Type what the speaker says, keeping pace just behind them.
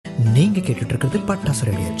நீங்க கேட்டுட்டு இருக்கிறது பட்டாசு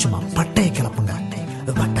ரேடியோ. சும்மா பட்டைய கிளப்புங்க.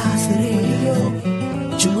 பட்டாசு ரேடியோ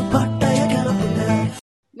சும்மா பட்டைய கிளப்புங்க.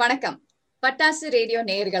 வணக்கம். பட்டாசு ரேடியோ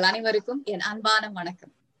நேயர்கள் அனைவருக்கும் என் அன்பான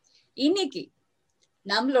வணக்கம். இன்னைக்கு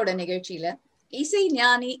நம்மளோட நிகழ்ச்சியில இசை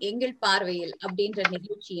ஞானி எங்கள் பார்வையில் அப்படின்ற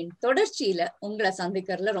நிகழ்ச்சியின் தொடர்ச்சியில உங்களை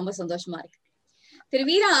சந்திக்கிறதுல ரொம்ப சந்தோஷமா இருக்கு. திரு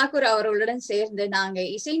வீரா ஆக்கூர் அவர்களுடன் சேர்ந்து நாங்க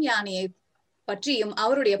இசை ஞானியை பற்றியும்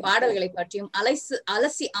அவருடைய பாடல்களை பற்றியும்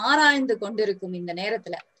அலசி ஆராய்ந்து கொண்டிருக்கும் இந்த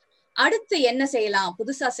நேரத்துல அடுத்து என்ன செய்யலாம்,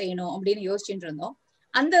 புதுசா செய்யணும் அப்படின்னு யோசிச்சுட்டு இருந்தோம்.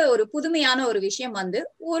 அந்த ஒரு புதுமையான ஒரு விஷயம் வந்து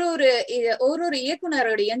ஒரு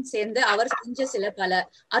இயக்குனருடைய சேர்ந்து அவர் செஞ்ச சில பல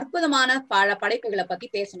அற்புதமான படைப்புகளை பத்தி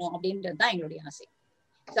பேசணும் அப்படின்றதுதான் எங்களுடைய ஆசை.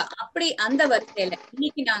 அப்படி அந்த வரிசையில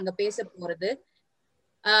இன்னைக்கு நாங்க பேச போறது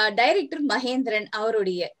டைரக்டர் மகேந்திரன்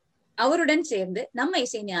அவருடன் சேர்ந்து நம்ம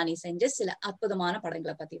இசை ஞானி செஞ்ச சில அற்புதமான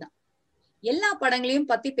படங்களை பத்தி தான். எல்லா படங்களையும்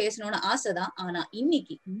பத்தி பேசணும்னு ஆசைதான். ஆனா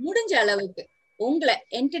இன்னைக்கு முடிஞ்ச அளவுக்கு உங்களை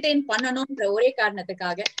என்டர்டெயின் பண்ணணும்ன்ற ஒரே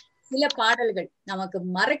காரணத்துக்காக சில பாடல்கள், நமக்கு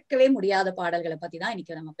மறக்கவே முடியாத பாடல்களை பத்தி தான்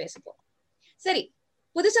இன்னைக்கு நம்ம பேச போறோம். சரி,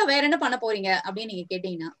 புதுசா வேற என்ன பண்ண போறீங்க அப்படின்னு நீங்க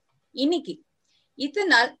கேட்டீங்கன்னா, இன்னைக்கு இத்தனை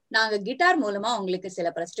நாள் நாங்க கிட்டார் மூலமா உங்களுக்கு சில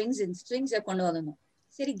பல ஸ்ட்ரிங்ஸ் கொண்டு வந்தோம்.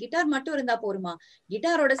 சரி, கிட்டார் மட்டும் இருந்தா போருமா,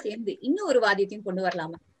 கிட்டாரோட சேர்ந்து இன்னும் ஒரு வாத்தியத்தையும் கொண்டு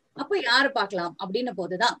வரலாமா, அப்ப யாரு பாக்கலாம் அப்படின்னு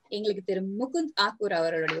போதுதான் எங்களுக்கு திரு முகுந்த் ஆக்கூர்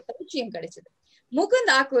அவர்களுடைய பரிச்சயம் கிடைச்சது.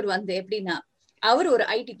 முகுந்த் ஆக்கூர் வந்து எப்படின்னா, அவர் ஒரு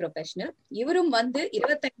ஐடி ப்ரொஃபஷனல். இவரும் வந்து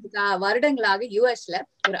 25 வருடங்களாக யூஎஸ்ல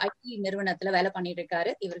ஒரு ஐடி நிறுவனத்துல வேலை பண்ணிட்டு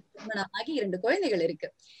இருக்காரு. இவருக்கு திருமணமாகி 2 குழந்தைகள் இருக்கு.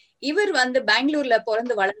 இவர் வந்து பெங்களூர்ல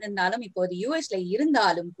பிறந்து வளர்ந்திருந்தாலும் இப்போது யூஎஸ்ல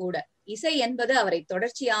இருந்தாலும் கூட இசை என்பது அவரை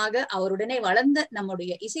தொடர்ச்சியாக அவருடனே வளர்ந்த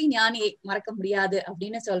நம்முடைய இசை ஞானியை மறக்க முடியாது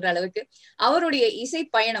அப்படின்னு சொல்ற அளவுக்கு அவருடைய இசை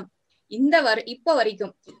பயணம் இப்ப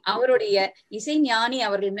வரைக்கும் அவருடைய இசை ஞானி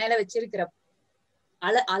அவர்கள் மேல வச்சிருக்கிற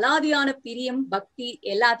அலாதியான பிரியம், பக்தி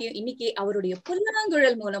எல்லாத்தையும் இன்னைக்கு அவருடைய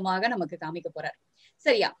புல்லாங்குழல் மூலமாக நமக்கு காமிக்க போறார்.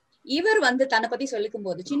 சரியா? இவர் வந்து தன்னை பத்தி சொல்லிக்கும்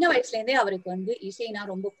போது சின்ன வயசுல இருந்தே அவருக்கு வந்து இசைனா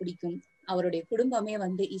ரொம்ப பிடிக்கும். அவருடைய குடும்பமே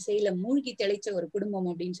வந்து இசையில மூழ்கி தெளிச்ச ஒரு குடும்பம்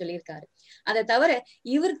அப்படின்னு சொல்லியிருக்காரு. அதை தவிர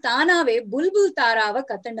இவர் தானாவே புல்புல் தாராவை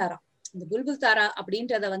கத்துண்டாராம். இந்த புல்புல் தாரா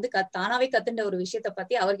அப்படின்றத வந்து தானாவே கத்துண்ட ஒரு விஷயத்த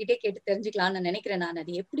பத்தி அவர்கிட்டே கேட்டு தெரிஞ்சுக்கலாம்னு நினைக்கிறேன் நான்.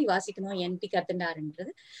 அது எப்படி வாசிக்கணும், எப்படி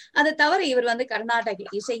கத்துண்டாருன்றது. அதை தவிர இவர் வந்து கர்நாடக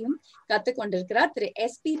இசையும் கத்துக்கொண்டிருக்கிறார். திரு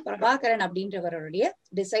SP பிரபாகரன் அப்படின்றவருடைய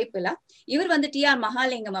டிசைபிளா. இவர் வந்து TR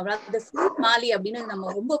மகாலிங்கம் அதாவது ஃப்ளூட் மாலி அப்படின்னு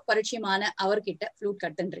நம்ம ரொம்ப பரிச்சயமான அவர்கிட்ட ஃப்ளூட்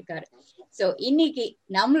கத்துன்னு இருக்காரு. சோ இன்னைக்கு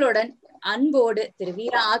நம்மளுடன் அன்போடு திரு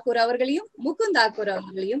வீரா ஆக்கூர் அவர்களையும் முகுந்த் ஆக்கூர்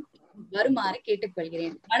அவர்களையும் வருமாறு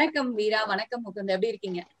கேட்டுக்கொள்கிறேன். வணக்கம் வீரா, வணக்கம் முகுந்த், எப்படி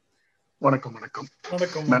இருக்கீங்க? வணக்கம். வணக்கம்.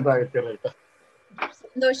 வணக்கம். நன்றாக.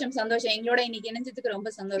 சந்தோஷம். எங்களோட இன்னைக்கு இணைஞ்சதுக்கு ரொம்ப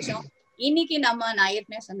சந்தோஷம். இன்னைக்கு நான்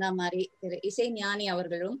ஏற்கனவே சொன்ன மாதிரி திரு இசை ஞானி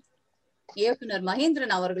அவர்களும் இயக்குனர்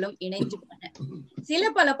மகேந்திரன் அவர்களும் இணைஞ்சு பண்ண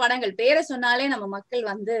சில பல படங்கள் பேரை சொன்னாலே நம்ம மக்கள்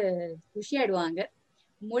வந்து குஷியாயிடுவாங்க.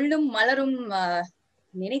 முள்ளும் மலரும்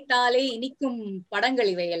நினைத்தாலே இனிக்கும்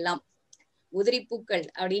படங்கள் இவை எல்லாம். உதிரி பூக்கள்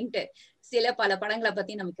அப்படின்ட்டு சில பல படங்களை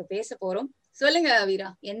பத்தி நமக்கு பேச போறோம். சொல்லுங்க வீரா,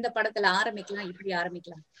 எந்த படத்துல ஆரம்பிக்கலாம், இப்படி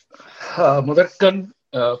ஆரம்பிக்கலாம்? முதற்கண்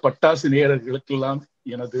பட்டாசு நேயர்களுக்கெல்லாம்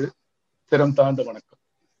எனது திறம் தாழ்ந்த வணக்கம்.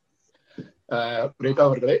 ரேகா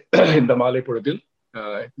அவர்களே, இந்த மாலை பொழுதில்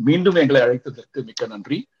மீண்டும் எங்களை அழைத்ததற்கு மிக்க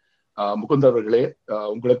நன்றி. முகுந்த் அவர்களே,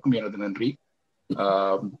 உங்களுக்கும் எனது நன்றி.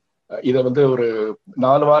 இத வந்து ஒரு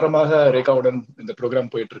 4 வாரமாக ரேகாவுடன் இந்த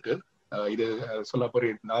ப்ரோக்ராம் போயிட்டு இருக்கு. இது சொல்ல போற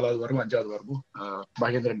 4வது வாரம் 5வது வாரமும்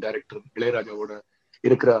மகேந்திரன் டைரக்டர் இளையராஜாவோட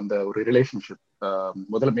இருக்கிற அந்த ஒரு ரிலேஷன்ஷிப்.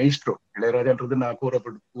 முதல்ல மெய்ஸ்ட்ரோ, இளையராஜான்றது நான்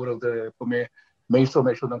கூறது எப்பவுமே மெய்ஸ்ட்ரோ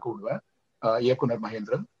தான் கூடுவேன். இயக்குனர்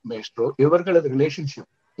மகேந்திரன், மெய்ஸ்ட்ரோ, இவர்களது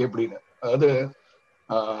ரிலேஷன்ஷிப் எப்படின்னு, அதாவது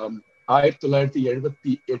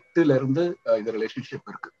 1978 இருந்து இந்த ரிலேஷன்ஷிப்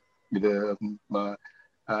இருக்கு.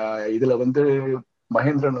 இதுல வந்து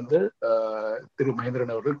மகேந்திரன் வந்து திரு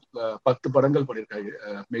மகேந்திரன் அவர்கள் 10 படங்கள் பண்ணியிருக்காங்க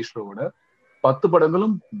மெய்ஸ்ட்ரோவோட. 10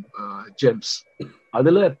 படங்களும் ஜெம்ஸ்.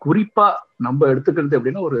 அதுல குறிப்பா நம்ம எடுத்துக்கிறது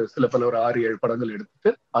எப்படின்னா ஒரு 6-7 படங்கள்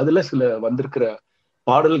எடுத்துட்டு அதுல சில வந்திருக்கிற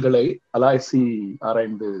பாடல்களை அலாய்ச்சி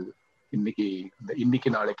ஆராய்ந்து இன்னைக்கு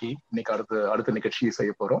நாளைக்கு அடுத்த நிகழ்ச்சியை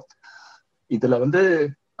செய்ய போறோம். இதுல வந்து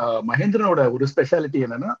மகேந்திரனோட ஒரு ஸ்பெஷாலிட்டி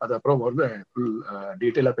என்னன்னா, அது அப்புறம் வந்து ஃபுல்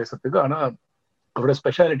டீட்டெயிலா பேசுறதுக்கு. ஆனா அவரோட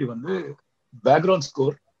ஸ்பெஷாலிட்டி வந்து பேக்ரவுண்ட்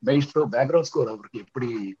ஸ்கோர். மெய்ஸ்ட்ரோ பேக்ரவுண்ட் ஸ்கோர் அவருக்கு எப்படி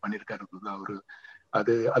பண்ணிருக்காரு அவரு.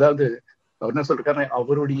 அதாவது அவர் என்ன சொல்றாரு,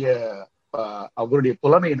 அவருடைய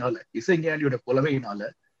புலமையினால, இசைஞானியோட புலமையினால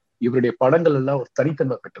இவருடைய படங்கள் எல்லாம் ஒரு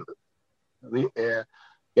தனித்தன்மை பெற்றது.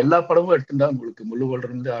 எல்லா படமும் எடுத்துட்டா உங்களுக்கு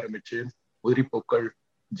முள்ளுவலிருந்து ஆரம்பிச்சு உதிரிப்பூக்கள்,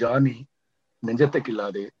 ஜானி, நெஞ்சத்துக்கு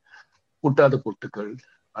இல்லாதே, கூட்டாத பொட்டுக்கள்,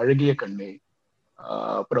 அழகிய கண்ணே,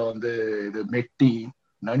 அப்புறம் வந்து இது மெட்டி,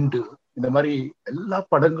 நண்டு, இந்த மாதிரி எல்லா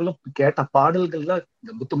படங்களும் கேட்ட பாடல்கள்லாம்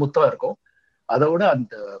இந்த முத்தா இருக்கும். அதோட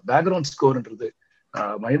அந்த பேக்ரவுண்ட் ஸ்கோர்ன்றது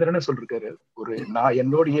மகேந்திரனே சொல்லிருக்காரு, நான்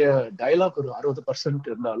என்னுடைய டயலாக் ஒரு 60%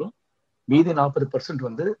 இருந்தாலும் மீதி 40%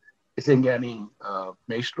 வந்து இசைஞானி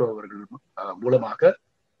மேஸ்ட்ரோ அவர்கள் மூலமாக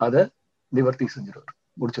அதை நிவர்த்தி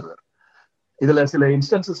முடிச்சிருவார். இதுல சில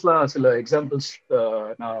இன்ஸ்டன்சஸ்லாம், சில எக்ஸாம்பிள்ஸ்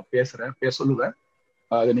நான் சொல்லுவேன்.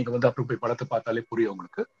 அது நீங்க வந்து அப்புறம் போய் படத்தை பார்த்தாலே புரியும்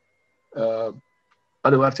உங்களுக்கு.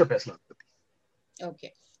 அது வரைச்சா பேசலாம். ஓகே,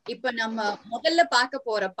 இப்ப நம்ம முதல்ல பார்க்க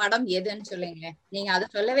போற படம் எதுன்னு சொல்லுங்க. நீங்க அதை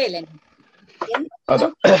சொல்லவே இல்லை.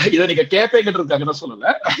 இதை நீங்க கேட்பீங்கன்றதுக்காக தான் சொல்லல.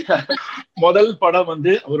 முதல் படம்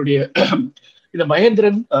வந்து அவருடைய இந்த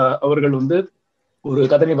மகேந்திரன் அவர்கள் வந்து ஒரு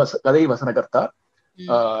கதை வசனகர்த்தா.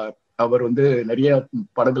 அவர் வந்து நிறைய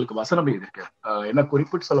படங்களுக்கு வசனம் எழுதியிருக்காரு. என்ன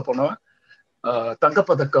குறிப்பிட்டு சொல்ல போனா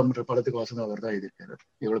தங்கப்பதக்கம்ன்ற படத்துக்கு வசனம் அவர் தான் எழுதியிருக்காரு.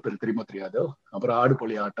 எவ்வளவு பேர் தெரியுமா தெரியாதோ. அப்புறம்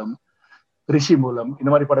ஆடுபொலி ஆட்டம், ரிஷி மூலம், இந்த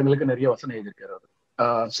மாதிரி படங்களுக்கு நிறைய வசனம் எழுதியிருக்காரு அவர்.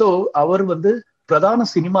 சோ அவர் வந்து பிரதான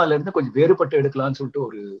சினிமால இருந்து கொஞ்சம் வேறுபட்டு எடுக்கலாம்னு சொல்லிட்டு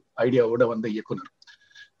ஒரு ஐடியாவோட வந்த இயக்குனர்.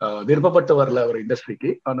 விருப்பப்பட்டு வரல அவர் இண்டஸ்ட்ரிக்கு.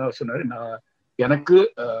 ஆனா சொன்னாரு, நான் எனக்கு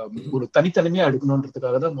ஒரு தனித்தனிமையா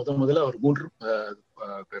எடுக்கணும்ன்றதுக்காக தான் முதல்ல அவர்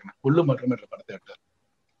முள்ளு மன்றம் என்ற படத்தை எடுத்தார்.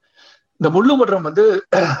 இந்த முள்ளு மன்றம் வந்து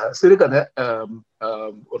சிறுகதை,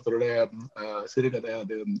 ஒருத்தருடைய சிறுகதை.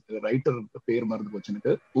 அது ரைட்டர் பேர் மறந்து போச்சு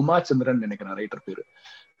எனக்கு, உமாச்சந்திரன் நினைக்கிறேன் ரைட்டர் பேரு.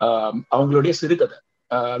 அவங்களுடைய சிறுகதை.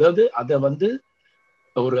 அதாவது அதை வந்து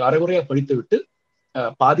ஒரு அரைகுறையா படித்து விட்டு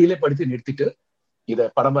பாதியிலே படித்து நிறுத்திட்டு இதை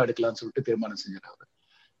படமா எடுக்கலாம்னு சொல்லிட்டு தீர்மானம் செஞ்சாரு.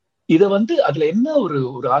 இதை வந்து அதுல என்ன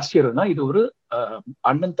ஒரு ஆச்சரியம்னா, இது ஒரு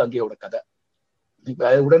அண்ணன் தங்கையோட கதை.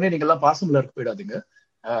 உடனே நீங்க எல்லாம் பாசம்ல இருக்க போயிடாதீங்க.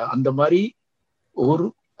 அந்த மாதிரி ஒரு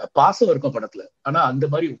பாசம் இருக்கும் படத்துல, ஆனா அந்த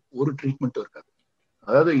மாதிரி ஒரு ட்ரீட்மெண்ட்டும் இருக்காது.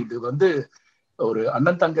 அதாவது இது வந்து ஒரு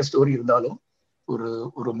அண்ணன் தங்க ஸ்டோரி இருந்தாலும்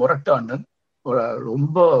ஒரு முரட்டு அண்ணன்,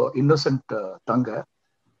 ரொம்ப இன்னோசென்ட் தங்க,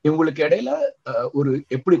 இவங்களுக்கு இடையில ஒரு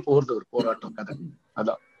எப்படி போறது ஒரு போராட்டம் கதை.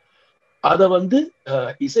 அதான் அத வந்து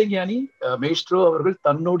இசைஞானி மேஸ்ட்ரோ அவர்கள்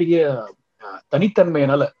தன்னுடைய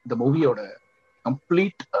தனித்தன்மையினால இந்த மூவியோட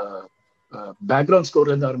கம்ப்ளீட் பேக்ரவுண்ட்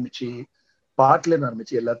ஸ்கோர்ல இருந்து ஆரம்பிச்சு, பாட்டுல இருந்து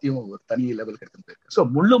ஆரம்பிச்சு எல்லாத்தையும் ஒரு தனி லெவலுக்கு எடுத்துட்டு போயிருக்கு. ஸோ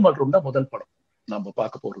முள்ளு மலரும் தான் முதல் படம் நம்ம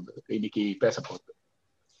பார்க்க போறது, இன்னைக்கு பேச போறது.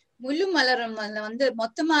 முள்ளு மலரும் வந்து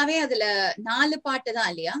மொத்தமாவே அதுல 4 பாட்டு தான்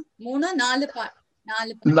இல்லையா?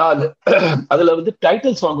 4 அதுல வந்து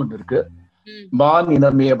டைட்டில் சாங் ஒன்று இருக்கு,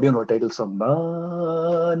 மானினமே அப்படின்னு ஒரு டைட்டில் சாங்.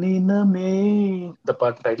 மானினமே இந்த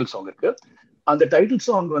பாட்டு டைட்டில் சாங் இருக்கு. அந்த டைட்டில்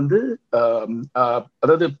சாங் வந்து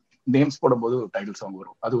அதாவது நேம்ஸ் போடும்போது ஒரு டைட்டில் சாங்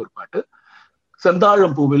வரும், அது ஒரு பாட்டு.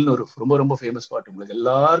 செந்தாழம் பூவில்னு ஒரு ரொம்ப ரொம்ப ஃபேமஸ் பாட்டு, உங்களுக்கு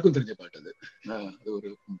எல்லாருக்கும் தெரிஞ்ச பாட்டு. அது ஒரு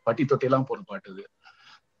பட்டி தொட்டியெல்லாம் போன பாட்டு அது.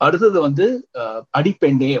 அடுத்தது வந்து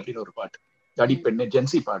அடிப்பெண்ணே அப்படின்னு ஒரு பாட்டு, அடிப்பெண்ணே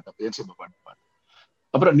ஜென்சி பாட்டு.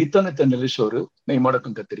 அப்புறம் நித்த நித்த நெலிஷோரு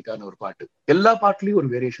நெய்மடக்கும் கத்திரிக்கான்னு ஒரு பாட்டு. எல்லா பாட்டுலயும் ஒரு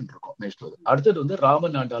வேரியேஷன் இருக்கும் மேஸ்ட்ரோ. அடுத்தது வந்து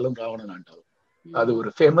ராமன் ஆண்டாலும் ராவணன் ஆண்டாலும், அது ஒரு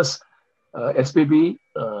ஃபேமஸ் எஸ்பிபி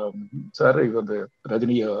சார், இது வந்து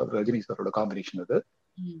ரஜினி சாரோட காம்பினேஷன்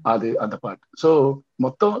அது அந்த பாட்டு. சோ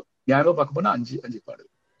மொத்தம் ஞாபகம் பார்க்க போனா 5 பாடு.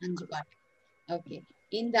 ஓகே,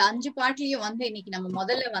 இந்த 5 பாட்டுலயும் வந்து இன்னைக்கு நம்ம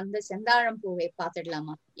முதல்ல வந்து செந்தாழம் பூவை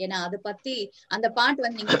பாத்துடலாமா? ஏன்னா அதை பத்தி, அந்த பாட்டு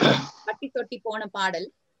வந்து நீங்க பட்டி தொட்டி போன பாடல்,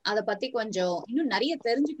 அத பத்தி கொஞ்சம் இன்னும் நிறைய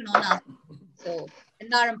தெரிஞ்சுக்கணும்னு ஆசை. சோ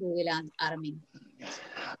செந்தாழம் பூவில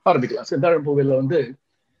ஆரம்பிக்கலாம். செந்தாழம் பூவில வந்து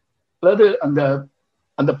அதாவது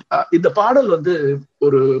இந்த பாடல் வந்து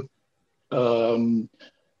ஒரு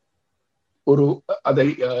அதை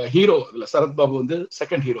ஹீரோ, அதுல சரத்பாபு வந்து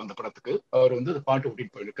செகண்ட் ஹீரோ அந்த படத்துக்கு. அவர் வந்து அந்த பாட்டு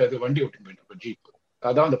ஓட்டிட்டு போயிருக்கு, அது வண்டி ஓட்டிட்டு போயிட்டு ஜீப்.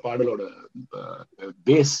 அதான் அந்த பாடலோட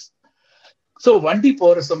பேஸ். சோ வண்டி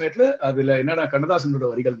போற சமயத்துல அதுல என்னன்னா கண்ணதாசனோட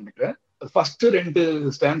வரிகள் நினைக்கிறேன். ஃபர்ஸ்ட் 2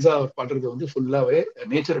 ஸ்டான்ஸா அவர் பாடுறது வந்து ஃபுல்லாவே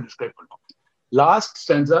நேச்சரை டிஸ்கிரைப் பண்ணோம். லாஸ்ட்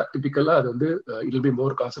ஸ்டான்ஸா டிபிக்கலா அது வந்து it will be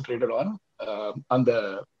more concentrated on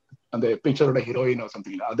அந்த பிக்சரோட ஹீரோயின்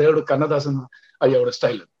சம்திங், அதோட கண்ணதாசன் ஐயாவோட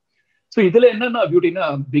ஸ்டைல். ஸோ இதுல என்னன்னா பியூட்டினா,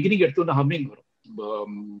 பிகினிங் எடுத்தோன்னா ஹம்மிங்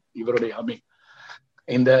வரும், இவருடைய ஹம்மிங்.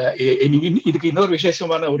 இதுக்கு இன்னொரு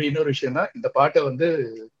விஷயம்னா, இந்த பாட்டை வந்து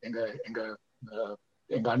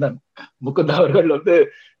எங்க அண்ணன் முகுந்த் அவர்கள் வந்து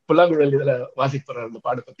புல்லாங்குழல் இதுல வாசிப்பார் அந்த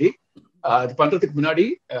பாட்டை பத்தி. அது பண்றதுக்கு முன்னாடி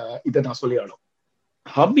இதை நான் சொல்லி ஆடும்.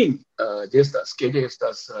 ஹம்மிங்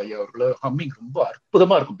ஜெயஸ்தாஸ் ஐயா அவர்களோட ஹம்மிங் ரொம்ப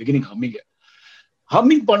அற்புதமா இருக்கும். பிகினிங்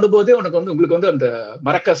ஹம்மிங் பண்ணும்போதே உங்களுக்கு வந்து அந்த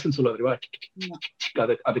மரக்காஸ்ன்னு சொல்லுவாரு,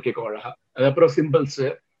 அது கேட்க அழகா. அதுக்கப்புறம் சிம்பிள்ஸ்,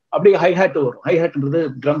 அப்படியே ஹைஹேட் வரும். ஹைஹேட்ன்றது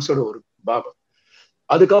ட்ரம்ஸோட ஒரு பாகம்.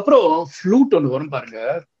 அதுக்கப்புறம் ஃப்ளூட் ஒன்று வரும் பாருங்க.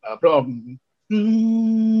 அப்புறம்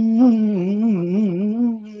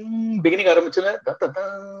பிகினிங் ஆரம்பிச்சுல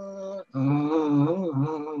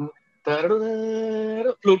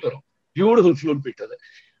ஃப்ளூட் வரும், பியூட்டிஃபுல் ஃப்ளூட் பீட். அது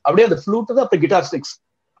அப்படியே அந்த ஃப்ளூட் தான். அப்புறம் guitar strings,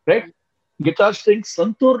 right? Guitar strings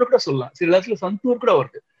சந்தூர்னு கூட சொல்லலாம், சில இடத்துல சந்தூர் கூட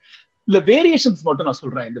வருது. இல்ல வேரியேஷன்ஸ் மட்டும் நான்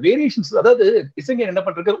சொல்றேன். இந்த வேரியேஷன்ஸ் அதாவது இசைஞானி என்ன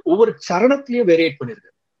பண்றாரு, ஒவ்வொரு சரணத்திலயும் வேரியேட்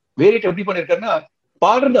பண்ணிருக்கு. வேரியேட் எப்படி பண்ணிருக்காருன்னா,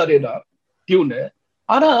 பாடுறது அதேதான் டியூனு,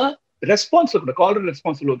 ஆனா ரெஸ்பான்ஸ் கூட காலர்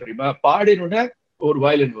ரெஸ்பான்ஸ் சொல்லுவோம் தெரியுமா, பாடினோட ஒரு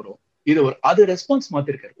வயலின் வரும், இது ஒரு அது ரெஸ்பான்ஸ்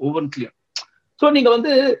மாத்திருக்காரு ஒவ்வொன்றுலயும். சோ நீங்க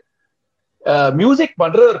வந்து மியூசிக்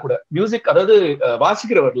பண்றவர் கூட, மியூசிக் அதாவது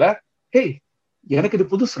வாசிக்கிறவர்ல, ஹே எனக்கு இது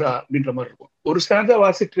புதுசுரா அப்படின்ற மாதிரி இருக்கும். ஒரு ஸ்டாண்டா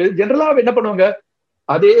வாசிட்டு ஜெனரலா என்ன பண்ணுவாங்க,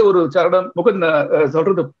 அதே ஒரு சரணம் முகுந்த்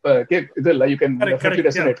சொல்றது இது இல்ல, யூ கேன்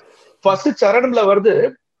ஃபர்ஸ்ட் சரணம்ல வருது,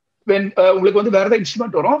 உங்களுக்கு வந்து வேற ஏதாவது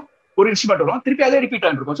இன்ஸ்ட்ருமெண்ட் வரும், ஒரு இன்ஸ்ட்ருமெண்ட் வரும், திருப்பி அதே ரிப்பீட்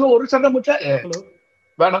ஆகிட்டு இருக்கும். ஸோ ஒரு சரணம் முடிச்சா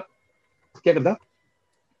வேணாம், கேக்குறதா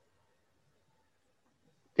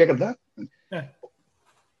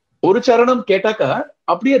ஒரு சரணம் கேட்டாக்கா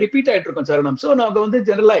அப்படியே ரிப்பீட் ஆயிட்டு இருக்கும் சரணம். சோ நாங்க வந்து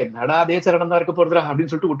ஜெனரலா என்னடா அதே சரணம் தான் இருக்க போறதா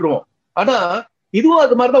அப்படின்னு சொல்லிட்டு விட்டுருவோம். ஆனா இதுவும்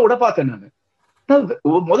அது மாதிரிதான் விட பார்த்தேன் நானு.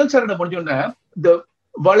 முதல் சரணம் முடிஞ்சோடனே இந்த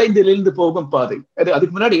வளைந்திலிருந்து போகும் பாதை,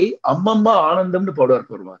 அதுக்கு முன்னாடி அம்மம்மா ஆனந்தம்னு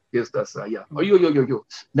பாடுவார் வருவார் யேசுதாஸ் ஐயா. ஐயோ ஐயோ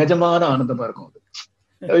நிஜமான ஆனந்தமா இருக்கும் அது.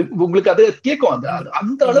 உங்களுக்கு அது கேட்கும்,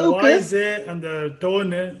 அந்த அளவுக்கு அந்த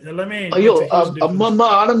டோன் எல்லாமே. ஐயோ அம்மம்மா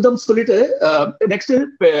ஆனந்தம் சொல்லிட்டு நெக்ஸ்ட்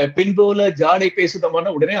பின்போல ஜாடை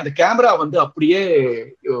பேசுதமான உடனே அந்த கேமரா வந்து அப்படியே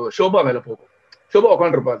ஷோபா மேல போகும். ஷோபா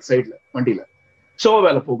உட்காந்துருப்பா சைட்ல வண்டியில, ஷோ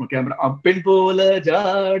வேலை போகும் கேமரா, பெண் போல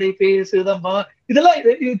ஜாடி பேசுதம்மா, இதெல்லாம்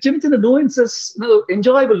சின்ன சின்ன நூயன்சஸ்,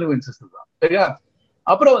 என்ஜாயபிள் நூயன்சஸ் தான் சரியா.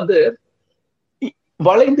 அப்புறம் வந்து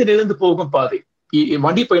வளைந்து நிலந்து போகும் பாதை,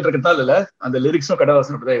 வண்டி போயிட்டு இருக்கிறதால இல்ல, அந்த லிரிக்ஸும்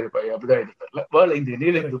கடவாசனம் அப்படிதான் எழுதிப்பார்ல, வளைந்து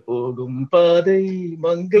நிலந்து போகும் பாதை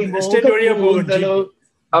மங்கை மோகலோ,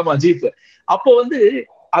 ஆமா ஜீப். அப்போ வந்து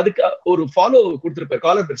அதுக்கு ஒரு ஃபாலோ கொடுத்திருப்பாரு,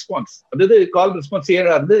 காலர் ரெஸ்பான்ஸ். அதாவது காலர் ரெஸ்பான்ஸ்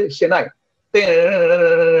ஏன்னா இருந்து ஷெனாய்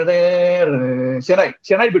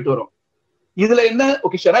ஷெனாய் பிட் வரும். இதுல என்ன,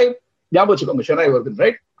 ஓகே ஷெனாய் ஞாபகம் வச்சுக்கோங்க, ஷெனாய் வருது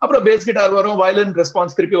ரைட். அப்புறம் பேஸ் கிட்டார் வரும், வயலின்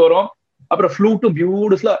ரெஸ்பான்ஸ் திருப்பி வரும். அப்புறம் ஃப்ளூட்டும்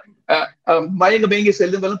பியூட்டிஃபுல்லா, மயங்க மயங்கி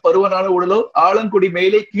செல்லுங்களும் பருவனான உடலோ ஆலங்குடி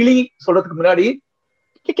மேலே கிளி சொல்றதுக்கு முன்னாடி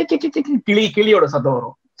கிளியோட சத்தம்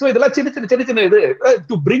வரும். சோ இதெல்லாம் சின்ன சின்ன சின்ன சின்ன இது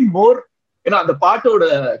டு பிரிங் மோர், ஏன்னா அந்த பாட்டோட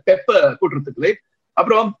பெப்ப கூட்டுறதுக்கு லைட்.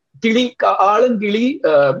 அப்புறம் கிளி ஆலங்கிளி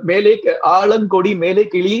மேலே, ஆலங்கொடி மேலே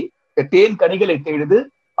கிளி தேன் கனிகளை தேடுது,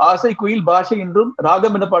 ஆசை குயில் பாஷை என்றும்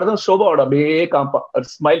ராகம் என்ன பாடுதான் சோபாவோட அப்படியே காம்பா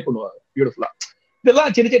ஸ்மைல் பண்ணுவாங்க பியூட்டிஃபுல்லா.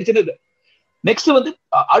 இதெல்லாம் சின்ன சின்ன சின்னது. நெக்ஸ்ட் வந்து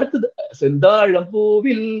அடுத்தது செந்தாழம்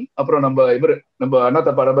பூவில், அப்புறம் நம்ம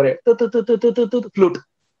அண்ணாத்த பாடம்பரே ஃப்ளூட்,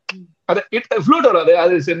 அது ஃப்ளூட் வராது,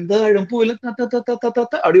 அது செந்தாழம் பூவில்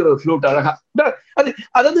அப்படி ஒரு ஃப்ளூட் அழகா. அது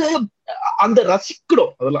அதாவது அந்த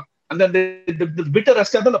ரசிக்கணும், அதெல்லாம் அந்த விட்ட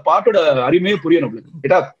ரசிச்சா அந்த பாட்டோட அருமையே புரியும்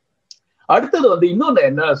நம்மளுக்கு. அடுத்தது வந்து இன்னொன்னு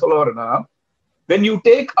என்ன சொல்ல வரேன்னா, when you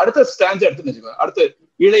take அடுத்த ஸ்டான்ஸ் எடுத்துன்னு வச்சுக்கோங்க, அடுத்து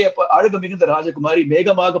இளைய அழகு மிகுந்த ராஜகுமாரி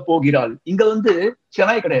மேகமாக போகிறாள், இங்க வந்து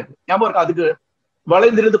ஷெனாய் கிடையாது, ஞாபகம் இருக்கா? அதுக்கு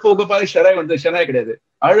வளைந்திருந்து போக பாரு ஷெனாய் வந்து ஷெனாய் கிடையாது,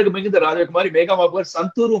 அழகு மிகுந்த ராஜகுமாரி மேகமாக போக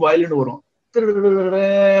சந்தூரும் வயலின் வரும்.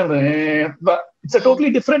 It's a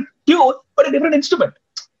totally different tune but a different instrument,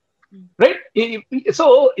 right? So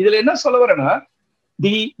இதுல என்ன சொல்ல வரேன்னா,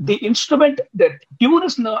 the instrument, the tune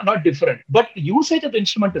is not different but usage of the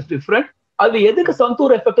instrument is different. அது எதுக்கு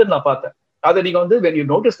சந்தூர் எஃபெக்ட் நான் பார்த்தேன். அதை நீங்க வந்து when you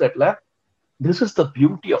notice thatல, this is the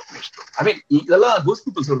beauty of maestro. I mean இதெல்லாம் கோஸ்ட்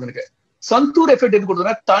பீப்பிள் சொல்றது. எனக்கு சந்தூர் எஃபெக்ட் எது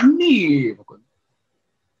கொடுத்தா,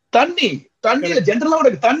 தண்ணியில ஜென்ரலா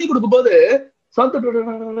உனக்கு தண்ணி கொடுக்கும்போது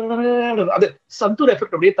அது சந்தூர்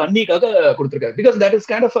எஃபெக்ட் அப்படியே தண்ணிக்காக கொடுத்திருக்காரு. because that is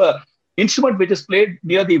kind of a instrument which is played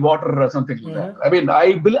near the water or something like that. I mean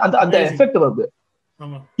அந்த எஃபெக்ட் வருது.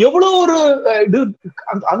 எவ்வளவு ஒரு இது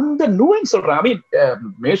அந்த நூயன்ஸ் சொல்றேன். ஐ மீன்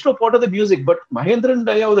மேஸ்ட்ரோ போட்டது மியூசிக், பட் மகேந்திரன்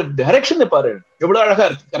டைரக்ஷன் பாரு எவ்வளவு அழகா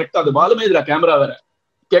இருக்கு. கரெக்டா அது பாலுமே இதுல கேமரா வேற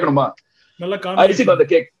கேட்கணுமா, அரிசி அந்த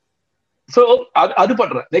கேக். சோ அது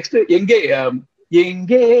பண்றேன். நெக்ஸ்ட் எங்கே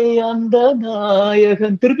அந்த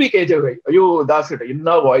நாயகன், திருப்பி கேஜவை, ஐயோ தாஸ் கிட்ட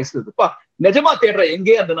என்ன வாய்ஸ் இதுப்பா, நிஜமா தேடுறேன்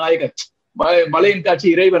எங்கே அந்த நாயகன், மலையின் காட்சி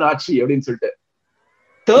இறைவன் ஆட்சி அப்படின்னு சொல்லிட்டு.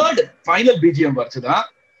 தேர்ட் ஃபைனல் பிஜிஎம் வரைச்சுதான்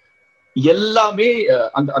எல்லாமே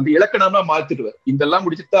அந்த இலக்கணமா மாத்திடுவார். இதெல்லாம்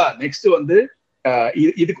முடிச்சுட்டா நெக்ஸ்ட் வந்து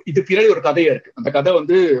இது பின்னாடி ஒரு கதையா இருக்கு. அந்த கதை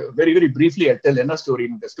வந்து வெரி வெரி பிரீஃப்லி டெல் என்ன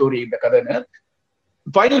ஸ்டோரி இந்த கதைன்னு.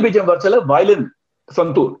 ஃபைனல் பிஜிஎம் வரைச்சல வயலின்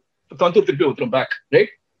சந்தூர் திருப்பி ஊத்துறோம் பேக்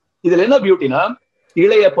ரைட். இதுல என்ன பியூட்டினா,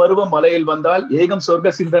 இளைய பருவம் மலையில் வந்தால் ஏகம்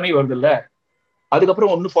சொர்க்க சிந்தனை வருது இல்ல,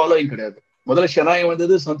 அதுக்கப்புறம் ஒன்னும் ஃபாலோயிங் கிடையாது. முதல்ல ஷெனாய்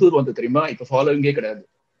வந்தது, சந்தூர் வந்து தெரியுமா, இப்ப ஃபாலோயிங்கே கிடையாது.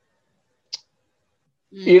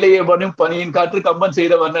 இளைய பனும் பனியின் காற்று கம்பன்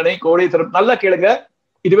செய்த வர்ணனை கோடை தரும், நல்லா கேளுங்க,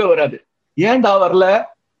 இதுவே வராது. ஏன்டா வரல?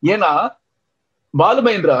 ஏன்னா Balu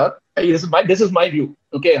Mahindra, this is my view,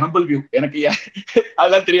 okay, humble view, எனக்கு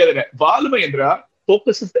அதெல்லாம் தெரியாதுங்க. Balu Mahendra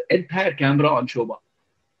focuses the entire camera on Shobha.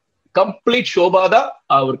 Complete Shobha தான்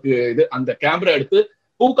அவருக்கு இது. அந்த கேமரா எடுத்து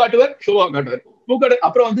பூ காட்டுவார், ஷோபா காட்டுவார், பூ காட்டு.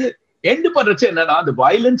 அப்புறம் வந்து எண்டு பண்றச்சு என்னன்னா அந்த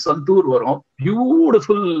வயலன்ஸ் சந்தூர் வரும்,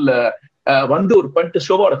 பியூட்டிஃபுல் வந்து ஒரு பண்ணிட்டு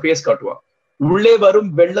ஷோவோட ஃபேஸ் காட்டுவான். உள்ளே வரும்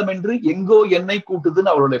வெள்ளம் என்று எங்கோ எண்ணெய்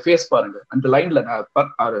கூட்டுதுன்னு அவரோட ஃபேஸ் பாருங்க. அந்த லைன்ல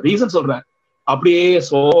நான் ரீசன் சொல்றேன், அப்படியே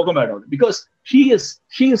சோகம் ஆயிடும். Because she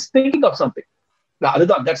is thinking of something.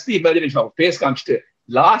 அதுதான் that's the imagination of face காமிச்சிட்டு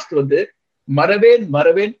லாஸ்ட் வந்து மறவேன்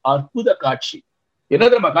மறவேன் அற்புத காட்சி. என்ன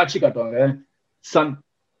தெரியுமா காட்சி காட்டுவாங்க? சன்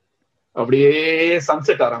அப்படியே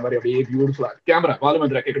சன்செட் ஆற மாதிரி அப்படியே பியூட்டிஃபுல்லா கேமரா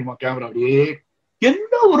பாலுமந்திரா கேட்கணுமா கேமரா அப்படியே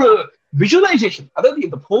என்ன ஒரு விஷுவலைசேஷன். அதாவது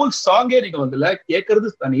இந்த ஹோல் சாங்கே நீங்க வந்துல கேட்கறது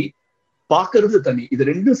தனி, பாக்குறது தனி. இது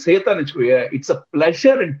ரெண்டும் சேர்த்தா நினைச்சுக்கோங்க, it's a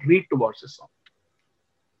pleasure and treat to watch this song.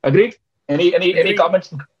 Agri? Any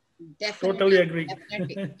comments? Totally agree.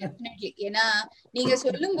 Definitely. ஏன்னா நீங்க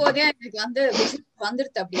சொல்லும் போதே எனக்கு வந்து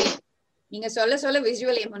வந்துருது. அப்படியே நீங்க சொல்ல சொல்ல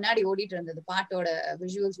விஷுவல் முன்னாடி ஓடிட்டு இருந்தது, பாட்டோட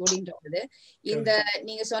விஷுவல்ஸ் ஓடிட்டு இருந்தது. இந்த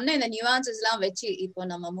நீங்க சொன்ன இந்த நியூவான்சஸ் எல்லாம் வச்சு இப்போ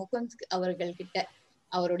நம்ம முகுந்த் அவர்கள் கிட்ட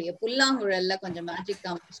அவருடைய புல்லாங்குழல்ல கொஞ்சம் மேஜிக்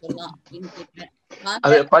காமிச்சு சொல்லலாம் அப்படின்னு கேட்டேன்.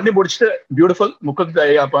 அதை பண்ணி முடிச்சுட்டு பியூட்டிஃபுல் முகுந்த்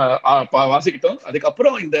வாசிக்கிட்டோம்.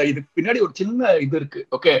 அதுக்கப்புறம் இந்த இதுக்கு பின்னாடி ஒரு சின்ன இது இருக்கு.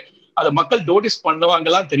 ஓகே, அதை மக்கள் நோட்டீஸ்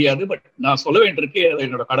பண்ணுவாங்கலாம் தெரியாது, பட் நான் சொல்ல வேண்டியிருக்கு,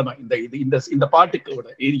 என்னோட கடமை. இந்த பாட்டுக்கு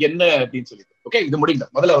இது என்ன அப்படின்னு சொல்லிட்டு. ஓகே, இது முடிங்க,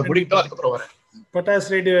 முதல்ல அவர் முடிக்கிட்டோம், அதுக்கப்புறம் வரேன். பட்டாஸ்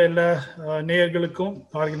ரேடியோ எல்லா நேயர்களுக்கும்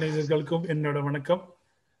ஆர்கனைசர்களுக்கும் என்னோட வணக்கம்.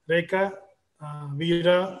 ரேகா,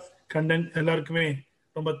 வீரா, கண்ணன் எல்லாருக்குமே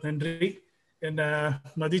ரொம்ப நன்றி. என்னை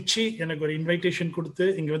மதிச்சு எனக்கு ஒரு இன்வைடேஷன் கொடுத்து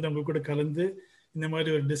இங்கே வந்து அவங்க கூட கலந்து இந்த மாதிரி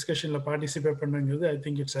ஒரு டிஸ்கஷன்ல participate பண்ணுங்கிறது I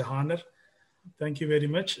think it's a honour. Thank you very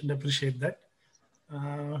much and appreciate that.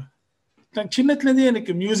 நான் சின்னத்துலேருந்தே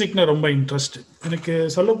எனக்கு மியூசிக்னா ரொம்ப இன்ட்ரெஸ்ட். எனக்கு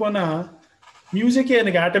சொல்ல போனால் மியூசிக்கே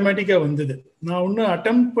எனக்கு ஆட்டோமேட்டிக்காக வந்தது. நான் ஒன்றும்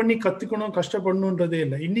அட்டம் பண்ணி கற்றுக்கணும் கஷ்டப்படணுன்றதே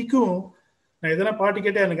இல்லை. இன்றைக்கும் நான் எதனா பாட்டு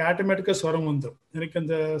கேட்டால் எனக்கு ஆட்டோமேட்டிக்காக ஸ்வரம் வந்துடும். எனக்கு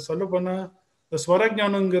அந்த சொல்ல போனால் இந்த ஸ்வர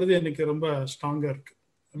ஞானங்கிறது எனக்கு ரொம்ப ஸ்ட்ராங்காக இருக்குது.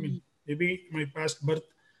 ஐ மீன் மேபி மை பாஸ்ட் பர்த்,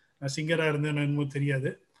 நான் சிங்கராக இருந்தேன் என்னமோ தெரியாது,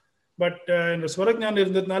 பட் இந்த ஸ்வர ஞானம்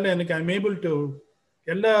இருந்ததுனால எனக்கு ஐம் ஏபிள் டு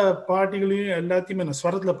எல்லா பாட்டுகளையும் எல்லாத்தையுமே நான்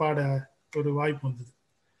ஸ்வரத்தில் பாட ஒரு வாய்ப்பு வந்தது.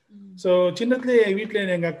 ஸோ சின்னத்துலேயே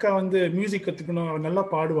வீட்டில் எங்கள் அக்கா வந்து மியூசிக் கற்றுக்கணும், அவள் நல்லா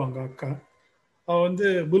பாடுவாங்க அக்கா. அவள் வந்து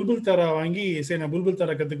புல்புல் தாரா வாங்கி, சரி நான் புல்புல்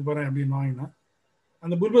தாரா கற்றுக்க போகிறேன் அப்படின்னு வாங்கினா,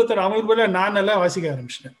 அந்த புல்புல் தாரா அவங்களுக்கு போல நான் நல்லா வாசிக்க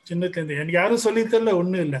ஆரம்பிச்சிட்டேன் சின்னத்துலேருந்து. எனக்கு யாரும் சொல்லித்தரல,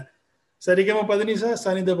 ஒன்றும் இல்லை. சரிகமா 15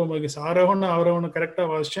 சனிதபமகு ஆரோகணம் ஆரோகணம் கரெக்டாக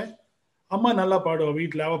வாசித்தேன். அம்மா நல்லா பாடுவாள்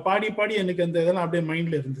வீட்டில். அவள் பாடி பாடி எனக்கு அந்த இதெல்லாம் அப்படியே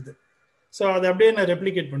மைண்டில் இருந்தது. ஸோ அதை அப்படியே நான்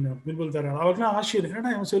ரெப்ளிகேட் பண்ணுவேன் புல்புல் தாரா. அவருக்குலாம் ஆச்சரியம்,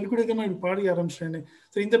 ஏன்னா அவன் சொல்லிக் கொடுக்காம இப்படி பாடி ஆரம்பிச்சிட்டேன்னு.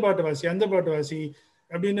 சரி இந்த பாட்டு வாசி அந்த பாட்டு வாசி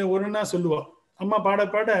அப்படின்னு ஒன்றுனா சொல்லுவாள். அம்மா பாட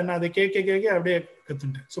பாட நான் அதை கேட்க அப்படியே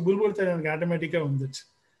கற்றுட்டேன். ஸோ புல்புல் தாரா எனக்கு ஆட்டோமேட்டிக்காக வந்துச்சு.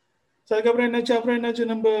 ஸோ அதுக்கப்புறம்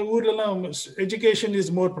என்னாச்சு நம்ம ஊர்லலாம் எஜுகேஷன்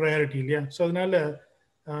இஸ் மோர் ப்ரையாரிட்டி இல்லையா? ஸோ அதனால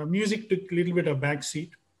music took little bit of back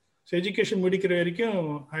seat. So education முடிக்கிற வரைக்கும்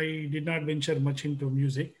I did not venture much in to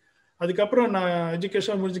music. அதுக்கப்புறம் நான்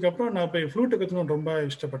எஜுகேஷன் முடிஞ்சதுக்கப்புறம் நான் போய் ஃப்ளூட்டை கற்றுக்கணும்னு ரொம்ப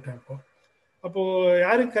இஷ்டப்பட்டேன். அப்போது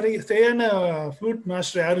யாரும் சரியான ஃப்ளூட்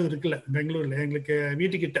மாஸ்டர் யாரும் இருக்குல்ல பெங்களூரில் எங்களுக்கு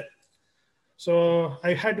வீட்டுக்கிட்ட. So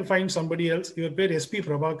I had to find somebody else. இவர் பேர் எஸ்பி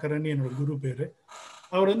பிரபாகரன், என்னோட குரு பேர்.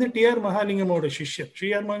 அவர் வந்து டிஆர் மகாலிங்கமோட சிஷ்யர்.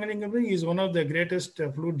 TR Mahalingam is one of the greatest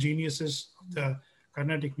flute geniuses of the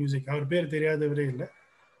Carnatic music. அவர் பேர் தெரியாதவரே இல்லை.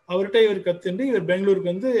 அவர்கிட்ட இவர் கற்றுண்டு இவர்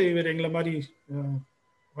பெங்களூருக்கு வந்து இவர் எங்களை மாதிரி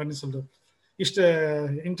பண்ணி சொல்கிறார்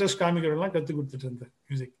இன்ட்ரெஸ்ட் காமிக்கிறவெல்லாம் கற்றுக் கொடுத்துட்டு இருந்தார்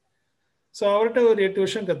மியூசிக். ஸோ அவர்கிட்ட ஒரு 8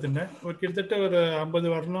 வருஷம் கற்றுனேன். ஒரு கிட்டத்தட்ட ஒரு 50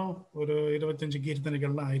 வருடம், ஒரு 25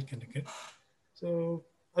 கீர்த்தனைகள்லாம் ஆயிருக்கு எனக்கு. ஸோ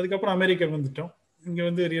அதுக்கப்புறம் அமெரிக்கா வந்துட்டோம். இங்கே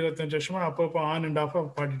வந்து ஒரு 25 வருஷமாக அப்பப்போ ஆன் அண்ட் ஆஃபாக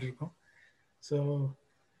பாடிட்டு இருக்கோம். So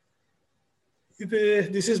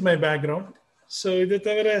this is my background. So இதை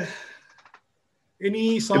தவிர எனி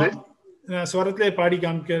சாங் நான் ஸ்வரத்திலே பாடி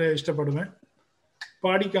காமிக்க இஷ்டப்படுவேன்.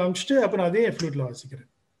 பாடி காமிச்சிட்டு அப்புறம் அதே ஃப்ளூட்ல வாசிக்கிறேன்.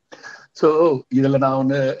 ஸோ இதுல நான்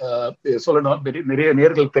ஒண்ணு சொல்லணும், நிறைய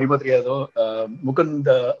நேர்களுக்கு தெரியுமா தெரியாதோ, முகுந்த்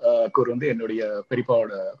அக்கூர் வந்து என்னுடைய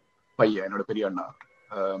பெரியப்பாவோட பையன், என்னோட பெரிய அண்ணா.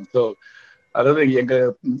 ஸோ அதாவது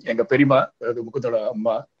எங்க பெரியமா, அதாவது முகுந்தோட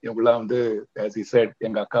அம்மா, இவங்கெல்லாம் வந்து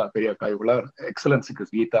எங்க அக்கா, பெரிய அக்கா, இவங்கெல்லாம் எக்ஸலன்ட்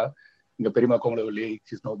சிங்கர்ஸ். கீதா, எங்க பெரியமா Komalavalli,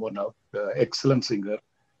 she's no more now, excellent singer.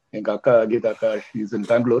 எங்க அக்கா கீதா அக்கா, ஷீஸ் இன்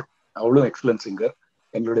பெங்களூர், அவளும் எக்ஸலன்ட் சிங்கர்.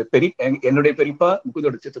 என்னுடைய பெரியப்பா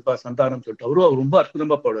முகுந்தோட சித்தப்பா சந்தானம் சொல்லிட்டு அவரும் ரொம்ப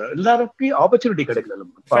அற்புதமா பாடுவார். எல்லாருக்கும் ஆப்பர்ச்சுனிட்டி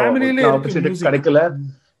கிடைக்கல.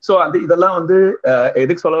 சோ அந்த இதெல்லாம் வந்து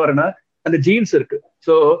எதுக்கு சொல்ல வரேன்னா, அந்த ஜீன்ஸ் இருக்கு.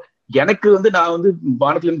 சோ எனக்கு வந்து நான் வந்து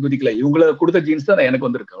வானத்துல இருந்து குதிக்கல, இவங்கள கொடுத்த ஜீன்ஸ் தான் எனக்கு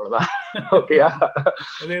வந்திருக்கு, அவ்வளவுதான். ஓகேயா?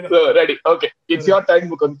 Ready? Okay, it's your time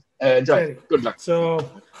Mukund. Enjoy. Good luck. So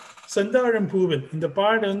செந்தாழம் பூவில் இந்த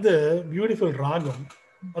பாடு வந்து பியூட்டிஃபுல் ராகம்.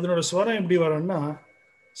 அதனோட ஸ்வரம் எப்படி வரும்னா,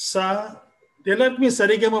 சா எல்லாருக்குமே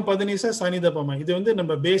சரிகம 15 சனிதபமா. இது வந்து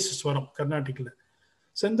நம்ம பேஸ் ஸ்வரம் கர்நாடிக்ல.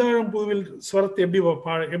 செந்தாழம் பூவில் ஸ்வரத்தை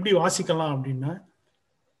எப்படி வாசிக்கலாம் அப்படின்னா,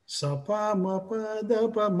 சபா மபத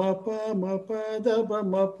பமப மபத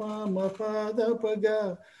பமப மபத பக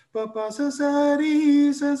பப சரி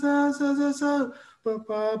சச சச பப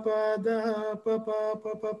பத பப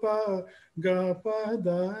பப க பத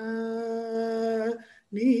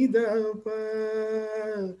நீத ப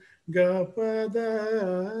க பத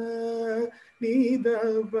நீத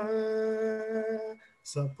ப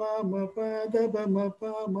சபா மபத பமப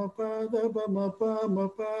மபத பமப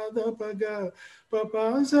மபத பக பப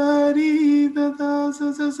சரி ததா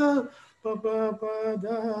சச பப பத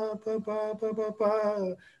பப பப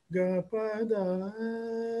க பத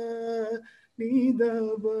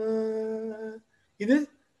நீதப. இது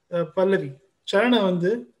பல்லவி. சரணம்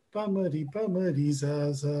வந்து பமரி பமரி ச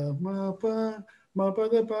மப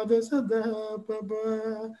மபத பத சத பப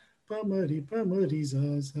பமரி பமரி ச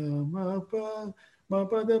மப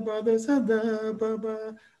மபத பத சத பப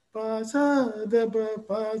பாசத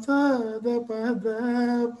பாசத பத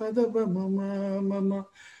பத மம மம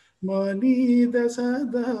மனித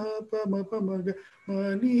சதா பம பமக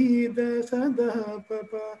மனித சதா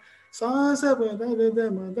பப சாச பத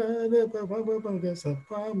மத பப பமக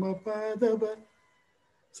சப்பா மபதப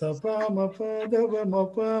சப்பா மபதப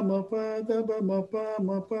மப மபதப மப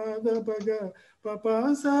மபதபக பப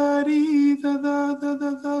சாரி ததா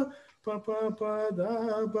ததா பப பத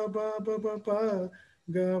பப பப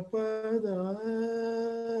க பத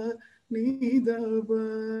நீதப.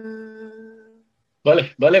 பலே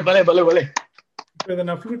பலே பலே பலே பலே. இதை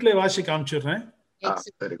நான் ஃப்ளூட்ல வாசி காமிச்சிடுறேன்.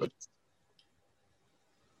 Very good.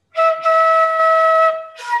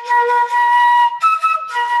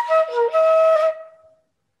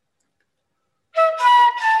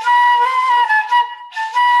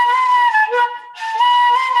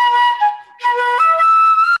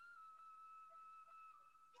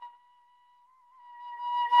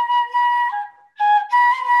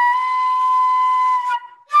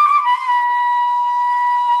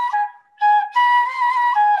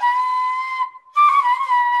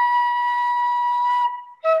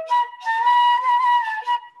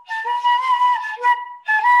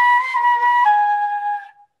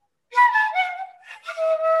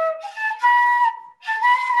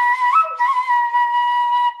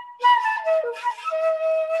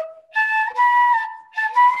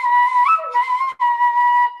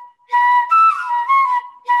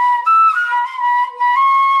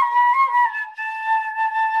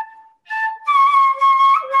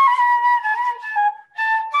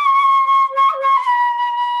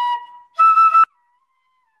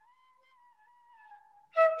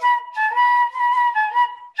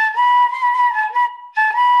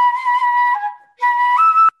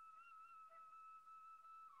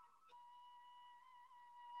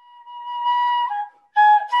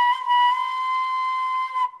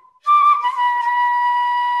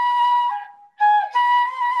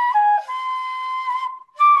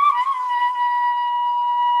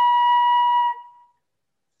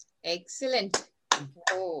 Excellent.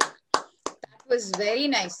 Oh, that was very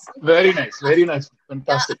nice. Very nice, very nice.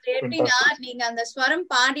 Fantastic. எப்படின்னா நீங்க அந்த ஸ்வரம்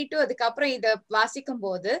பாடிட்டு அதுக்கப்புறம் இத வாசிக்கும்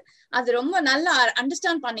போது அது ரொம்ப நல்லா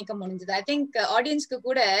அண்டர்ஸ்டாண்ட் பண்ணிக்க முடிஞ்சது. ஐ திங்க் ஆடியன்ஸ்க்கு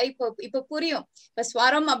கூட இப்ப புரியும். இப்ப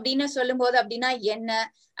ஸ்வரம் அப்படின்னு சொல்லும் போது அப்படின்னா என்ன,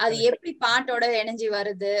 அது எப்படி பாட்டோட இணைஞ்சி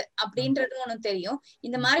வருது அப்படின்றதும் ஒண்ணும் தெரியும்.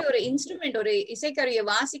 இந்த மாதிரி ஒரு இன்ஸ்ட்ருமெண்ட், ஒரு இசைக்கருவியை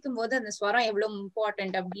வாசிக்கும் போது அந்த ஸ்வரம் எவ்வளவு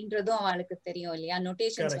இம்பார்ட்டன்ட் அப்படின்றதும் அவளுக்கு தெரியும் இல்லையா?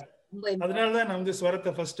 நோட்டேஷன்ஸ். அதனாலதான் நான் வந்து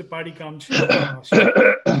ஸ்வரத்தை ஃபர்ஸ்ட் பாடி காமிச்சு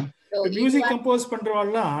மியூசிக் கம்போஸ்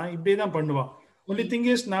பண்றவாள்லாம் இப்படிதான் பண்ணுவான். ஒன்லி திங்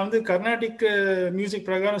இஸ், நான் வந்து கர்நாடிக் மியூசிக்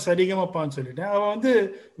பிரகாரம் சரிகமப்பான்னு சொல்லிட்டேன். அவ வந்து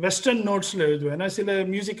வெஸ்டர்ன் நோட்ஸ்ல எழுதுவேன். ஏன்னா சில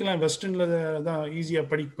மியூசிக் எல்லாம் வெஸ்டர்ன்ல தான் ஈஸியா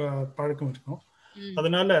பழக்கம் இருக்கும்.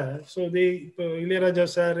 அதனால ஸோ இப்போ இளையராஜா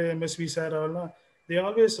சார், எம்எஸ்வி சார் அவெல்லாம் they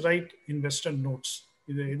always right in western notes.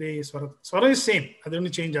 இதே ஸ்வரம் சேம், அது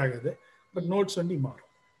ஒன்றும் சேஞ்ச் ஆகாது, பட் நோட்ஸ் வந்து மாறும்.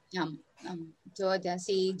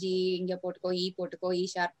 சி ஜி இங்க போட்டுக்கோ, இ போட்டுக்கோ, இ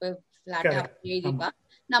ஷார்ப் ஃபிளாட்டா எழுதிப்பா.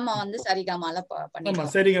 நம்ம வந்து சரிகமால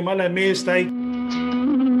பண்ணிடலாம். சரிகமால மே ஸ்டாய்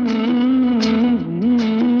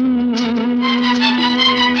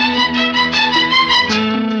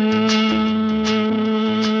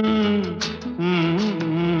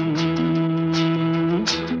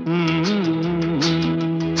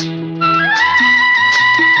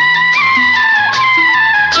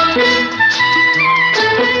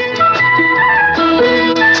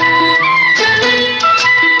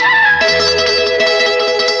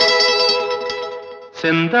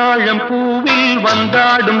செந்தாழம் பூவில்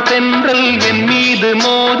வந்தாடும் தென்றல் என் மீது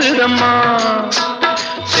மோதுதம்மா.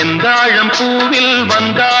 செந்தாழம் பூவில்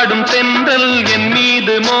வந்தாடும் தென்றல் என்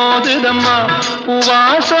மீது மோதுதம்மா.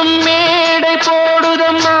 பூவாசம் மேடை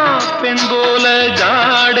போடுதம்மா, பெண் போல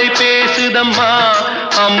ஜாடை பேசுதம்மா.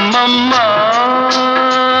 அம்மம்மா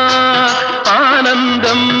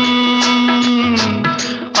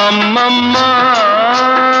அம்மம்மா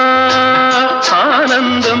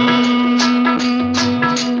ஆனந்தம்.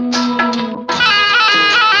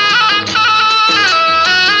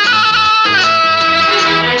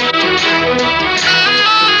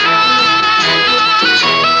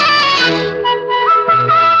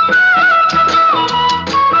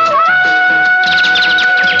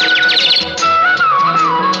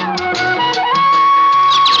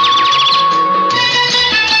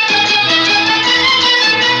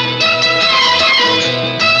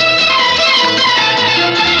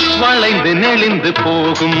 வளைந்து நெளிந்து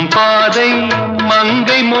போகும் பாதை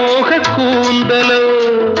மங்கை மோக கூந்தலோ,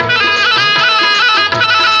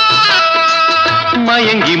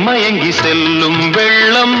 மயங்கி மயங்கி செல்லும்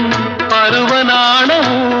வெள்ளம் பருவனான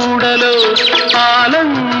ஊடலோ,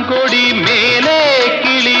 ஆலங்கொடி மேலே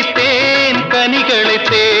கிளி தேன் கனிகளை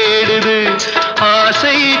தேடுது,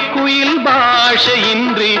 ஆசை குயில்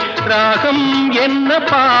பாஷையின்றி ராகம் என்ன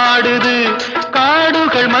பாடுது,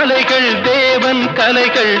 காடுகள் மலைகள் தேவன்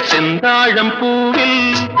கலைகள் செந்தாழம்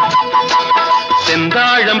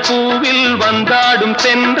பூவில் வந்தாடும்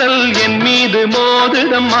தென்றல் என் மீது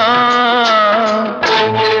மோதுதம்மா.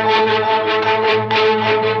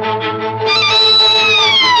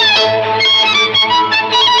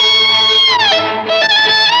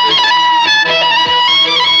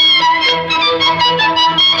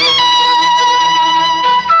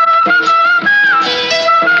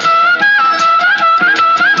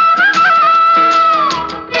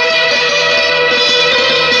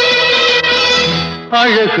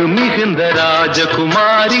 அழகு மிகுந்த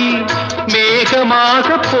ராஜகுமாரி மேகமாக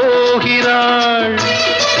போகிறாள்,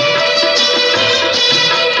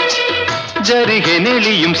 ஜரிகை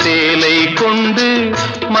நெளியும் சேலை கொண்டு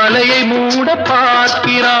மலையை மூட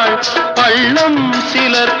பார்க்கிறாள், பள்ளம்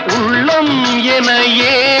சிலர் உள்ளம் என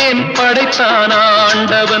ஏன் படைத்தான்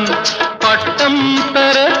ஆண்டவன், பட்டம்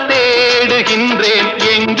தர தேடுகின்றேன்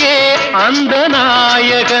எங்கே அந்த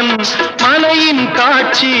நாயகன், மலையின்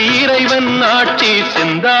காட்சி இறைவன் ஆட்சி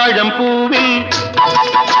செந்தாழம்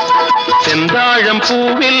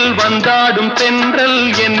பூவில் வந்தாடும் தென்றல்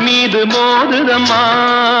என் மீது மோதுதம்மா.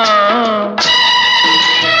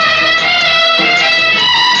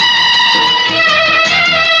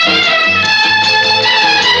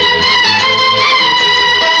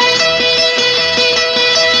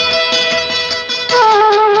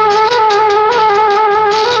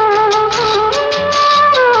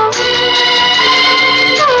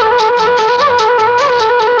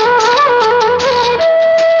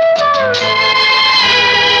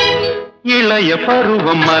 இளைய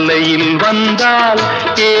பருவம் மலையில் வந்தால்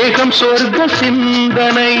ஏகம் சொர்க்க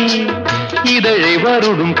சிந்தனை, இதழை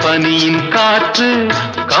வருடும் பனியின் காற்று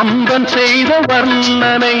கம்பன் செய்த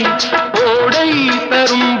வர்ணனை, ஓடை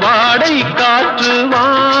தரும் வாடை காற்று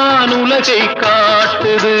வானுலகை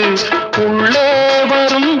காட்டுது, உள்ளே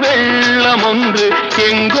வரும் வெள்ளம் ஒன்று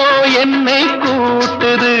எங்கோ என்னை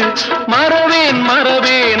கூட்டுது, மறவேன்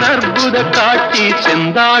மறவேன் அற்புத காட்சி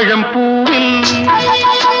செந்தாழம்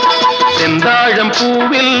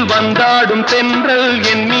பூவில் வந்தாடும் தென்றல்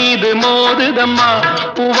என் மீது மோதுதம்மா,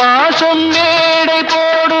 உவாசம் மேடை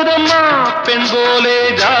போடுதம்மா, பெண் போலே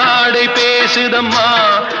ஜாடை பேசுதம்மா,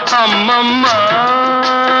 அம்மம்மா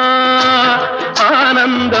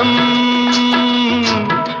ஆனந்தம்,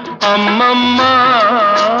 அம்மம்மா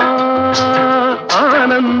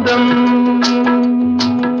ஆனந்தம்.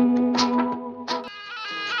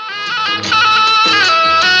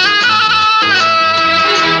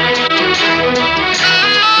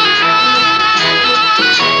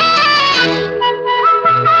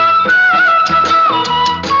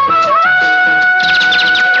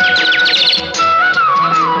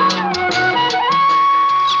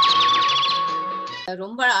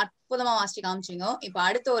 ரொம்ப அற்புதமா வாசிச்சு காமிச்சிங்க. இப்ப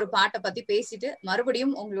அடுத்த ஒரு பாட்டை பத்தி பேசிட்டு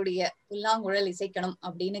மறுபடியும் உங்களுடைய புல்லாங்குழல் இசைக்கணும்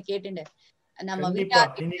அப்படின்னு கேட்டுட்டு நம்ம வீட்டா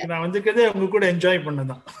நான் வந்துக்கிறதே உங்க கூட என்ஜாய்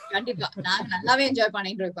பண்ணதான். கண்டிப்பா நாங்க நல்லாவே என்ஜாய்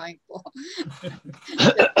பண்ணிட்டு இருக்கோம். இப்போ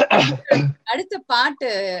அடுத்த பாட்டு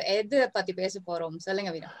எது பத்தி பேச போறோம்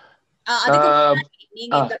சொல்லுங்க வீரா.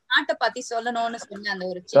 நீங்க இந்த பாட்டை பத்தி சொல்லணும்னு சொன்ன அந்த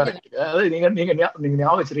ஒரு நீங்க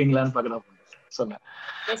ஞாபகம் வச்சிருக்கீங்களான்னு பாக்கலாம் சொன்னேன்.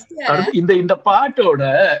 இந்த பாட்டோட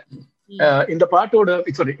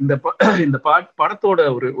சாரி இந்த படத்தோட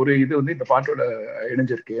ஒரு இது வந்து இந்த பாட்டோட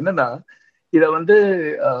இணைஞ்சிருக்கு. என்னன்னா இத வந்து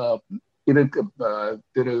இதுக்கு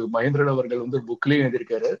திரு மகேந்திரன் அவர்கள் வந்து புக்லயும்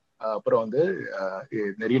எழுதியிருக்காரு, அப்புறம் வந்து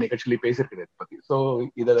நிறைய நிகழ்ச்சியிலையும் பேசியிருக்காரு இதை பத்தி. ஸோ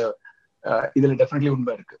இதுல டெஃபினெட்லி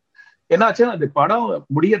உண்மை இருக்கு. என்னாச்சுன்னா அந்த படம்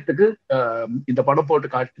முடியறதுக்கு இந்த படம்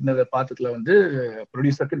போட்டு காட்டினதை பார்த்ததுல வந்து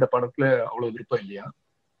ப்ரொடியூசருக்கு இந்த படத்துல அவ்வளவு விருப்பம் இல்லையா.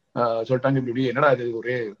 சொல்லிட்டாங்க இப்படி என்னடா இது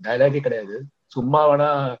ஒரே டயலாகே கிடையாது, சும்மா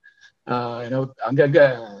வேணா அங்கங்க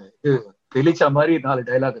இது தெளிச்சா மாதிரி 4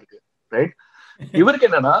 டைலாக் இருக்கு, ரைட்? இவருக்கு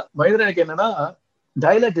என்னன்னா, மகேந்திரனுக்கு என்னன்னா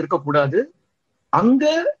டைலாக் இருக்கக்கூடாது. அங்க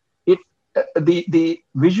the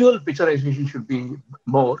visual picturization should be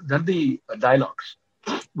more than the dialogues.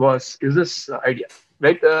 Is this idea,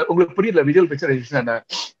 right? உங்களுக்கு புரியல? visual picturization and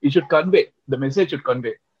it should convey, the message should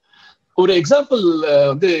convey. ஒரு எக்ஸாம்பிள்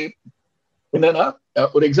வந்து என்னன்னா,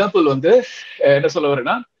 ஒரு எக்ஸாம்பிள் வந்து என்ன சொல்ல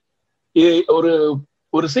வரேன்னா, ஒரு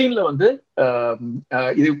ஒரு சீன்ல வந்து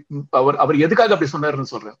இது அவர் எதுக்காக அப்படி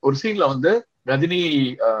சொன்னாருன்னு சொல்றேன். ஒரு சீன்ல வந்து ரஜினி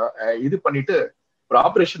இது பண்ணிட்டு ஒரு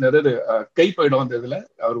ஆபரேஷன் ஏதாவது கை போயிடும் அந்த இதுல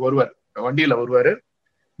அவர் வருவார், வண்டியில வருவாரு,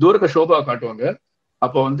 தூரக்க சோபா காட்டுவாங்க.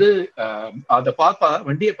 அப்ப வந்து அந்த பாப்பா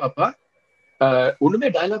வண்டியை பாப்பா ஒண்ணுமே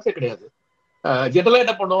டைலாக்ஸே கிடையாது. ஜெனரலா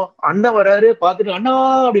என்ன பண்ணும், அண்ணன் வராரு பார்த்துட்டு அண்ணா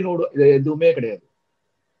அப்படின்னு ஓடும், இது எதுவுமே கிடையாது.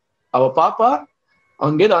 அவ பாப்பா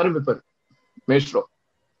அங்கேருந்து ஆரம்பிப்பாரு மேஸ்ட்ரோ,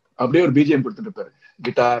 அப்படியே ஒரு பிஜிஎம் கொடுத்துட்டு இருப்பாரு,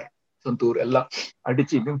 கிட்டார் சந்தூர் எல்லாம்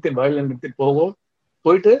அடிச்சு நிமித்தின் வயலின் நிமித்தின் போகும்.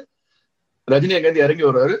 போயிட்டு ரஜினி அங்கேருந்து இறங்கி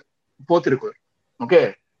வருவாரு, போத்திருக்குவார். ஓகே,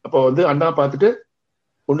 அப்போ வந்து அண்ணா பார்த்துட்டு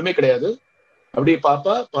ஒண்ணுமே கிடையாது, அப்படியே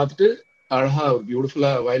பாப்பா பார்த்துட்டு அழகா ஒரு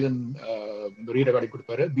பியூட்டிஃபுல்லா வயலின் ரீ ரெக்கார்டிங்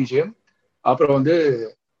கொடுப்பாரு, பிஜிஎம். அப்புறம் வந்து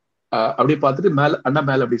அப்படியே பார்த்துட்டு மேல அண்ணா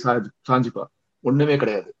மேல அப்படி சாஞ்சுப்பா, ஒண்ணுமே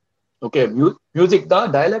கிடையாது. ஓகே, மியூசிக் தான்,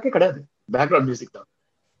 டயலாக்கே கிடையாது, பேக்ரவுண்ட் மியூசிக் தான்.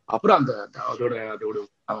 அப்புறம் அந்த அதோட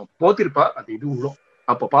அவன் போத்திருப்பா, அது இது விடும்.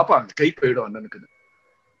 அப்ப பாப்பா அந்த கை போயிடும் அண்ணனுக்கு.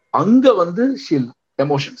 அங்க வந்து ஷில்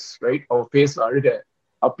எமோஷன்ஸ், ரைட்? அவன் ஃபேஸ் அழுக,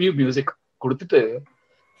 அப்பயும் மியூசிக் கொடுத்துட்டு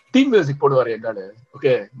தீம் மியூசிக் போடுவாரு எங்காலு.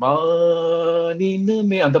 ஓகே,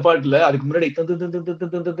 மானினுமே அந்த பாட்டுல அதுக்கு முன்னாடி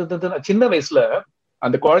சின்ன வயசுல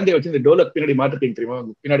அந்த குழந்தைய வச்சு இந்த டோலக் பின்னாடி மாட்டுறீங்க தெரியுமா,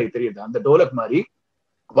 பின்னாடி தெரியுது, அந்த டோலக் மாதிரி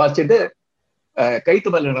வாசிச்சுட்டு கைத்து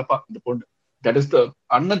மேல நினைப்பா இந்த பொண்ணு. தட் இஸ் த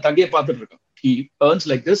அண்ணன் தங்கையை பார்த்துட்டு இருக்கான். He earns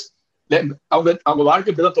like this. அவங்க வாழ்க்கை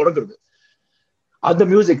இப்படிதான் தொடங்குறது. அந்த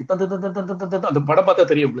மியூசிக் அந்த படம் பார்த்தா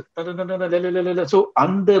தெரியும் உங்களுக்கு. ஸோ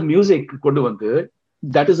அந்த மியூசிக் கொண்டு வந்து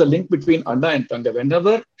that is a link between Anna and Thanga.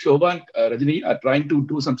 Whenever Shobha and Rajini are trying to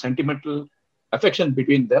do some sentimental affection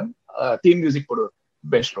between them, theme music போடு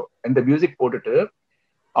பெஸ்ட்ரோ. அந்த மியூசிக் போட்டுட்டு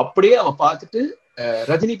அப்படியே அவன் பார்த்துட்டு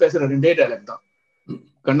ரஜினி பேசுற 2 டைலாக் தான்.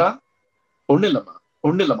 கண்ணா ஒண்ணு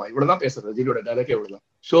இல்லம்மா இவ்வளவுதான் பேசுற ரஜினியோட டைலாக்கே இவ்வளவுதான்.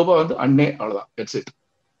 ஷோபா வந்து அண்ணே, அவ்வளவுதான், தட்ஸ் இட்.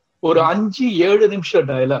 ஒரு 5-7 நிமிஷம்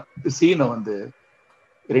டைலாக் சீனை வந்து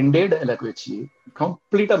 2 டைலாக் வச்சு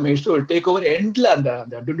கம்ப்ளீட்டா மேஸ்ட்ரோ டேக் ஓவர். எண்ட்ல அந்த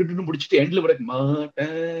முடிச்சுட்டு எண்ட்ல விட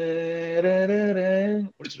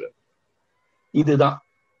முடிச்சிருவாரு. இதுதான்,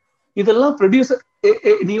 இதெல்லாம் ப்ரொடியூசர்.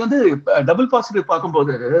 நீ வந்து டபுள் பாசிட்டிவ்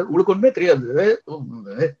பார்க்கும்போது உங்களுக்கு ஒண்ணுமே தெரியாது,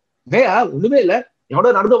 ஒண்ணுமே இல்ல,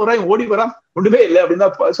 எவ்வளவு நடந்து வரான் ஓடி வரான், ஒண்ணுமே இல்லை அப்படின்னு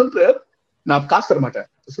தான் சொல்லிட்டு நான் காசு தர மாட்டேன்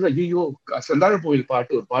சொல்ல. ஐயோ, செந்தாழம்பூவில்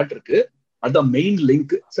பாட்டு ஒரு பாட்டு இருக்கு, அதுதான் main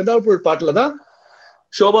link. செந்தாழம்பூவில் பாட்டுலதான்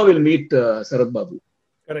Shobha will meet Sarath Babu.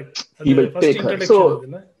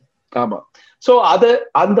 ஆமா, சோ அத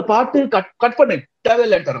அந்த பாட்டு கட் பண்ண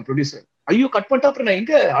தேவையில்லைன்னு ப்ரொடியூசர். ஐயோ, கட் பண்ணிட்டா அப்புறம் நான்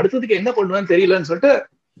எங்க அடுத்ததுக்கு என்ன பண்ணுவேன்னு தெரியலன்னு சொல்லிட்டு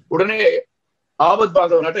உடனே ஆபத்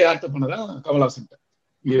பாந்தவ நாட்டை யார்த்த பண்ணதான் கமல்ஹாசன்.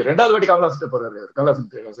 2வது வாட்டி கமல்ஹாசன் போறாரு. கமல்ஹாசன்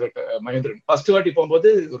மகேந்திரன் ஃபர்ஸ்ட் வாட்டி போகும்போது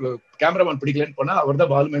ஒரு கேமராமேன் பிடிக்கலன்னு போனா அவர்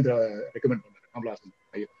தான் பாலுமேந்திர ரெக்கமெண்ட் பண்ணாரு கமல்ஹாசன்.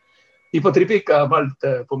 ஐயோ, இப்ப திருப்பி கமல்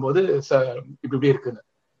போகும்போது இப்படி இருக்குன்னு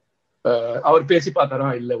அவர் பேசி பார்த்தாரா,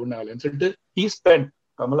 இல்ல ஒன்னாலன்னு சொல்லிட்டு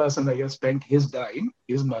Kamalhasan ஐயா spent his time,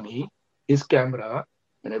 his money, his camera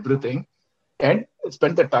and everything and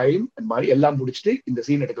spent the time and மாதிரி எல்லாம் முடிச்சுட்டு இந்த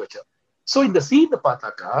சீன் எடுக்க வச்சார். சோ இந்த சீனை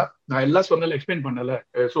பார்த்தாக்கா, நான் எல்லாம் சொன்னால எக்ஸ்பிளைன் பண்ணல,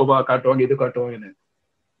 சோபா காட்டுவாங்க, இது காட்டுவாங்கன்னு,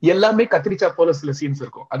 எல்லாமே கத்திரிச்சா போல சில சீன்ஸ்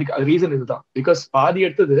இருக்கும். அது ரீசன் இதுதான். பிகாஸ் பாதி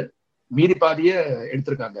எடுத்தது மீதி பாதிய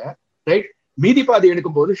எடுத்திருக்காங்க, ரைட்? மீதி பாதி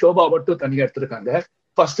எடுக்கும் போது ஷோபா மட்டும் தனியா எடுத்திருக்காங்க,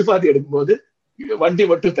 ஃபர்ஸ்ட் பாதி எடுக்கும் போது வண்டி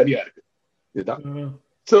மட்டும் தனியா இருக்கு. இதுதான்.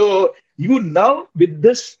 So you now with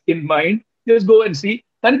this in mind just go and see.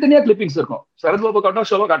 தனித்தனியா கிளிப்பிங்ஸ் இருக்கும். சரத் பாபு காட்டுவான்,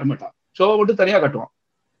 ஷோபா காட்ட மாட்டான், ஷோபா மட்டும் தனியா காட்டுவான்,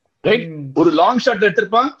 ரைட்? ஒரு லாங் ஷாட்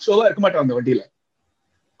எடுத்திருப்பான், ஷோபா இருக்க மாட்டான் அந்த வண்டியில.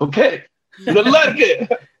 ஓகே, இதெல்லாம் இருக்கு,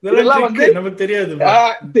 இதெல்லாம் வந்து நமக்கு தெரியாது.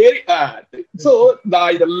 சோ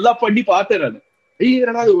நான் இதெல்லாம் பண்ணி பார்த்தேன் நான்.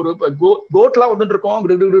 ஒரு கோட்லாம் வந்துட்டு இருக்கோம்,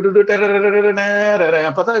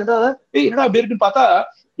 பார்த்தா என்னடா அப்படி இருக்குன்னு பார்த்தா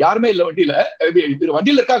யாருமே இல்ல வண்டியில.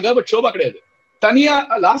 வண்டியில இருக்காங்க, பட் ஷோபா கிடையாது, தனியா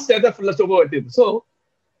லாஸ்ட் ஏதா ஃபுல்லா சோபா வட்டிது. சோ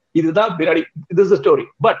இதுதான் பின்னாடி, this is the story,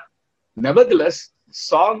 but nevertheless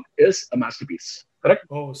song is a masterpiece, correct?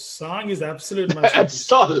 Oh, song is absolute masterpiece.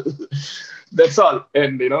 That's all.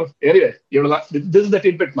 And you know, anyway, this is the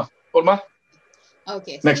tidbit ma porma.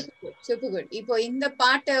 Okay, super good. இப்போ இந்த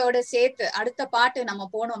பாட்டோட சேர்த்து அடுத்த பாட்டு நம்ம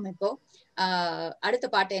போனோம். இப்போ அடுத்த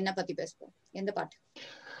பாட்டு என்ன பத்தி பேசுவோம்? எந்த பாட்டு?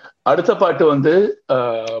 அடுத்த பாட்டு வந்து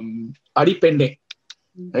அடிப்பெண்ணே.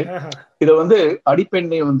 இத வந்து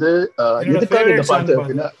அடிப்பெண்ணை வந்து எதுக்காக இந்த பாட்டு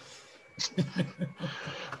அப்படின்னா,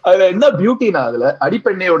 அதுல என்ன பியூட்டினா, அதுல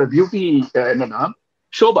அடிப்பெண்ணையோட பியூட்டி என்னன்னா,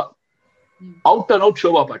 Shobha out and out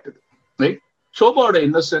Shobha பாட்டுது. Right? ஷோபாவோட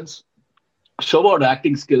innocence, ஷோபாவோட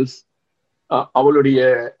acting skills, அவளுடைய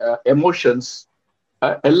எமோஷன்ஸ்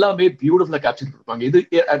எல்லாமே பியூட்டிஃபுல்லா கேப்சர் பண்ணிருப்பாங்க. இது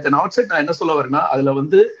அட் அன் அவுட் சைட் நான் என்ன சொல்ல வரேன்னா, அதுல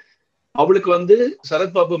வந்து அவளுக்கு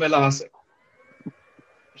சரத்பாபு மேல ஆசை,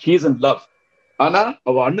 ஹீ இஸ் இன் லவ். ஆனா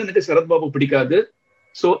அவ அண்ணனுக்கு சரத்பாபு பிடிக்காது.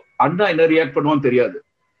 சோ அண்ணா என்ன ரியாக்ட் பண்ணுவான்னு தெரியாது.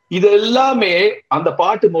 இது எல்லாமே அந்த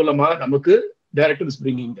பாட்டு மூலமா நமக்கு டைரக்டர் இஸ்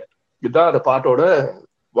பிரிங்கிங் தட். இதுதான் அந்த பாட்டோட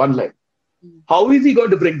one line. How is he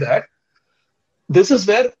going to bring that? This is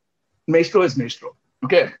where maestro is maestro.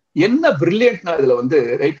 Okay, என்ன பிரில்லியன்ட்னா இதுல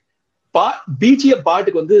ரைட், பிஜிஎம்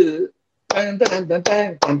பாட்டுக்கு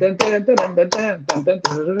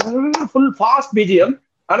ஃபுல் ஃபாஸ்ட் பிஜிஎம்.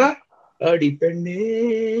 ஆனா அடி பெண்ணே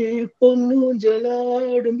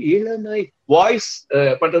பொன்னூஞ்சலாடும் இளமை வாய்ஸ்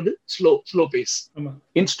பண்றது slow base,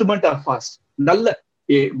 instrument R fast. நல்ல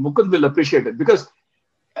Mukund will appreciate it because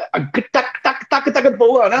டக் டக் டக் டக்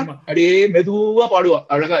போகும். ஆனா அப்படியே மெதுவா பாடுவா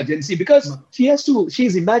அழகா gen Z, because she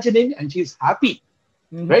is imagining and she is happy,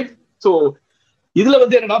 right? So இதுல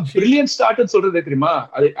என்னன்னா brilliant start சொல்றது தெரியுமா,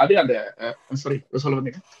 அது அந்த சாரி சொல்ல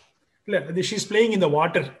வந்தீங்க இல்ல, அது she is playing in the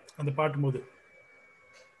water அந்த பாட்டு போது.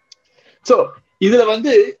 சோ இதுல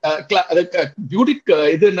பியூட்டி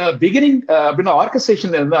இது பிகினிங் அப்படின்னா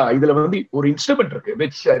ஆர்கெஸ்ட்ரேஷன்ல இருந்தா இதுல ஒரு இன்ஸ்ட்ருமெண்ட் இருக்கு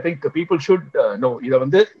which I think people should know. இத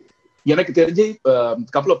எனக்கு தெரிஞ்சு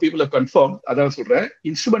couple of people have confirmed. அதான் சொல்றேன்,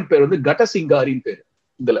 இன்ஸ்ட்ருமெண்ட் பேர் கட்ட சிங்காரின்னு பேரு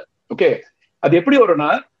இதுல. ஓகே, அது எப்படி வரும்னா,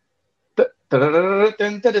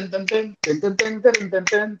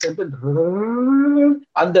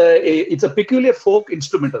 அந்த it's a peculiar folk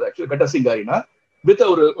instrument. அது ஆக்சுவலி கட்ட சிங்காரினா வித்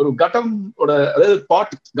ஒரு கட்டமோட, அதாவது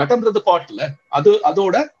பாட், கட்டம்ன்றது பாட் இல்ல,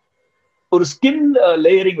 அதோட ஒரு ஸ்கின்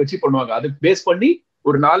லேயரிங் வச்சு பண்ணுவாங்க. அது பேஸ் பண்ணி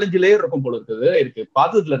ஒரு 4-5 லேயர் இருக்கும் போல இருக்குது. எனக்கு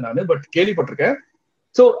பார்த்ததுல நானு, பட் கேள்விப்பட்டிருக்கேன்.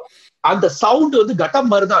 சோ அந்த சவுண்ட் கட்டம்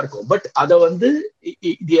மாதிரி தான் இருக்கும். பட் அதை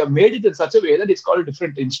made it in such a way that it's called a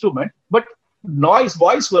different instrument. But noise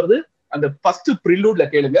voice வருது அந்த ஃபர்ஸ்ட் ப்ரிலூட்ல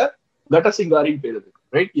கேளுங்க, கட்ட சிங்காரின்னு பேருது.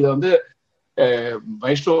 ரைட்? இதை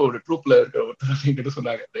மைஸ்ட்ரோட ட்ரூப்ல இருக்க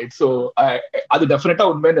சொன்னாங்க. ரைட்? சோ அது டெஃபினட்டா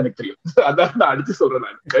உண்மைன்னு எனக்கு தெரியும். அதான் நான் அடுத்து சொல்றேன்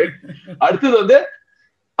நான். ரைட்? அடுத்தது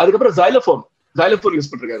அதுக்கப்புறம் ஜைலோஃபோன்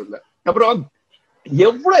யூஸ் பண்றாரு. அப்புறம்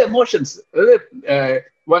எவ்வளவு எமோஷன்ஸ், அதாவது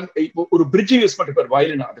ஒரு பிரிட்ஜ் யூஸ் பண்ணிருப்பாரு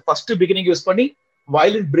வயலின். அது ஃபர்ஸ்ட் பிகினிங் யூஸ் பண்ணி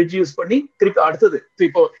வயலின் பிரிட்ஜ் யூஸ் பண்ணி திருப்பி அடுத்தது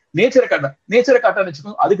இப்போ நேச்சரை காட்டான்னு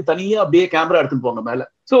வச்சுக்கோங்க, அதுக்கு தனியா அப்படியே கேமரா எடுத்துட்டு போங்க மேல.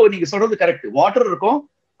 சோ நீங்க சொல்றது கரெக்ட், வாட்டர் இருக்கும்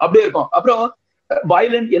அப்படியே இருக்கும். அப்புறம்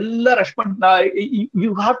வயலின் எல்லாம் ரஷ் பண்ணா, you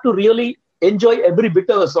have to really enjoy every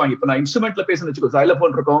bit of song. இப்போ நான் இன்ஸ்ட்ருமெண்ட்ல பேசுன்னு வச்சுக்கோ,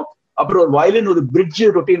 ஜைலோஃபோன் இருக்கும், அப்புறம் ஒரு வயலின் ஒரு பிரிட்ஜ்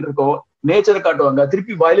ரொட்டீன் இருக்கும், நேச்சரை காட்டுவாங்க,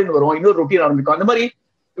 திருப்பி வயலின் வரும், இன்னொரு ரொட்டீன் ஆரம்பிக்கும். அந்த மாதிரி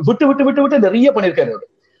விட்டு விட்டு விட்டு விட்டு நிறைய பண்ணிருக்காரு அவரு.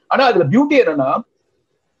 ஆனா அதுல பியூட்டி என்னன்னா,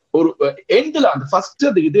 ஒரு எண்ட்ல அந்த ஃபர்ஸ்ட்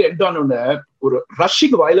இது எண்ட் ஆன ஒரு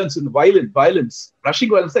ரஷ்ஷிங் வயலன்ஸ்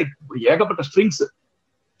ரஷ்ஷிங் வயலன்ஸ் ஏகப்பட்ட ஸ்ட்ரிங்ஸ்,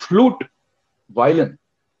 ஃப்ளூட், வயலின்,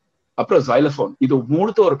 அப்புறம் ஜைலோஃபோன், இது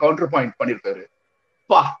மூணுத்த ஒரு கவுண்டர் பாயிண்ட் பண்ணிருக்காரு.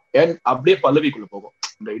 பா, அப்படியே பல்லவிக்குள்ள போகும்.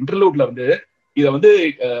 இந்த இன்டர்லூட்ல இதை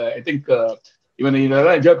ஐ திங்க் இவன்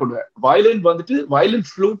இதெல்லாம் என்ஜாய் பண்ணுவேன். வயலின் வயலின்,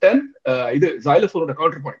 ஃப்ளூட் அண்ட் இது ஜைலோஃபோனோட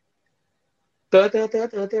கவுண்டர் பாயிண்ட்.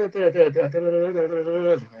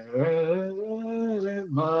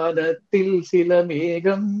 மானத்தில் சில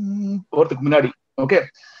மேகம் போறதுக்கு முன்னாடி. ஓகே,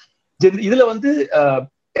 இதுல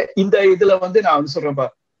இந்த இதுல நான் சொல்றேன்ப்பா,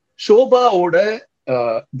 ஷோபாவோட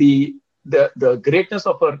the greatness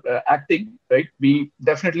of her acting, right? We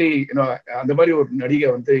definitely, அந்த மாதிரி ஒரு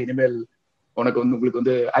நடிகை இனிமேல்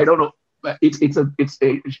உங்களுக்கு I don't know, it's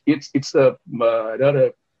a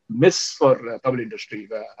miss for Tamil industry,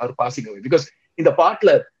 our passing away, because இந்த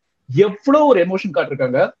பாட்டுல எவ்வளவு ஒரு emotion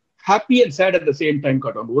காட்டிருக்காங்க. Happy and chat at the same time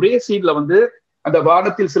காட்டுவாங்க. ஒரே சீன்ல அந்த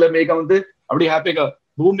வானத்தில் சில மேகம் அப்படியே ஹாப்பியா,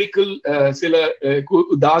 பூமிக்கு சில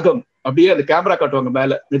தாகம், அப்படியே அந்த கேமரா காட்டுவாங்க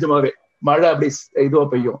மேல, நிஜமாவே மழை அப்படியே இதுவா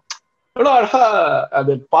பெய்யும். அழகா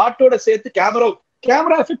அது பாட்டோட சேர்த்து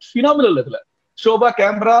கேமரா எஃபெக்ட் ஃபினாமினல். இதுல ஷோபா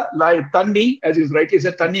கேமரா, தண்ணி, as is rightly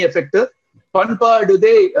said, தண்ணி எஃபெக்ட்,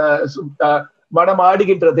 பண்பாடுதே மனம்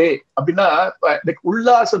ஆடுகின்றதே அப்படின்னா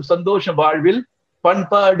உல்லாசம் சந்தோஷம் வாழ்வில்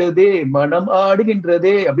பண்பாடுதே மனம்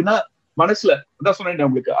ஆடுகின்றதே அப்படின்னா மனசுல அதான் சொன்னேன்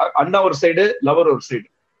உங்களுக்கு, அண்ணா ஒரு சைடு, லவர் ஒரு சைடு.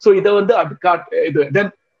 சோ இதை இது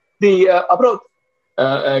தென் தி அப்புறம்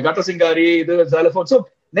கட்ட சிங்காரி, இது ஜைலோஃபோன். சோ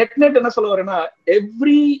நெட் என்ன சொல்ல வரேன்னா,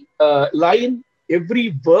 every line, every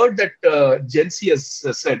word that gen Z has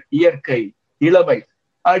set, இயற்கை, இளமை,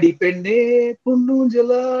 அடி பெண்ணே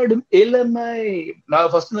புன்னூஞ்சலாடும் இளமை. நான்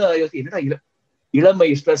ஃபர்ஸ்ட் என்னடா இளமை,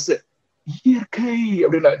 ஸ்ட்ரெஸ், இயற்கை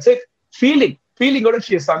அப்படின்னா ஃபீலிங்கோட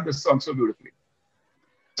she has sung this song so beautifully.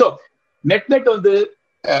 So net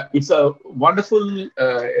It's a wonderful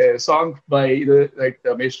song by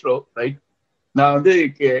Maestro, right? நான் வந்து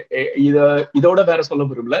இதோட வேற சொல்ல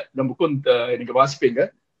விரும்பல. இந்த முகுந்த் நீங்க வாசிப்பீங்க.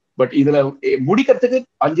 பட் இதுல முடிக்கிறதுக்கு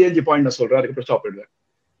 5 பாயிண்ட் நான் சொல்றேன். அதுக்கப்புறம் ஸ்டாப் பண்ணுவேன்.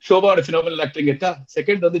 ஷோபாவோட phenomenal acting கேட்டா.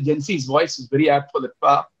 செகண்ட் வந்து ஜென்சி's voice is very apt for the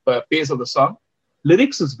pace of the song.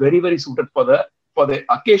 Lyrics is very very suited for the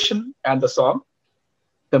occasion and the song.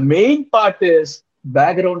 The main part is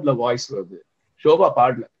backgroundல voice வருது. ஷோபா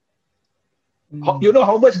பாடல. You know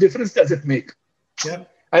how much difference does it make?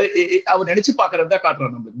 அவர் நினைச்சு பாக்குறதா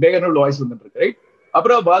காட்டுறான். நம்ம background voice வந்துட்டு இருக்கு, right?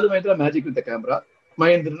 அப்புறம் Balu Mahindra magic with camera,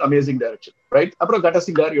 Mahendran amazing direction, right? அப்புறம்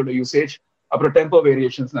கட்டசிங்காரியோட யூசேஜ், அப்புறம் டெம்போ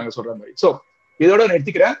வேரியேஷன்ஸ் நாங்க சொல்ற மாதிரி. சோ இதோட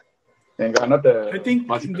நிறுத்திக்கிறேன். எங்க அண்ணாத்த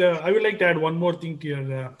I would like to add one more thing to your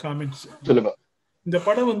comments. சொல்லுங்க. இந்த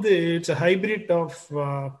படம் வந்து it's a hybrid of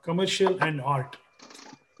commercial and art.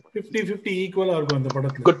 50-50 ஈக்குவலா இருக்கும் இந்த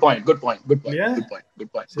படத்துல. Good point.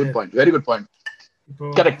 Very good point.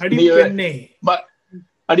 Correct.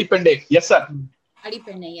 அடிப்பெண்டே. Yes sir.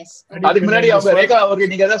 அடிப்பெண்டே. S. அதுக்கு முன்னாடி அவங்க ரேகா அவருக்கு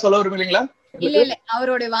நீங்க ஏதாவது சொல்ல விரும்புறீங்களா? இல்ல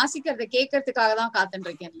அவரோட வாசிக்கிறத கேட்கிறதுக்காக தான் காத்துட்டு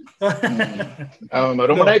இருக்கேன்.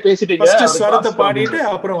 ரொம்ப நாள் பேசிட்டீங்க. ஃபர்ஸ்ட் ஸ்வரத்தை பாடிட்டு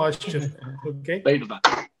அப்புறம் வாசிச்சு. ஓகே ரைட் தான்.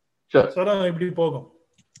 சரி. ஸ்வரம் இப்படி போகும்.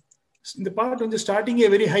 இந்த பாட்டு வந்து ஸ்டார்டிங்கே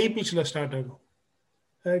வெரி ஹை பிட்ச்ல ஸ்டார்ட் ஆகும்.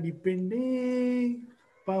 அடிப்பெண்டே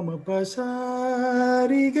பம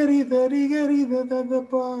பசாரி கரி தரி கரி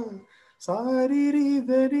ததபா சாரி ரி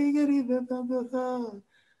தரி கரி தததா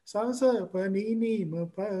சாச பனி நீ ம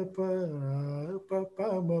ப ப ப ப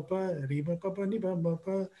ம ப ரி ம ப ப நி ப ம ப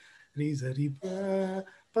ரி சரி ப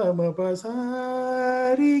ப ம ப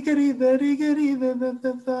சாரி கரி தரி கரி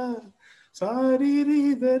தததா சாரி ரி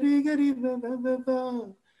தரி கரி தததா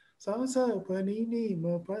சாச பனி நீ ம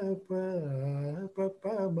ப ப ப ப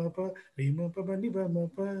ம ப ரி ம ப ப நி ப ம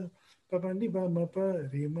ப ப ப நி ப ம ப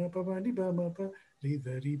ரி ம ப ப நி ப ம ப ரி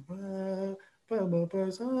தரி ப ப ம ப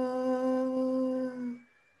சா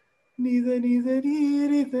நித நித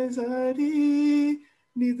நீரித சாரி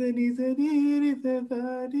நித நித நீரித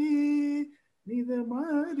சாரி நித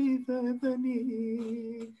மாரி தனி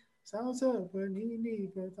சாச பனி நீ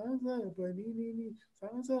ப சாச பனி நீ நீ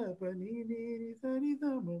சாச பனி நீ சரி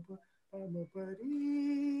தம ப பம பரி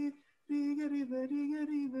ரி கரி தரி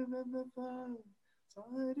கரி தததா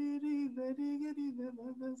சாரி ரி தரி கரி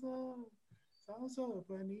தததா சாச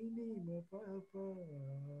பனி நீ ம ப ப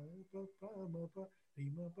ப ப ம ப ரி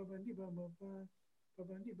ம ப ப நி ப ம ப ப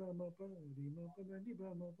ப நி ப ம ப ரி ம ப ப நி ப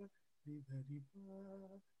ம ப ரி தரி ப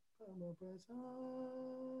ப ம ப சா.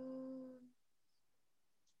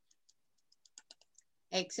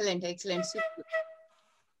 எக்ஸலென்ட்.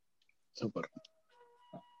 சூப்பர்.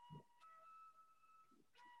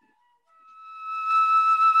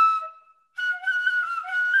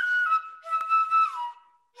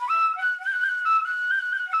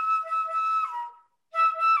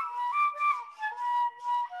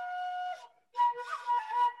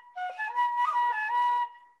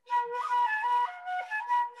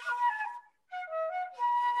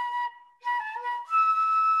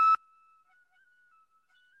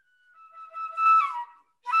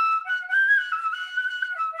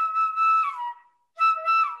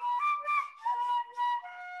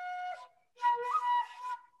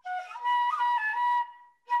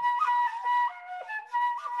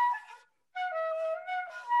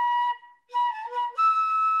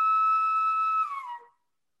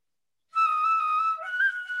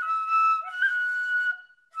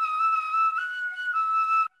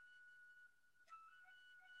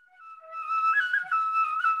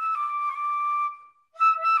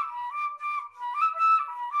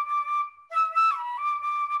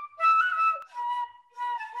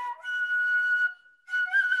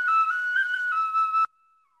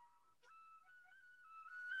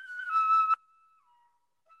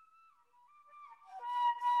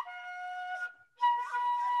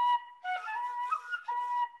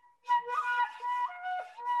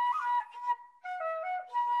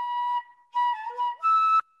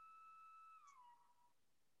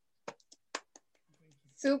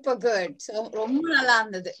 Super good. ரொம்ப நல்லா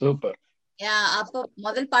இருந்தது. சூப்பர். அப்ப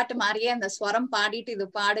முதல் பாட்டு மாதிரியே அந்த ஸ்வரம் பாடிட்டு இது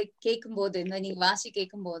பாடு கேட்கும் போது, இந்த நீங்க வாசி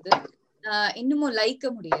கேட்கும் போது இன்னமும்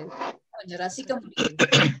லைக்க முடியாது, கொஞ்சம் ரசிக்க முடியாது.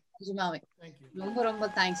 நிஜமாவே ரொம்ப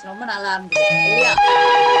ரொம்ப தேங்க்ஸ். ரொம்ப நல்லா இருந்தது.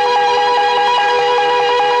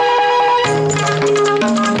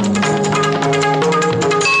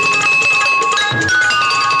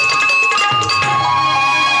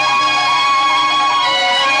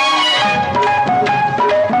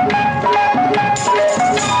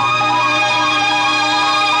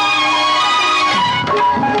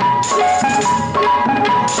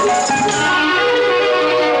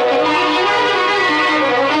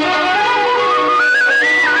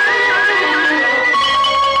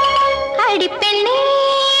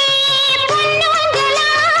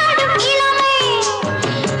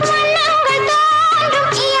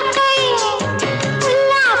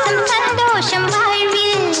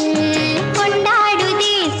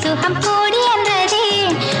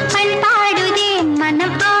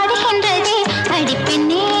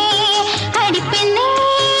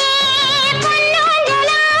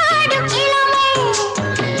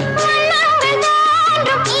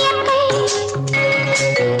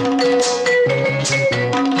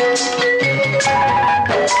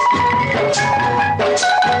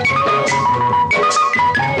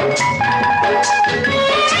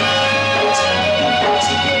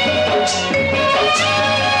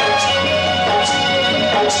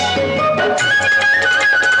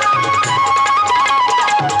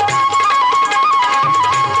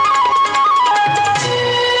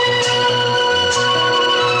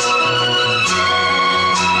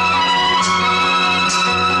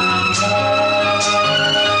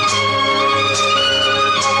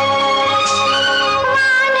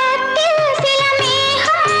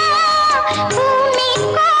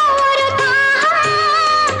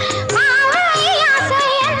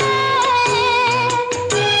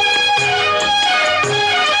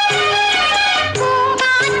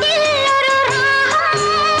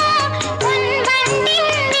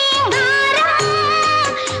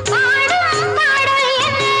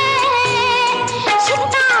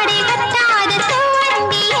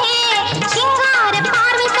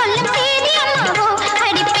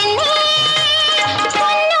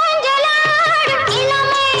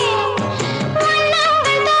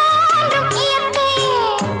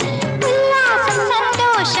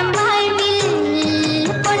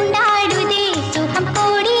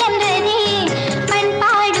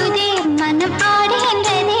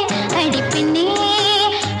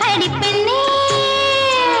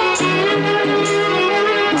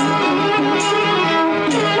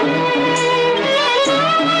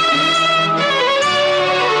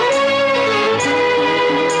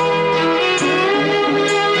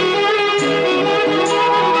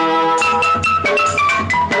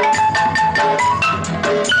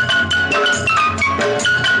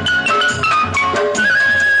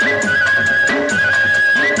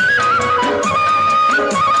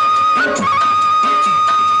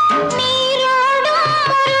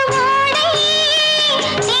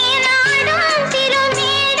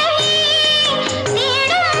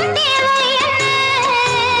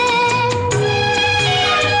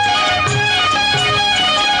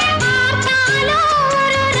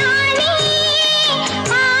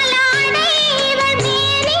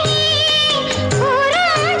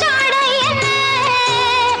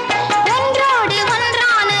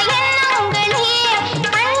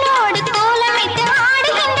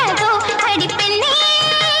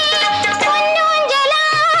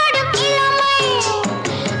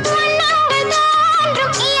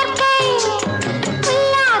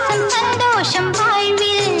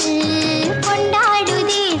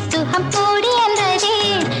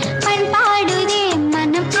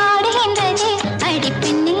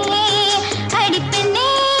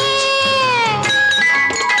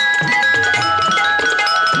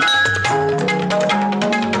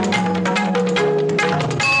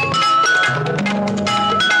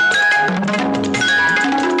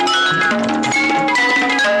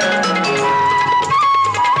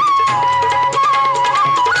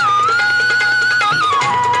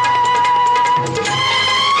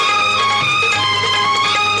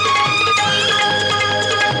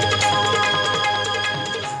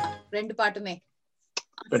 ரெண்டு பாட்டுமே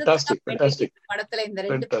படத்துல இந்த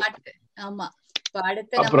ரெண்டு பாட்டு. ஆமா,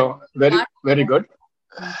 அப்புறம் வெரி குட்.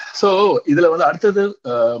 சோ இதுல வந்து அடுத்தது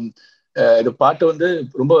இது பாட்டு வந்து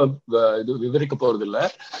ரொம்ப இது விவரிக்க போறது இல்ல,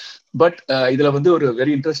 பட் இதுல வந்து ஒரு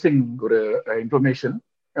வெரி இன்ட்ரெஸ்டிங் ஒரு இன்ஃபர்மேஷன்.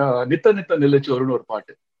 நித்த நித்த நிலச்சோறுன்னு ஒரு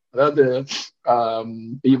பாட்டு. அதாவது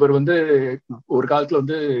இவர் வந்து ஒரு காலத்துல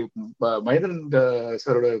வந்து மகேந்திரன்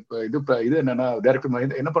சாரோட இது என்னன்னா, டைரக்டர்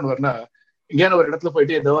மகேந்திரன் என்ன பண்ணுவாருன்னா, எங்கேயான ஒரு இடத்துல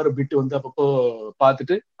போயிட்டு ஏதோ ஒரு பிட்டு வந்து அப்பப்போ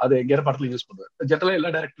பார்த்துட்டு அதை எங்கேயான படத்துல யூஸ் பண்ணுவார். ஜென்ரலா எல்லா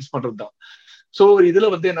டைரக்டர்ஸ் பண்றதுதான். சோ இதுல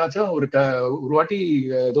வந்து என்னாச்சா, ஒரு வாட்டி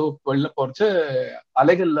ஏதோ வெளில போறச்ச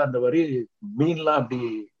அலைகள்ல அந்த வரி மீன்லாம் அப்படி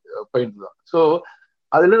போயிருந்துதான். ஸோ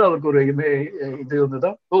அதுல அவருக்கு ஒரு இது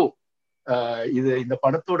வந்துதான், இது இந்த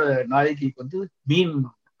படத்தோட நாயகிக்கு வந்து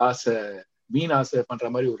மீன் ஆசை பண்ற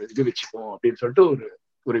மாதிரி ஒரு இது வச்சுப்போம் அப்படின்னு சொல்லிட்டு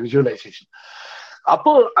ஒரு விஜுவலைசேஷன்.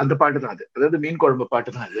 அப்போ அந்த பாட்டு தான் அது, அதாவது மீன் குழம்பு பாட்டு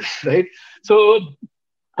தான் அது, ரைட்? ஸோ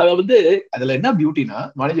அத வந்து அதுல என்ன பியூட்டினா,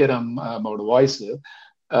 மணிஜெயராம் அவரோட வாய்ஸ்.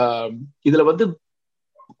 இதுல வந்து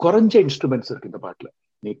குறைஞ்ச இன்ஸ்ட்ருமெண்ட்ஸ் இருக்கு இந்த பாட்டுல.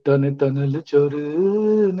 நித்த நித்த நெல்லுச்சோறு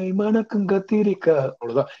நெய் மணக்கும் கத்திரிக்கா,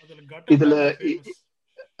 அவ்வளவுதான். இதுல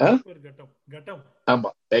ஆமா,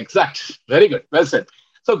 exact, very good, well said.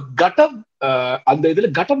 So கட்டம், அந்த இதுல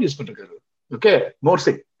கட்டம் யூஸ் பண்ணிருக்காரு. ஓகே,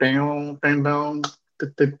 மோர்சிங்.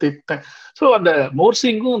 சோ அந்த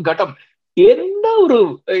மோர்சிங்கும் கட்டம் என்ன ஒரு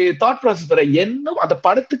தாட் ப்ராசஸ் வர, என்ன அந்த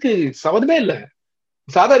படத்துக்கு சம்மந்தமே இல்லை.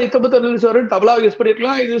 சாதாரண இத்தபத்த தபலா யூஸ்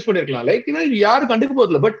பண்ணிருக்கலாம், இது யூஸ் பண்ணிருக்கலாம், லைக் யாரும் கண்டுக்க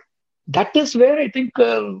போதில்ல. But that is where I think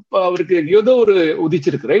அவருக்கு ஏதோ ஒரு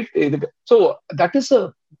உதிச்சிருக்கு, ரைட்? இதுக்கு so that is a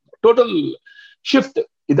total shift.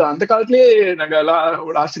 இது அந்த காலத்திலேயே நாங்க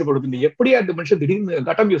எல்லாம் ஆச்சரியப்படுது, எப்படி அந்த மனுஷன் திடீர்னு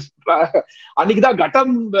கட்டம் யூஸ் பண்றா. அன்னைக்குதான்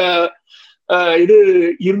கட்டம் இது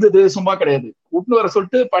இருந்தது, சும்மா கிடையாது. கூட்டு வர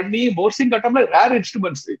சொல்லிட்டு பண்ணி மோர்சிங் கட்டம்ல ரேர்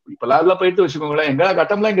இன்ஸ்ட்ருமெண்ட்ஸ். இப்ப லேப்ல போயிட்டு வச்சுக்கோங்களேன், எங்க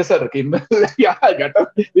கட்டம்லாம் எங்க சார் இருக்கு? இன்னும் கட்டம்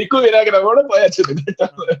விக்கு வீராகனோட போயாச்சு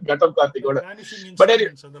கட்டம் கார்த்திகோட. But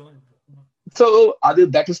so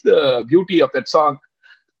that is the beauty of that song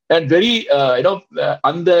and very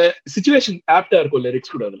அந்த சிச்சுவேஷன் ஆப்டா இருக்கும்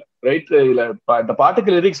லிரிக்ஸ் கூட அதுல, ரைட்? இல்ல இந்த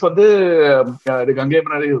பாட்டுக்கு லிரிக்ஸ் வந்து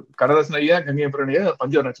கங்கையப்பன் கண்ணதாசன் ஐயா, கங்கையப்பன் ஐயா,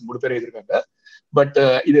 பஞ்சவராஜன் 3 பேர் எழுதிருக்காங்க. பட்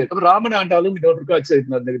இது ராமன் ஆண்டாலும் இன்னொரு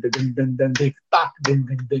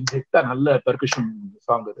நல்ல பெர்கஷன்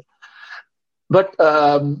சாங் அது. பட்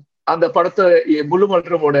அந்த படத்தை முழு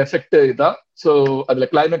மலரோட எஃபெக்ட் இதுதான். ஸோ அதுல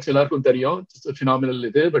கிளைமேக்ஸ் எல்லாருக்கும் தெரியும், ஃபினாமினல்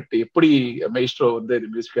இது. பட் எப்படி மைஸ்ட்ரோ வந்து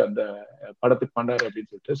மியூசிக் அந்த படத்துக்கு பண்ணாரு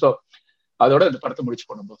அப்படின்னு சொல்லிட்டு, ஸோ அதோட இந்த படத்தை முடிச்சு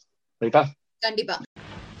போனோம். ரைட்டா? கண்டிப்பா.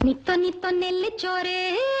 நித்தோ நித்தோ நெல்லிச்சோறு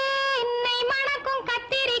என்னை மணக்கும்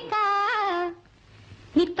கத்திரிக்கா,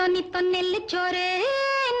 நித்தோ நித்தோ நெல்லிச்சோறு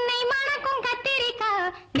என்னை மணக்கும் கத்திரிக்கா,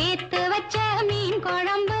 நேத்து வச்ச மீன்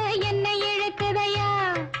குழம்பு என்னை இழுக்குதையா,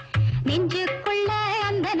 நெஞ்சுக்குள்ள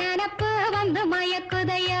அந்த நினப்பு வந்து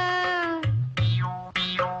மயக்குதையா.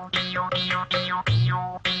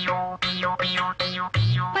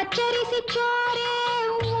 பச்சரிசி சோறு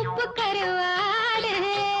உப்பு கருவாடு,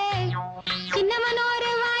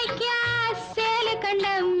 சின்னமனோரு வாய்க்கா சேலு கண்ட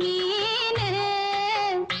மீன்,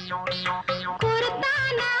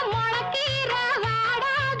 குருத்தான முளக்கீர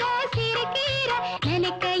வாடாத சிறுகீர,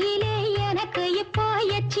 நினைக்கையிலே எனக்கு இப்போ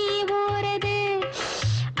எச்சி ஊறுது,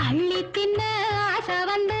 அள்ளி தின்ன ஆசை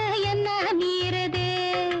வந்து என்ன மீறுது.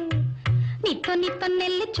 நித்தோ நித்தோ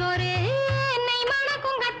நெல்லிச்சோறு என்னை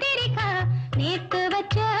மணக்கும் கத்திரிக்கா, நேத்து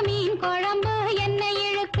வச்ச மீன் குழம்பு என்னை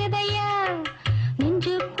இழுக்குதையா,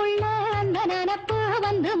 நெஞ்சுக்குள்ள அந்த நினப்பு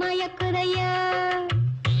வந்து மயக்குதையா.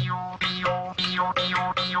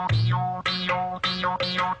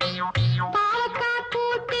 பாவக்காய்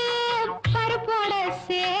கூட்டு பருப்போட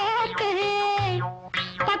சேர்த்து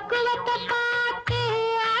பக்குவத்தை பார்த்து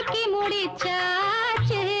ஆக்கி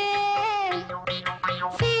முடிச்சாச்சு,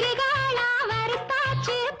 சிறுகாலா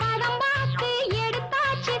வறுத்தாச்சு, பதம் பார்த்து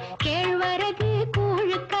எடுத்தாச்சு, கேழ்வரகு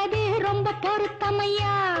கூழுக்கது ரொம்ப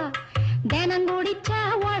பொருத்தமையா, தினம் குடிச்சா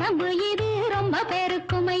உடம்பு இது ரொம்ப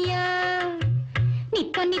பெருக்குமையா.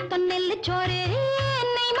 நித்தோ நித்தோ நெல்லிச்சோறு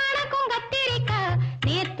என்னை மணக்கும் கத்திரிக்கா,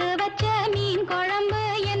 நேத்து வச்ச மீன் குழம்பு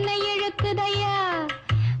என்னை இழுக்குதையா,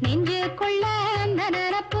 நெஞ்சுக்குள்ள அந்த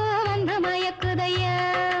நினப்பு வந்து மயக்குதையா.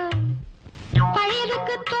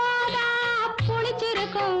 பழையதுக்கு தோதா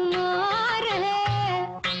புளிச்சிருக்கும் மோரு,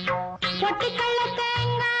 பொட்டுக்கல்ல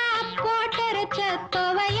தேங்காய் போட்டரைச்ச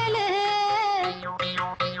துவையலு,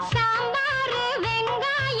 சாம்பாரு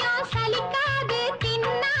வெங்காயம் சலிக்காது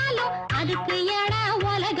தின்னாலும் அதுக்கு இடம்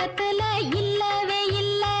உலகத்துல இல்லவே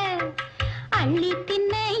இல்ல, அள்ளி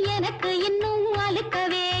தின்ன எனக்கு இன்னும்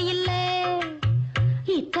அழுக்கவே இல்ல.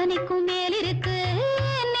 இத்தனைக்கும் மேல் இருக்கு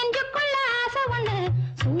நெஞ்சுக்குள்ள ஆசை ஒண்ணு,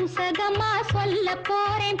 சூசகமா சொல்ல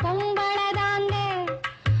போறேன் பொம்பளதாங்க,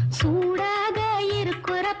 சூடாக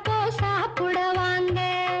இருக்கிறப்போ சாப்பிடுவாங்க.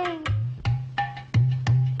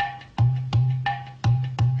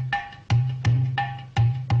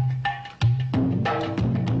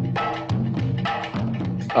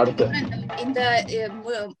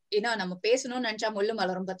 இந்த நம்ம பேசணும்னு நினைச்சா முள்ளு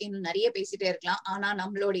மலரும் பத்தி இன்னும் நிறைய பேசிட்டே இருக்கலாம். ஆனா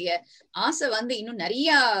நம்மளுடைய ஆசை வந்து இன்னும் நிறைய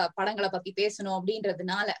படங்களை பத்தி பேசணும்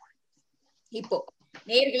அப்படின்றதுனால இப்போ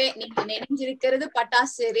நேர்களே, நீங்க நினைஞ்சிருக்கிறது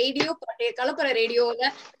பட்டாசு ரேடியோ, கலப்பர ரேடியோல.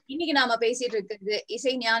 இன்னைக்கு நாம பேசிட்டு இருக்கிறது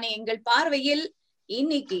இசை ஞானி எங்கள் பார்வையில்.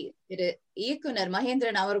 இன்னைக்கு திரு இயக்குனர்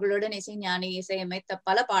மகேந்திரன் அவர்களுடன் இசை ஞானி இசையமைத்த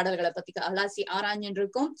பல பாடல்களை பத்தி அலாசி ஆராய்ஞ்சுட்டு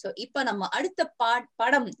இருக்கோம். சோ இப்ப நம்ம அடுத்த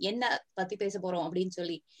படம் என்ன பத்தி பேச போறோம் அப்படின்னு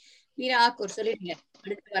சொல்லி வீரா ஆக்கூர் சொல்லிடுங்க.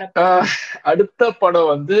 அடுத்த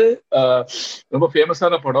படம் வந்து ரொம்ப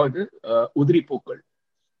ஃபேமஸான படம் இது, உதிரி பூக்கள்.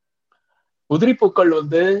 உதிரி பூக்கள்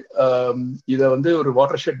வந்து இத வந்து ஒரு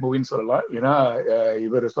வாட்டர் ஷெட் மூவின்னு சொல்லலாம். ஏன்னா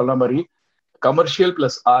இவர் சொன்ன மாதிரி கமர்ஷியல்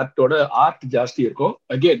பிளஸ் ஆர்ட்டோட ஆர்ட் ஜாஸ்தி இருக்கும்.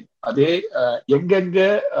 அகெயின் அதே எங்கெங்க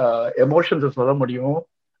எமோஷன்ஸ் சொல்ல முடியும்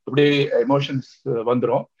அப்படியே எமோஷன்ஸ்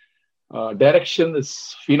வந்துடும். டைரக்ஷன் இஸ்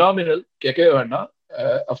ஃபினாமினல், கேட்கவே வேண்டாம்.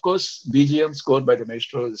 Of course BGM scored by the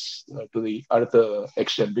maestro is to the other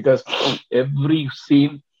extent because every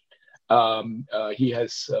scene he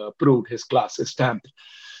has proved his class, his stamp.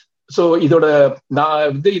 So இதோட நான்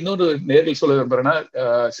வந்து இன்னொரு நேரில் சொல்ல விரும்புறேன்னா,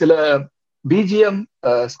 சில BGM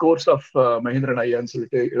ஸ்கோர்ஸ் ஆஃப் மகேந்திரன் ஐயான்னு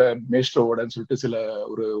சொல்லிட்டு மேஸ்ட்ரோவோடன்னு சொல்லிட்டு சில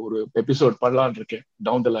ஒரு எபிசோட் பண்ணலான் இருக்கேன்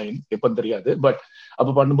டவுன் த லைன், எப்பன்னு தெரியாது. பட்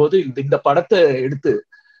அப்ப பண்ணும்போது இந்த படத்தை எடுத்து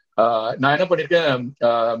நான் என்ன பண்ணிருக்கேன்,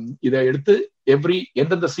 இதை எடுத்து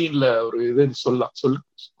எந்தெந்த சீன்ல ஒரு இது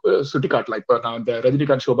சுட்டி காட்டலாம். இப்ப நான் இந்த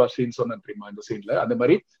ரஜினிகாந்த் சோபா சீன் சொன்னேன் தெரியுமா, இந்த சீன்ல அந்த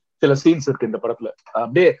மாதிரி சில சீன்ஸ் இருக்கு இந்த படத்துல.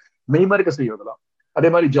 அப்படியே மெய்மறக்க செய்யும் அதெல்லாம். அதே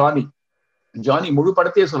மாதிரி ஜானி முழு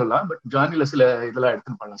படத்தையே சொல்லலாம், பட் ஜானில சில இதெல்லாம்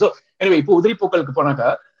எடுத்துன்னு பண்ணலாம். ஸோ எனவே இப்போ உதிரி பூக்களுக்கு போனாக்கா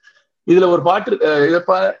இதுல ஒரு பாட்டு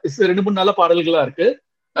 2-3 நல்ல பாடல்களா இருக்கு.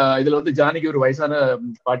 இதுல வந்து ஜானகி ஒரு வயசான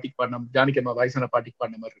பாட்டிக்கு பாடின, ஜானகி அம்மா வயசான பாட்டிக்கு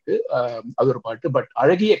பாடின மாதிரி இருக்கு. அது ஒரு பாட்டு. பட்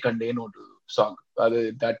அழகிய கண்டேன்னு ஒரு சாங், அது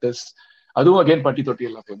தட் இஸ் அதுவும் அகைன் பட்டி தொட்டி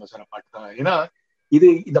எல்லாம் ஃபேமஸான பாட்டு தான். ஏன்னா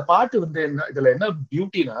இந்த பாட்டு வந்து என்ன, இதுல என்ன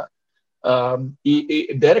பியூட்டினா,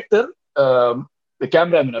 டைரக்டர்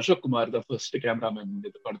கேமராமேன் அசோக் குமார் தான் ஃபர்ஸ்ட் கேமராமேன் இந்த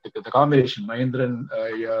படத்துக்கு. இந்த காம்பினேஷன் மகேந்திரன்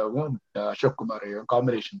அசோக் குமார்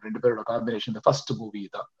காம்பினேஷன், 2 பேரோட காம்பினேஷன் ஃபர்ஸ்ட் மூவி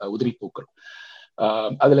தான் உதிரி பூக்கள்.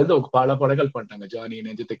 அதுல இருந்து பல படங்கள் பண்ணிட்டாங்க, ஜானி,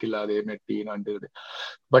 நெஞ்சத்துக்கு இல்லாதே, மெட்டி, நண்டு.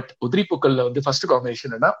 பட் உதிரி பூக்கள்ல வந்து ஃபர்ஸ்ட்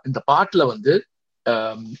காம்பினேஷன் என்ன, இந்த பாட்டுல வந்து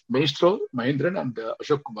மேஸ்ட்ரோ, மகேந்திரன் அண்ட்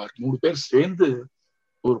அசோக் குமார் 3 பேர் சேர்ந்து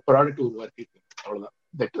ஒரு ப்ராடக்ட் உருவாக்கி.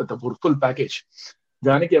 அவ்வளவுதான், ஒரு ஃபுல் பேக்கேஜ்.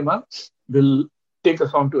 ஜானகி அம்மா will take the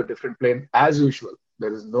song to a different plane as usual.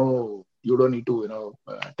 There is no, you don't need to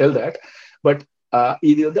tell that. But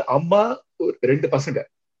இது வந்து அம்மா 2 பசங்க.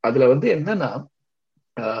 அதுல வந்து என்னன்னா,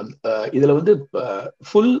 இதுல வந்து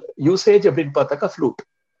ஃபுல் யூசேஜ் அப்படின்னு பார்த்தாக்கா ஃப்ளூட்.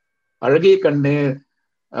 அழகிய கண்ணு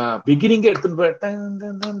பிகினிங் எடுத்துன்னு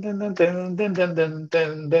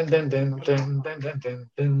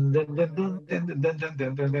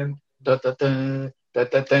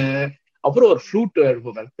அப்புறம் ஒரு ஃப்ளூட்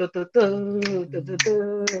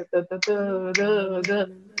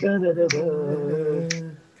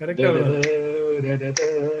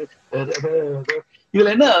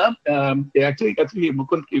இதுல என்ன actually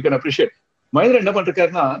Mukund, you can appreciate Mahendran என்ன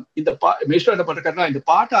பண்றாருன்னா, மேஸ்ட்ரோ என்ன பண்றாருன்னா, இந்த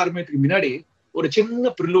பாட்டு ஆரம்பிக்கிறதுக்கு முன்னாடி ஒரு சின்ன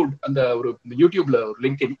ப்ரிலூட், அந்த ஒரு யூடியூப்ல ஒரு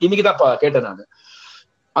லிங்க் இன்னைக்குதான் கேட்டேன் நான்.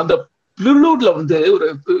 அந்த ப்ரிலூட்ல வந்து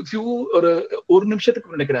ஒரு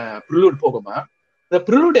நிமிஷத்துக்கு நினைக்கிறேன் ப்ரிலூட் போகுமா. இந்த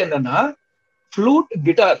ப்ரிலூட் என்னன்னா ஃப்ளூட்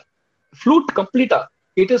கிட்டார், ஃப்ளூட் கம்ப்ளீட்டா,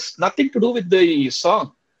 it is nothing to do with the song.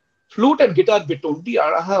 Flute and guitar bit ஒண்டி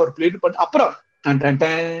அழகா ஒரு பிளே பண்ணி அப்புறம்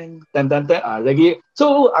அழகிய. சோ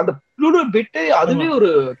அந்த ஃப்ளூட் பிட்டு அதுவே ஒரு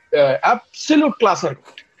அப்சல்யூட் கிளாஸா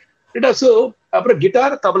இருக்கும். சோ அப்புறம்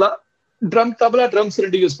கிட்டார், தபலா, ட்ரம்ஸ்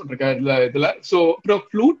 2 யூஸ் பண்றேன் இதுல. சோ அப்புறம்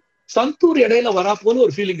ஃப்ளூட், சந்தூர் இடையில வரா போல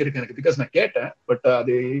ஒரு ஃபீலிங் இருக்கு எனக்கு. பிகாஸ் நான் கேட்டேன், பட்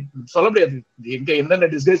அது சொல்ல முடியாது, எங்க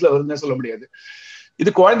என்னென்ன டிஸ்கைஸ்ல வருதுன்னு சொல்ல முடியாது. இது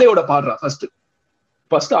குழந்தையோட பாடுறா,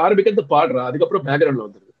 ஃபர்ஸ்ட் ஆரம்பிக்கிறது பாடுறா, அதுக்கப்புறம் பேக்ரவுண்ட்ல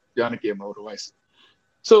வந்துருது ஜானகி அம்மா ஒரு வாய்ஸ்.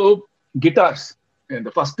 ஸோ கிட்டார்ஸ், இந்த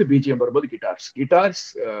ஃபர்ஸ்ட் பிஜிஎம் வரும்போது கிட்டார்ஸ்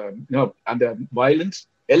அந்த வயலன்ஸ்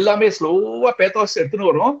எல்லாமே ஸ்லோவா பேத்தாஸ் எடுத்துன்னு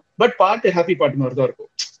வரும். பட் பாட்டு ஹாப்பி பாட்டு மாதிரி தான்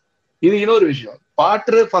இருக்கும். இது இன்னொரு விஷயம்,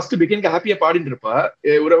 பாட்டு ஃபர்ஸ்ட் பிகினிங் ஹாப்பியா பாடிட்டு இருப்பா,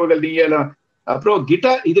 உறவுகள் நீங்க எல்லாம். அப்புறம்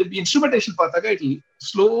கிட்டார், இது இன்ஸ்ட்ருமெண்டேஷன் பார்த்தாக்கா இட்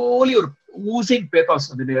ஸ்லோலி ஒரு ஊசிங் பேத்தாஸ்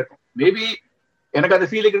வந்துட்டே இருக்கும். மேபி எனக்கு அந்த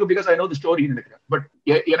ஃபீலிங் இருக்கும், because I know the story நினைக்கிறேன். பட்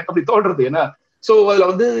எனக்கு அப்படி தோன்றது ஏன்னா, ஸோ அதுல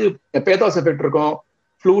வந்து பேத்தாஸ் எஃபெக்ட் இருக்கும்,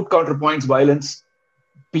 ஃப்ளூட் கவுண்டர் பாயிண்ட்ஸ், வயலன்ஸ்,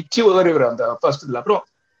 பிச்சு உதறி வரும் அந்த ஃபர்ஸ்ட் இதுல. அப்புறம்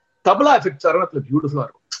தபலா எஃபெக்ட் சரணத்துல பியூட்டிஃபுல்லா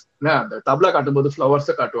இருக்கும். அந்த தபலா காட்டும் போது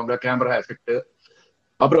ஃப்ளவர்ஸை காட்டுவாங்க, கேமரா எஃபெக்ட்.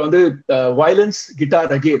 அப்புறம் வந்து violence,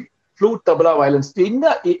 guitar again, flute, tabla, violence. இந்த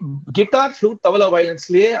கிட்டார், ஃப்ளூட், தபலா,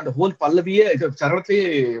 வயலன்ஸ்லயே அந்த ஹோல் பல்லவியே சரணத்திலேயே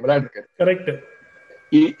விளையாடு இருக்காரு.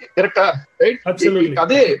 கரெக்டா? ரைட்?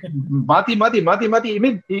 அதே மாத்தி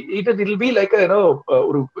இட் வில் பி லைக்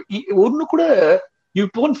ஒரு ஒன்னு கூட you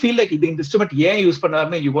won't feel like the instrument ஏன் யூஸ்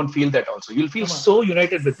பண்ணாருன்னு you won't feel that also. You'll feel so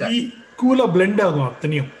united with that. கூலா blend ஆகும்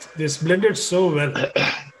அத்தனையும். This blended so well.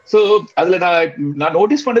 So அதுல நான்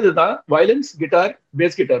notice பண்ணதுதான் violence, guitar,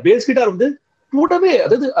 base guitar வந்து கூடவே,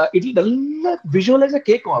 அதாவது இது நல்லா விஷுவலைஸா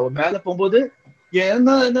கேட்கும். அவன் மேல போகும்போது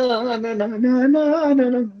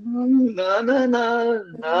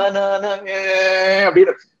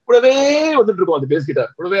அப்படின்னு கூடவே வந்துட்டு இருக்கும் அந்த பேஸ்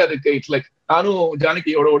கிட்டார் கூடவே. அதுக்கு இட்ஸ் லைக் நானும்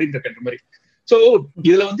ஜானகியோட ஓடிட்டு இருக்கேன் மாதிரி. சோ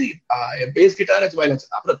இதுல வந்து பேஸ் கிட்டார், வயலன்ஸ்.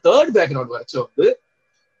 அப்புறம் தேர்ட் பேக்ரவுண்ட் வரைச்ச வந்து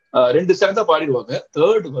 2 ஸ்டாண்டா பாடிடுவாங்க.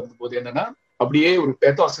 தேர்ட் வரும் போது என்னன்னா அப்படியே ஒரு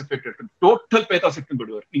பேத்தாஸ் எஃபெக்ட் இருக்கு, டோட்டல் பேத்தாஸ் எஃபெக்ட்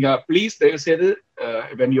போடுவார். நீங்க ப்ளீஸ் தயவு செய்து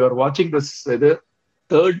when you are watching this இது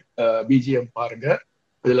தேர்ட் பிஜிஎம் பாருங்க.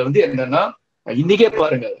 இதுல வந்து என்னன்னா இன்னைக்கே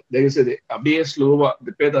பாருங்க தயவு செய்து, அப்படியே ஸ்லோவா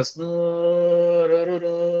இந்த பேத்தாஸ்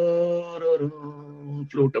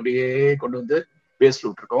ஃப்ளூட் அப்படியே கொண்டு வந்து பேஸ்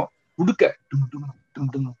ஃப்ளூட் இருக்கும், உடுக்க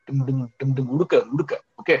உடுக்க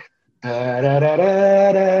ஓகே,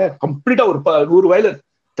 கம்ப்ளீட்டா ஒரு 100 வயலன்.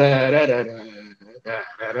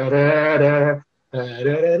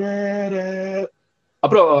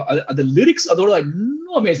 அப்புறம் அந்த லிரிக்ஸ் அதோட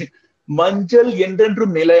இன்னும் அமேசிங். மஞ்சள்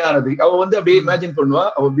என்றென்றும் நிலையானது. அவ வந்து அப்படியே இமேஜின் பண்ணுவா,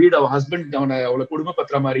 அவ வீடு, அவ ஹஸ்பண்ட், அவளை குடும்ப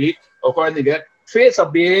பத்திர மாதிரி, அவ குழந்தைங்க ஃபேஸ்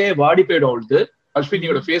அப்படியே வாடி போயிடும். அவளுக்கு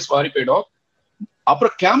அஸ்வினியோட ஃபேஸ் வாடி போயிடும்.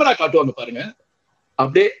 அப்புறம் கேமரா காட்டுவாங்க பாருங்க,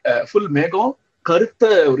 அப்படியே ஃபுல் மேகம், கருத்த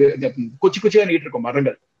ஒரு குச்சி குச்சியா நீட்டு இருக்கும்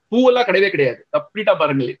மரங்கள். பூவெல்லாம் கிடையவே கிடையாது. கம்ப்ளீட்டா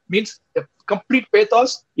பாருங்களேன், மீன்ஸ் கம்ப்ளீட்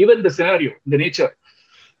பேத்தாஸ், ஈவன் இந்த சினாரியோ, இந்த நேச்சர்.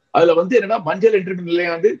 அதுல வந்து என்னன்னா மஞ்சள் என்று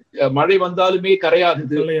நிலையாண்டு மழை வந்தாலுமே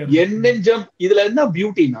கரையாதது என் நெஞ்சம். இதுல என்ன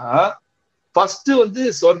பியூட்டினா, ஃபர்ஸ்ட் வந்து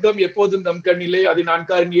சொர்க்கம் எப்போதும் நம் கண்ணிலே, அது நான்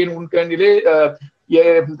கண்ணியேன் உன் கண்ணிலே,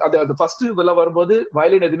 அது ஃபர்ஸ்ட் இதெல்லாம் வரும்போது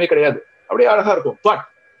வயலின் எதுவுமே கிடையாது, அப்படியே அழகா இருக்கும். பட்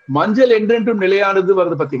மஞ்சள் என்றென்றும் நிலையானது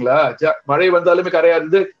வருது பாத்தீங்களா, மழை வந்தாலுமே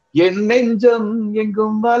கரையாதது, என் நெஞ்சம்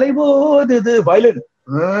எங்கும் மலை போதுது, வயலின்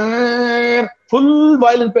ஃபுல்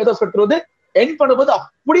வயலின் பேதாஸ் கட்டுறது. எண்ட் பண்ணும்போது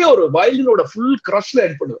அப்படியே ஒரு வயலினோட ஃபுல் கிரஷ்ல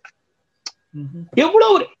எண்ட் பண்ணுவேன்.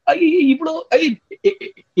 எவ்வளவு ஒரு இவ்வளவு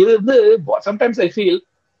இது வந்து sometimes I feel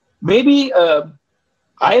maybe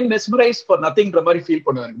I am mesmerized for நத்திங்ன்ற மாதிரி ஃபீல்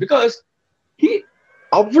பண்ணுவேன். பிகாஸ்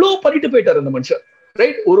அவ்வளவு பண்ணிட்டு போயிட்டாரு அந்த மனுஷன்,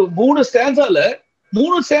 ரைட்? ஒரு 3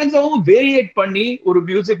 ஸ்டான்ஸாவும் வேரியேட் பண்ணி ஒரு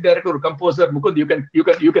மியூசிக் டைரக்டர், ஒரு composer, Mukund,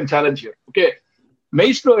 you can challenge here. Okay,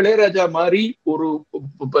 maestro Ilaiyaraaja மாதிரி ஒரு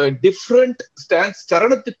டிஃப்ரெண்ட் ஸ்டான்ஸ்,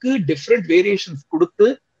 சரணத்துக்கு டிஃப்ரெண்ட் வேரியேஷன்ஸ் கொடுத்து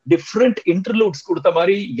டிஃப்ரெண்ட் இன்டர்லூட்ஸ் கொடுத்த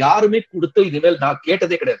மாதிரி யாருமே கொடுத்து இனிமேல் நான்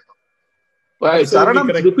கேட்டதே கிடையாது. சரணம்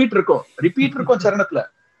ரிப்பீட் இருக்கும் சரணத்துல,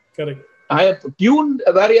 டியூன்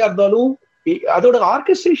வேறையா இருந்தாலும் அதோட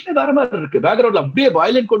ஆர்கெஸ்ட்ரேஷனே வேற மாதிரி இருக்கு. பேக்ரவுண்ட்ல அப்படியே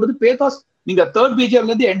வயலின் கொண்டு வந்து பேதாஸ், நீங்க தேர்ட்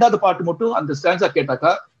பிஜிஎம்ல இருந்து எண்டாவது பாட்டு மட்டும் அந்த ஸ்டான்ஸா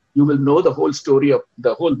கேட்டாக்கா you will know the whole story of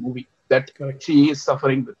the whole movie that she is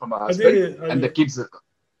suffering from her husband and the kids.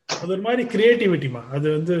 அது ஒரு மாதிரி கிரியேட்டிவிட்டிமா, அது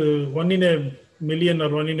வந்து 1 in a million or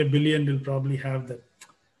 1 in a billion will probably have that.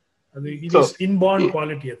 அது it is inborn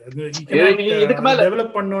quality. அது இதுக்கு மேல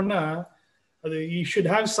develop பண்ணனும்னா அது you should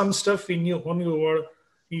have some stuff in you on your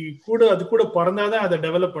கூட அது கூட பிறந்தாதான் அதை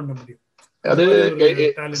டெவலப் பண்ண முடியும். அது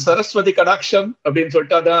சரஸ்வதி கடாட்சம் அப்படின்னு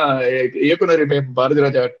சொல்லிட்டு அதான் இயக்குனர்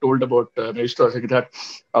Bharathiraja told about maestro secretary.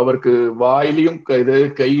 அவருக்கு வாயிலையும் இது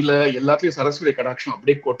கையில எல்லாத்தையும் சரஸ்வதி கடாட்சம்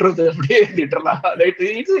அப்படியே கொட்டுறது, அப்படியே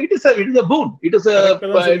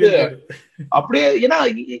அப்படியே. ஏன்னா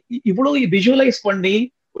இவ்வளவு விஷுவலைஸ் பண்ணி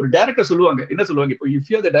ஒரு டைரக்டர் சொல்லுவாங்க, என்ன சொல்லுவாங்க, இப்போ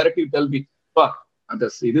if you the director tell me பா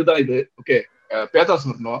அந்த இதுதான் இது, ஓகே பேதாஸ்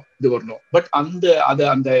வரணும், இது வரணும், பட்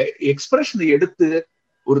அந்த எக்ஸ்பிரஷனை எடுத்து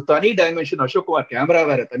ஒரு தனி டைமென்ஷன். அசோக்குமார் கேமரா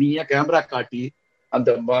வேற தனியா கேமரா காட்டி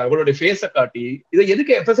அந்த அவளுடைய ஃபேஸ காட்டி, இதை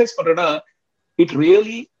எதுக்கு எம்பசைஸ் பண்றேன்னா, it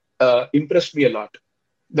really impressed me a lot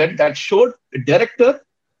when that showed the director,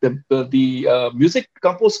 the music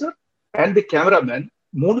composer and the cameraman,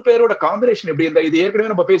 3 பேரோட காம்பினேஷன் எப்படி இருந்தா. இது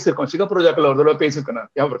ஏற்கனவே நம்ம பேசியிருக்கோம், சிங்கப்பூர் ஜாக்கல ஒரு தடவை பேசியிருக்கேன்,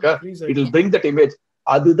 ஞாபகம் இருக்கா? It will bring that image.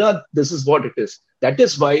 அதுதான் this is what it is. That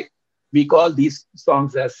is why we call these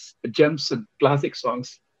songs as gems and classic songs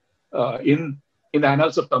in the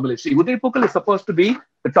annals of Tamil history. Udhirpookkal is supposed to be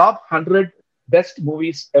the top 100 best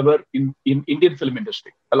movies ever in Indian film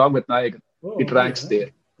industry, along with Nayagan. It ranks there.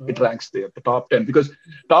 It ranks there, the top 10, because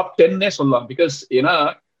top 10 ne sollaam, because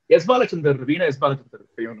S. Balachandar, Veena S. Balachandar,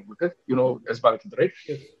 you know S. Balachandar, right?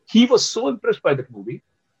 Yes. He was so impressed by that movie,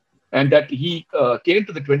 and that he came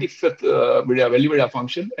to the 25th Velli Veera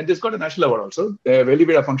function, and this got a national award also. Velli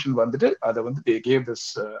Veera function vandittu adha vandu they gave this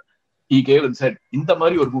he gave and said, இந்த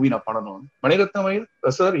மாதிரி ஒரு movie நான் பண்ணணும். Mani Ratnam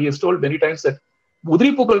sir, he has told many times that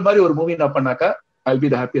Uthiripookkal மாதிரி ஒரு movie நான் பண்ணாக்கா I'll be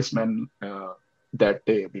the happiest man that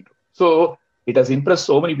day. So it has impressed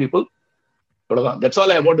so many people. That's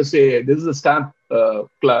all I want to say. This is a stamp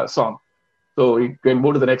song. So you can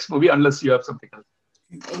move to the next movie unless you have something else.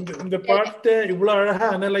 இந்த பாட்டை இவ்வளவு அழகா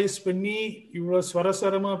analyse பண்ணி இவ்வளவு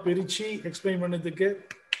ஸ்வரஸ்வரமா பிரிச்சு explain பண்ணதுக்கு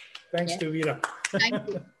thanks to Veera.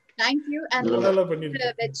 Thank you.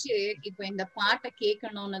 வச்சு இப்போ இந்த பாட்டை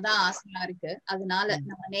கேட்கணும்னு தான் ஆசையா இருக்கு. அதனால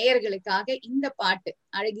நம்ம நேயர்களுக்காக இந்த பாட்டு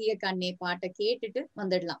அழகிய கண்ணே பாட்டை கேட்டுட்டு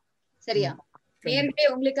வந்துடலாம், சரியா? நேயர்களே,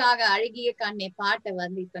 உங்களுக்காக அழகிய கண்ணே பாட்டை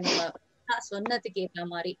வந்து இப்ப நம்ம சொன்னதுக்கு ஏற்ற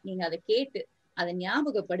மாதிரி நீங்க அதை கேட்டு அதை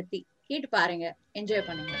ஞாபகப்படுத்தி கேட்டு பாருங்க, என்ஜாய்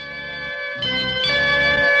பண்ணுங்க.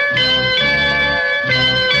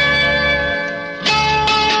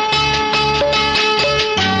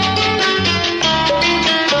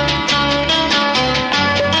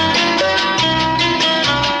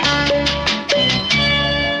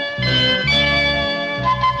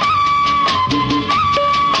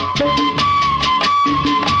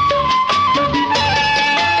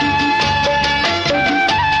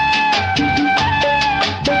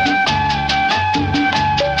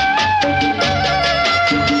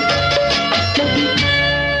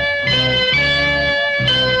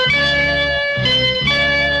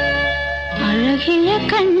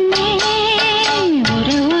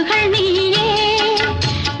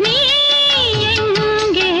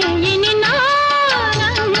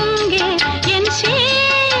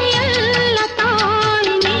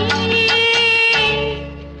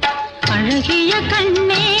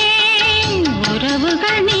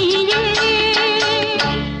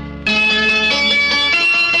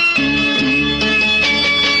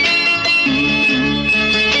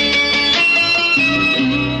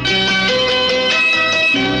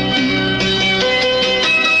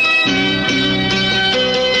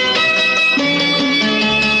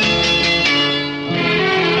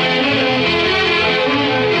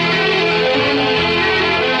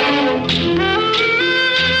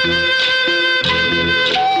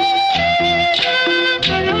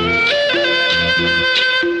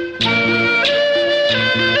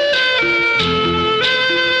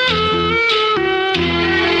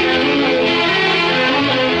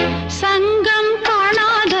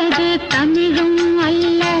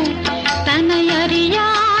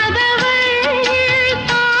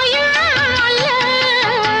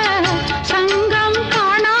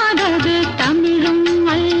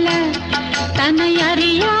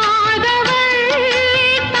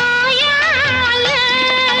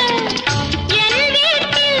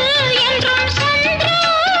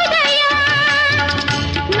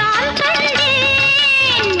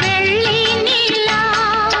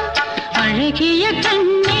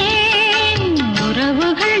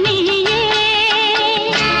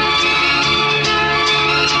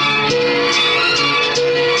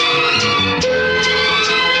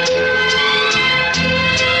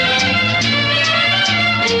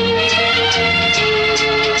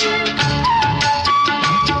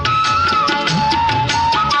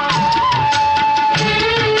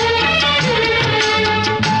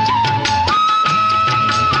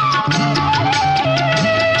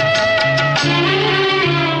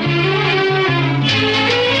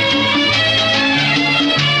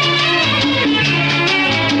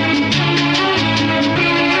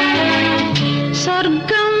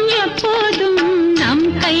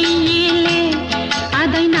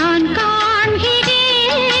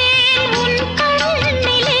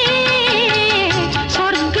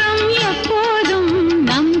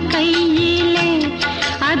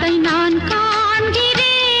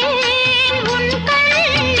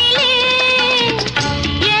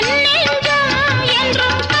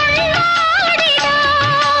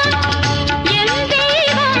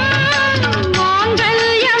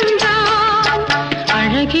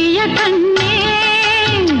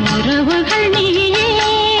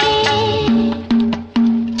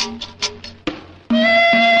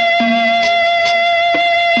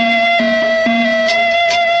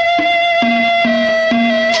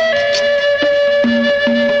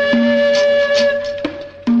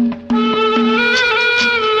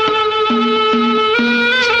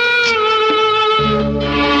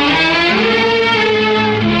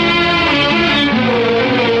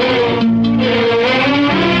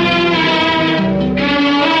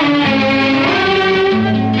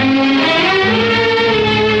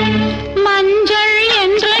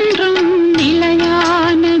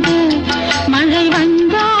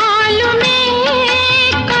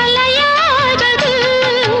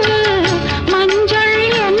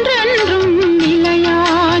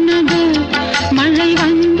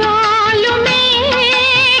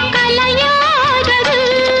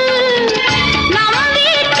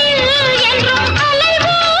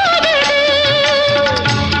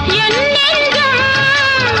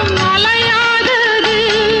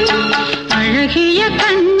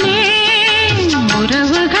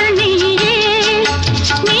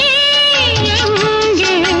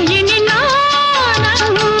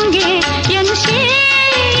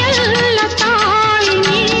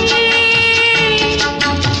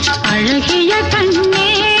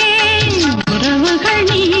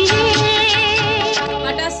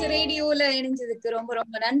 இணைஞ்சதுக்கு ரொம்ப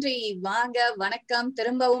ரொம்ப நன்றி. வாங்க, வணக்கம்.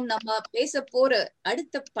 திரும்பவும் நம்ம பேச போற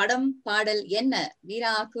அடுத்த படம் பாடல் என்ன?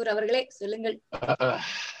 வீரா அக்கூர் அவர்களே சொல்லுங்கள்.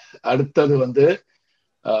 அடுத்தது வந்து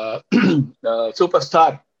super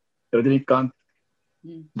star Rajinikanth,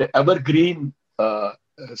 evergreen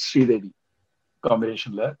Sridevi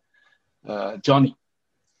காம்பினேஷன்ல ஜானி.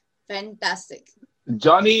 Fantastic.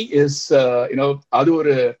 ஜானி இஸ் அது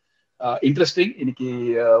ஒரு இன்ட்ரெஸ்டிங். இன்னைக்கு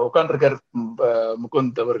உட்காந்துருக்கார்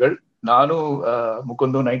முகுந்த் அவர்கள். நானும்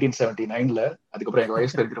முகுந்தும் 1979ல, அதுக்கப்புறம் எங்க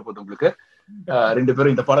வயசு இருக்கிற போது உங்களுக்கு 2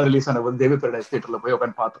 பேரும் இந்த படம் ரிலீஸ் ஆன தேவி பேரடைஸ் தியேட்டர்ல போய்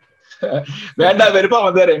உட்காந்து பார்த்தோம். வேண்டாம் வெறுப்பா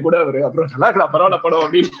வந்தாரு என் கூட அவரு. அப்புறம் நல்லா இருக்கலாம் பரவாயில்ல படம்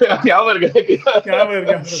அப்படின்னு ஞாபகம் இருக்கு.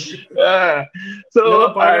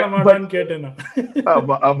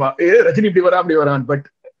 ஆமா ஆமா, ரஜினி இப்படி வரா அப்படி வரான். பட்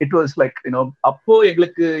இட் வாஸ் லைக் அப்போ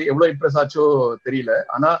எங்களுக்கு எவ்வளவு இம்ப்ரெஸ் ஆச்சோ தெரியல.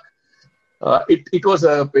 ஆனா it was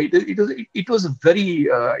a very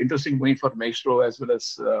interesting movie for Maestro as well as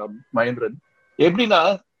Mahendran. எப்படின்னா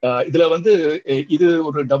இதுல வந்து இது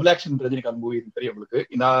ஒரு டபுள் ஆக்ஷன் ரஜினிகாந்த் மூவி தெரியும் உங்களுக்கு.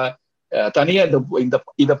 நான் தனியா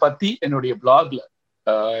இத பத்தி என்னுடைய பிளாக்ல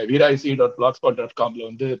veeraisi.blogspot.comல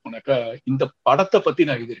வந்து போனாக்கா இந்த படத்தை பத்தி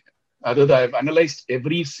நான் எழுதியிருக்கேன். அதாவது I have analyzed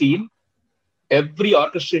every scene, every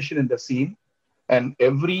orchestration in the scene and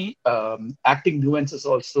every acting nuances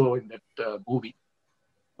also in that movie.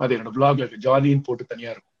 அது என்னோட பிளாக்ல இருக்கு. ஜாலின்னு போட்டு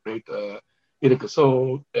தனியா இருக்கும், ரைட், இருக்கு. So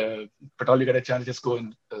but all you get a chance, just go and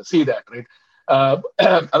see that, right?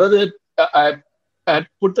 அதாவது I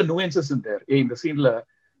put the nuances in there. இந்த சீன்ல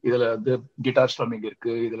இதுல வந்து கிட்டார் ஸ்ட்ரம்மிங்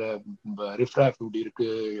இருக்கு, இதுல ரிஃப்ராஃப் இப்படி இருக்கு,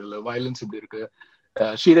 இதுல வயலன்ஸ் இப்படி இருக்கு,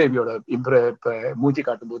 ஸ்ரீதேவியோட மூஞ்சி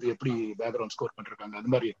காட்டும் போது எப்படி பேக்ரவுண்ட் ஸ்கோர் பண்ணிருக்காங்க,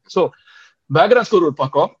 அது மாதிரி இருக்கு. ஸோ பேக்ரவுண்ட் ஸ்கோர் ஒரு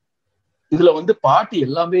பக்கம், இதுல வந்து பாட்டு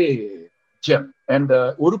எல்லாமே ஜெம். அண்ட்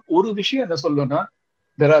ஒரு விஷயம் என்ன சொல்லணும்னா,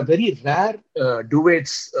 there are very rare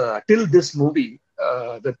duets till this movie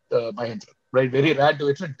with Mahendran, right? Very rare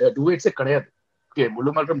duets. Duets கிடையாது. Okay,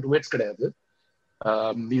 முள்ளுமல்றம் duets கிடையாது.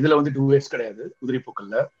 இதுல வந்து duets கிடையாது. உதிரி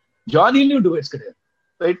பூக்கள்ல ஜானிலையும் duets கிடையாது,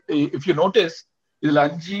 right? If you notice, இதுல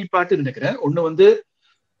 5 பாட்டு நினைக்கிறேன். ஒண்ணு வந்து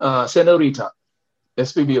Senorita,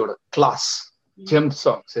 SPB-யோட class gem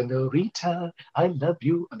song, Senorita I love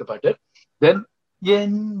you, அந்த பாட்டு. Then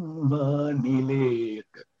என் வானிலே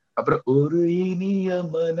இருக்கு. அப்புறம் ஒரு இனிய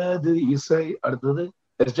மனது இசை. அடுத்தது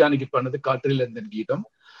எஸ்ஜானிக்கு பண்ணது காற்றில் அந்த கீதம்.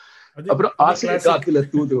 அப்புறம் ஆசைய காத்துல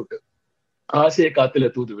தூது விட்டு, ஆசைய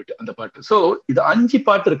காத்துல தூது விட்டு அந்த பாட்டு. சோ இது 5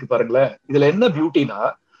 பாட்டு இருக்கு பாருங்களேன். இதுல என்ன பியூட்டினா,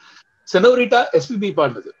 செனோரிட்டா எஸ்பிபி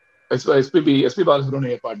பாடினது, எஸ்பி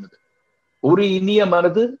பாலசுப்ரமணியம் பாடினது. ஒரு இனிய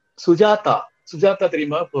மனது சுஜாதா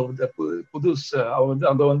தெரியுமா?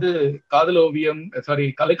 அவங்க வந்து காதல் ஓவியம், சாரி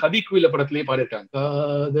கவிக்குயில படத்திலேயே பாடிருக்காங்க.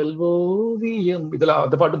 காதல் ஓவியம் இதெல்லாம்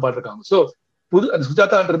அந்த பாட்டும் பாடிருக்காங்க. சோ அந்த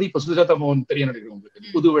சுஜாதான்றது இப்ப சுஜாதா மோகன் தெரியும் நினைக்கிறேன்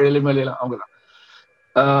உங்களுக்கு, புது வேலைமையில அவங்கதான்.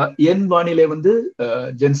 என் வானிலை வந்து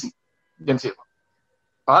ஜென்சி.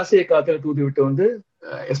 ஆசைய காத்துல தூதி விட்டு வந்து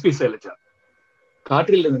எஸ்பி சைலஜா.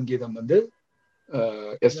 காற்றில் கீதம் வந்து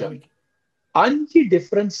S Janaki. 5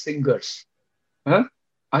 different singers,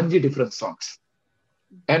 5 different songs,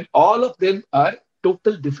 and all of them are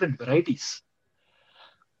total different varieties.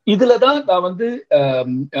 இதுலதான் நான் வந்து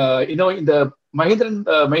இந்த மகேந்திரன்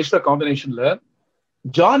மைஸ்ட்ரோ காம்பினேஷன்ல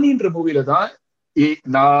ஜானின்ற மூவில தான்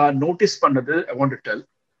நான் நோட்டீஸ் பண்ணது. I want to tell,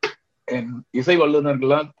 and இசை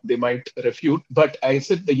வல்லுநர்கள்லாம் they might refute, but I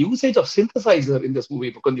said the usage of synthesizer in this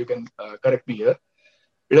movie, because you can correct me here.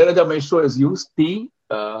 Ilayaraja Maestro has used the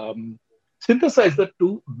synthesizer to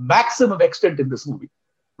maximum extent in this movie,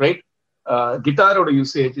 right? கிட்டாரோட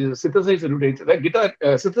usage, synthesizer guitar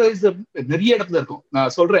synthesizer நிறைய இடத்துல இருக்கும்.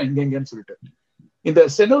 நான் சொல்றேன் எங்கன்னு சொல்லிட்டு. இந்த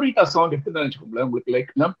செனோரிட்டா song எடுத்து நினைச்சுக்கோங்களேன் உங்களுக்கு.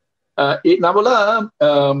 லைக் நம்மளாம்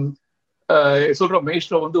சொல்றோம்,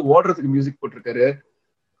 மேஸ்ட்ரோ வந்து ஓடுறதுக்கு மியூசிக் போட்டிருக்காரு,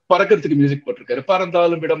 பறக்கிறதுக்கு மியூசிக் போட்டிருக்காரு,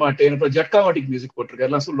 பறந்தாலும் விட மாட்டேன், அப்புறம் ஜட்காமாட்டிக்கு மியூசிக்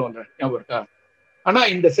போட்டிருக்காரு எல்லாம் சொல்லுவாங்க, ஞாபகம் இருக்கா? ஆனா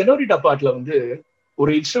இந்த செனோரிட்டா பாட்டுல வந்து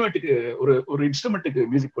ஒரு இன்ஸ்ட்ருமெண்ட்டுக்கு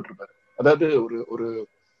மியூசிக் போட்டிருப்பாரு. அதாவது ஒரு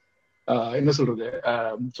என்ன சொல்றது,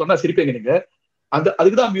 சொன்னா சிரிப்பீங்க நீங்க.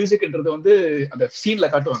 அதுக்குதான் மியூசிக்ன்றது வந்து அந்த சீன்ல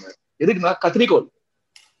காட்டுவாங்க. எதுக்குன்னா கத்திரிக்கோல்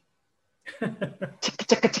சக்கு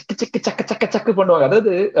சக்க சக்கு சக்கு சக்க சக்க சக்கு பண்ணுவாங்க.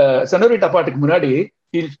 அதாவது செனோரிட்டா பாட்டுக்கு முன்னாடி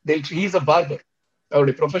he is a barber,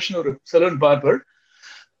 அவருடைய ப்ரொஃபஷன் ஒரு சலூன் பார்பர்.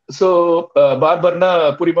 சோ பார்பர்னா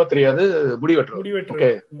புரியுமா தெரியாது, முடி வெட்டுறோம்.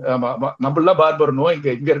 ஓகே, ஆமா, நம்மளாம் பார்பர்னோ, இங்க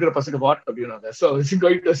இருக்கிற பசங்க வாட் அப்படின்னாங்க. சோ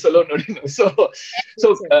கோயிங் டு சலூன் அப்படின்னு. சோ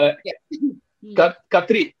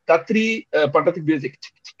கத்திரி பண்றதுக்கு மியூசிக்,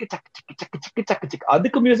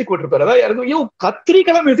 அதுக்கு மியூசிக் போட்டிருப்பாரு. அதாவது யாருக்கும்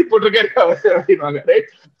கத்திரிக்கெல்லாம் மியூசிக் போட்டிருக்காரு அப்படின்வாங்க,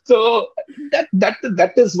 right? So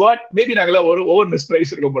that is what maybe நாங்களாம் ஓவர்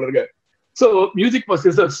மிஸ்பிரைஸ் இருக்கோம் போல இருக்கு. சோ மியூசிக் ஃபார்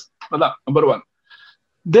சிசர்ஸ் அதான் நம்பர் 1.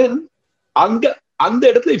 தென் அந்த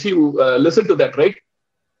இடத்துல if you listen to that, right,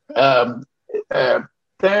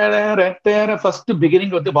 first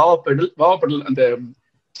beginning வந்து வாவா பெடல் அந்த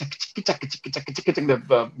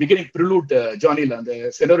பிகினிங் ப்ரிலூட் ஜானில அந்த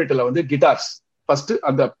செனோரிட்டல வந்து கிட்டார்ஸ் ஃபர்ஸ்ட்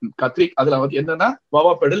அந்த கத்ரி அதுல வந்து என்னன்னா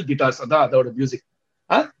வாவா பெடல் கிட்டார்ஸ் அதான் அதோட மியூசிக்.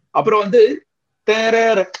 அப்புறம் வந்து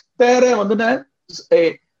வந்து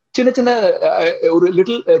சின்ன சின்ன ஒரு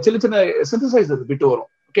லிட்டில் சின்ன சின்ன சிந்தசைசர் விட்டு வரும்.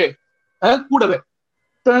 ஓகே, கூடவே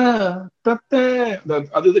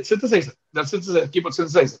அது சிந்தசைசர் கீபோர்ட்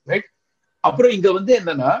சிந்தசைசர், ரைட்? அப்புறம் இங்க வந்து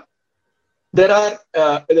என்னன்னா there are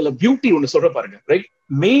இதுல பியூட்டி ஒன்னு சொல்ற பாருங்க, ரைட்?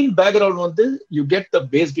 மெயின் பேக்ரவுண்ட் வந்து you get the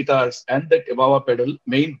base guitars and the வாவா பெடல்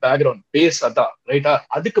மெயின் பேக்ரவுண்ட் பேஸ் அதான், ரைட்டா?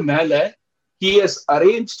 அதுக்கு மேல he has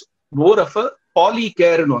arranged more of a poly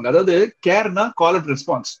care-னுவாங்க. அதாவது கேர்னா கால் அண்ட்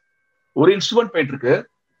ரெஸ்பான்ஸ். ஒரு இன்ஸ்ட்ருமெண்ட் பெயிண்ட் இருக்கு,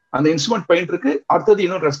 அந்த இன்ஸ்ட்ருமெண்ட் பெயிண்ட் இருக்கு, அடுத்தது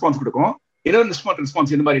இன்னொரு ரெஸ்பான்ஸ் கொடுக்கும், இன்னொரு இன்ஸ்ட்ருமெண்ட்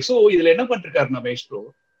ரெஸ்பான்ஸ், இந்த மாதிரி. ஸோ இதுல என்ன பண்ணிருக்காரு நம்ம மேஸ்ட்ரோ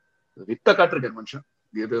வித்த காட்டிருக்காரு மனுஷன்.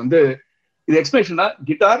 இது வந்து இது எக்ஸ்பிளேஷனா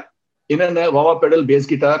கிட்டார் என்னென்ன வாவா pedal base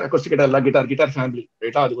guitar acoustic guitar எல்லாம் கிட்டார் ஃபேமிலி,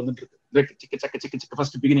 ரைட்டா? அது வந்துட்டு இருக்கு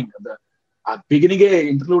ஃபர்ஸ்ட் பிகினிங். அந்த பிகினிங்கே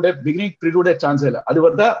இன்க்ளூடட் பிகினிங் ப்ரீலூடட் சான்ஸ் இல்லை, அது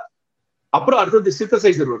வருதா? அப்புறம் அடுத்தது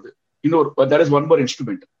சிந்தசைசர் வருது, இன்னொரு that is one more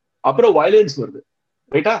instrument. அப்புறம் வயலன்ஸ் வருது,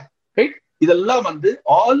 ரைட்டா? ரைட்? இதெல்லாம் வந்து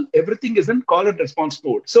everything is in call and response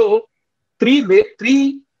mode. So three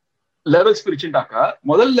levels பிரிச்சுட்டாக்கா,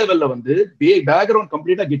 முதல் லெவல்ல வந்து பேக்ரவுண்ட்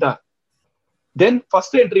கம்ப்ளீட்டா கிட்டார், தென்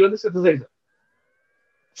ஃபர்ஸ்ட் என்ட்ரி வந்து சிந்தசைசர்,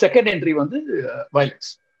 செகண்ட் என்ட்ரி வந்து வயலன்ஸ்.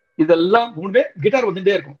 இதெல்லாம் மூணுமே கிட்டார்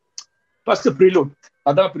வந்துட்டே இருக்கும். ஃபர்ஸ்ட் ப்ரீலூட்,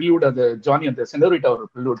 அதான் ப்ரீலூட், அது ஜானி அந்த செனோரிட்டா ஒரு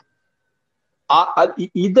ப்ரீலூட்.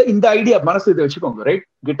 இந்த ஐடியா மனசு இதை வச்சுக்கோங்க, ரைட்?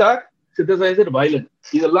 கிட்டார், சிந்தசைசர், வயலன்,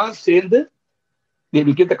 இதெல்லாம் சேர்ந்து they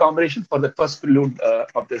will give the combination for the first prelude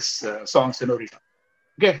of this song Senorita.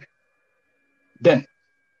 Okay, then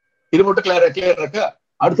இது மட்டும் கிளியரா இருக்கா?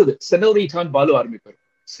 அடுத்தது செனோரிட்டா பாலு ஆரம்பிப்பார்.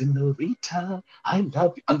 செனோரிட்டா ஐ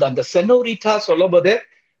லவ் யூ. அந்த செனோரிட்டா சொல்லும் போதே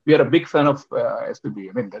we are a big fan of SPB.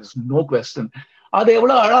 I mean there is no question. அது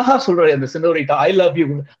எவ்வளவு அழகா சொல்றாரு அந்த செனோரிட்டா ஐ லவ் யூ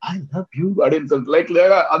அப்படின்னு சொல்லிட்டு, லைக்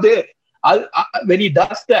அதே when he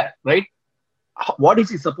does that, right? What is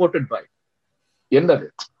he supported by? என்னது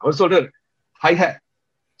அவர் சொல்றாரு? ஹை ஹேட்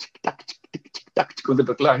வந்துட்டு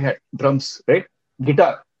இருக்குல்ல, high had drums, right?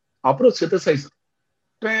 Guitar, அப்புறம் synthesiser,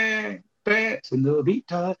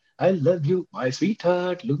 Senorita, I love you, my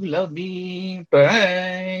sweetheart, you love me.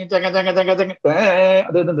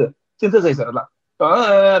 அது சிந்தசைசர் எல்லாம்,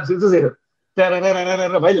 சிந்தசைசர்,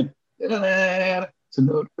 வயலின்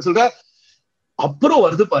சொல்ற. அப்புறம்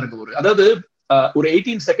வருது பாருங்க ஒரு, அதாவது ஒரு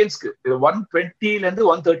 18 செகண்ட்ஸ்க்கு 120ல இருந்து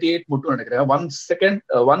 138 மட்டும் நினைக்கிறேன்.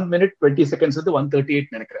 1 minute 20 seconds வந்து 138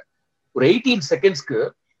 நினைக்கிறேன். ஒரு 18 செகண்ட்ஸ்க்கு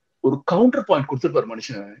ஒரு கவுண்டர் பாயிண்ட் கொடுத்துருப்பாரு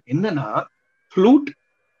மனுஷன். என்னன்னா flute,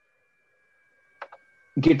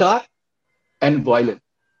 guitar and violin.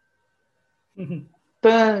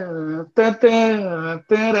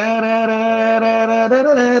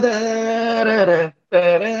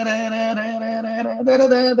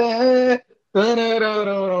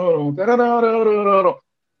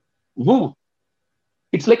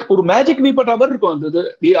 It's like ஒரு மேஜிக் வீ பண்ற மாதிரி இருக்கும்.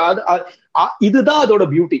 இதுதான் அதோட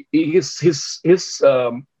பியூட்டி.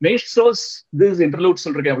 இன்டர்லூட்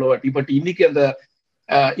சொல்றேன் எவ்வளவு வாட்டி. பட் இன்னைக்கு அந்த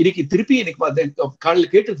இன்னைக்கு திருப்பி எனக்கு காலையில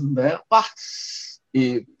கேட்டுட்டு இருந்தேன்.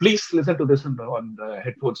 Please listen to this on the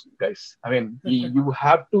headphones, guys. I mean, you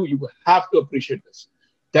have to appreciate this.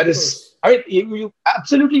 That is, I mean, you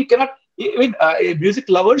absolutely cannot. I mean, music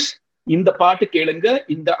lovers, இந்த பாட்டு கேளுங்க,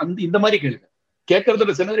 இந்த மாதிரி கேளுங்க.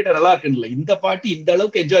 கேட்கறதோட செனோரிட்டா நல்லா இருக்குல்ல, இந்த பாட்டு இந்த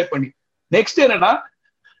அளவுக்கு என்ஜாய் பண்ணி. நெக்ஸ்ட் என்னன்னா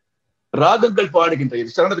ராகங்கள் பாடுகின்ற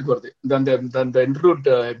சரணத்துக்கு வருது. இந்த இன்ட்ரூட்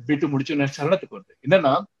பீட்டு முடிச்சு சரணத்துக்கு வருது.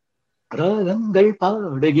 என்னன்னா ராகங்கள்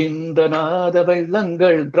பாடுகின்ற நாத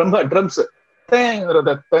வெள்ளங்கள், drums,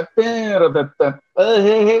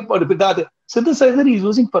 synthesizer is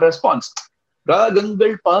using for response.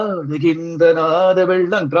 ராகங்கள் பாடுகின்ற நாத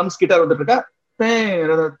வெள்ளம், ட்ரம்ஸ், கிட்டார் வந்துட்டு இருக்கா,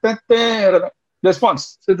 ரெஸ்பான்ஸ்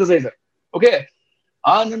சிந்தசைசர். ஓகே,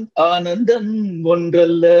 ஆனந்தம்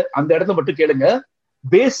ஒன்றல்ல, அந்த இடத்த மட்டும் கேளுங்க.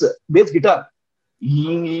 பேஸ் கிட்டார்,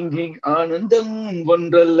 ஆனந்தம்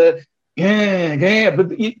ஒன்றல்ல,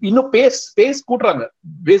 இன்னும் பேஸ் கூட்டுறாங்க.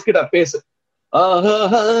 பேஸ் கிட்டார் பேஸ்,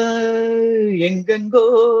 எங்கெங்கோ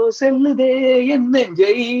செல்லுதே என்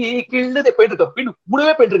நெஞ்சை கிள்ளுதே போயிட்டு இருக்க,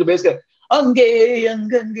 கூடவே போயிட்டு இருக்கு பேஸ். அங்கே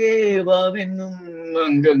அங்கங்கே வாவென்னும்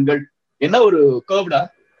அங்கங்கள், என்ன ஒரு கர்வ்டா,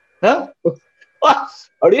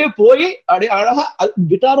 அப்படியே போய் அப்படியே அழகா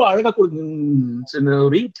கிட்டாரும் அழகா கொடுங்க.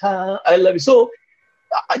 I love you. So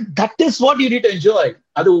that is what you need to enjoy.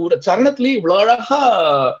 அது ஒரு சரணத்திலேயே இவ்வளவு அழகா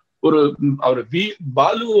ஒரு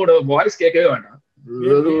பாலுவோட வாய்ஸ் கேட்கவே வேண்டாம்.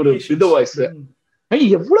 ஒரு இந்த வாய்ஸ்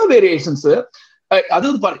எவ்வளவு வேரியேஷன்ஸ். அது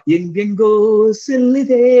பாரு, எங்கெங்கோ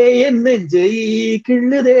செல்லுதே என் நெஞ்சை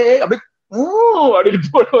கிள்ளுதே, அப்படி அப்படின்னு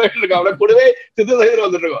போயிட்டு இருக்கோம். அவனை கூடவே சிந்தசைசர்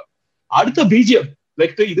வந்துட்டு இருக்கோம். அடுத்த பிஜிஎம்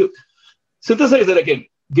லைக் இது சிந்தசைசர் அகைன்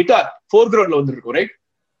கிட்டார் ஃபோர் கிரவுண்ட்ல வந்துருக்கும். ரைட்,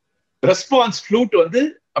 ரெஸ்பான்ஸ் ஃப்ளூட் வந்து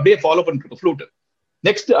அப்படியே ஃபாலோ பண்ணிட்டு இருக்கும் ஃப்ளூட்.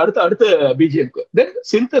 நெக்ஸ்ட் அடுத்த பிஜிஎம்க்கு தென்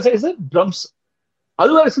சிந்தசைசர் ட்ரம்ஸ்.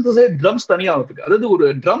 அதுவே சிந்தசைசர் ட்ரம்ஸ் தனியா இருக்கு. அதாவது ஒரு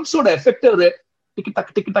ட்ரம்ஸோட எஃபெக்ட் அது டிக்கு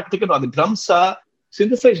டக் டிக்கு டக் டிக்கு அது ட்ரம்ஸா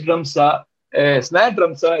சிந்தசைஸ் ட்ரம்ஸா ஸ்னார்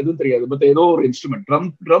ட்ரம்ஸா எதுவும் தெரியாது. பட் ஏதோ ஒரு இன்ஸ்ட்ருமெண்ட்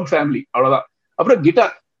ட்ரம் ஃபேமிலி அவ்வளவுதான். அப்புறம்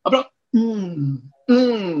கிட்டார், அப்புறம்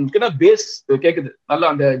பேஸ் கேக்குது நல்லா,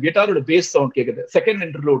 அந்த கிட்டாரோட பேஸ் சவுண்ட் கேக்குது செகண்ட்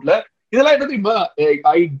இன்டர்லூட்ல. இதெல்லாம் என்ன தெரியுமா,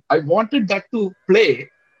 I wanted that to play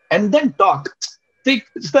and then talk. Think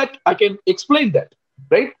that I can explain that,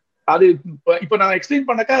 right? அது இப்ப நான் எக்ஸ்பிளைன்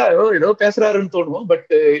பண்ணாக்கா ஏதோ பேசுறாருன்னு தோணுவோம். பட்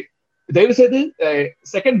தயவு செய்து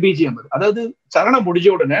செகண்ட் பிஜிஎம், அதாவது சரணம் முடிஞ்ச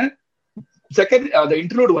உடனே செகண்ட் அந்த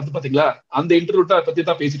இன்டர்லூட் வந்து பாத்தீங்களா, அந்த இன்டர்லூட் பத்தி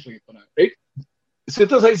தான் பேசிட்டு இருக்கேன். Right,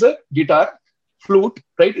 synthesizer, guitar, flute,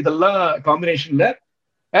 right, இதெல்லாம் காம்பினேஷன்ல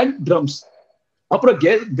அண்ட் ட்ரம்ஸ். அப்புறம்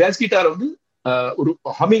பேஸ் கிட்டார் வந்து ஒரு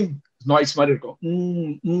ஹமிங் நாய்ஸ் மாதிரி இருக்கும்.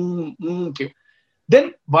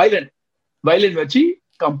 தென் வயலின் வச்சு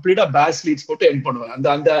கம்ப்ளீட்டா பேஸ் லீட்ஸ் போட்டு எண்ட்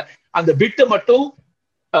பண்ணுவாங்க. அந்த பிட்டை மட்டும்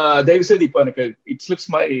தயவு செய்து இப்ப எனக்கு இட் ஸ்லிப்ஸ்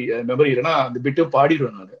மை மெமரி, இல்லைன்னா அந்த பிட்டும்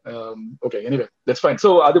பாடிடுவேன் நான். Okay, anyway that's fine. So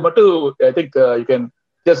அது மட்டும் I think you can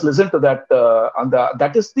just listen to that.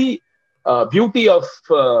 That is the beauty of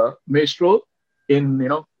maestro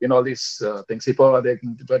in all these things.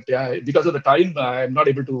 But yeah, because of the time I'm not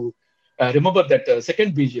able to remember that second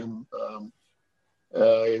BGM.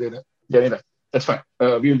 Anyway, that's fine.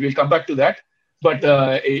 We'll come back to that. But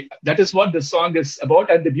that is what the song is about.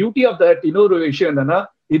 And the beauty of that இன்னொரு விஷயம் என்னன்னா,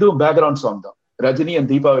 இதுவும் background song தான். Rajini and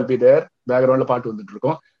Deepa will be there. பேக்ரவுண்ட்ல பாட்டு வந்துட்டு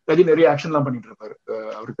இருக்கோம். ரஜினி நிறைய ஆக்ஷன்லாம் பண்ணிட்டு இருப்பாரு,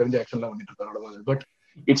 அவருக்கு தெரிஞ்ச ஆக்ஷன்லாம் பண்ணிட்டு இருப்பாரு அவ்வளவுதான். But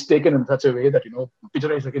it's taken in such a way that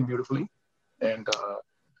picturized again beautifully. And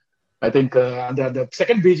I think the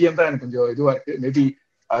second BGM தான் எனக்கு கொஞ்சம் இதுவா இருக்கு. Maybe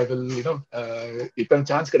I will இப்ப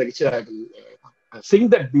சான்ஸ் கிடைச்சு I will sing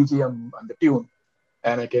that BGM and the tune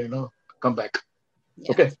and I can come back.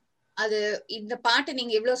 Okay. அது இந்த பாட்டு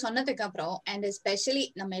நீங்க இவ்வளவு சொன்னதுக்கு அப்புறம் அண்ட் எஸ்பெஷலி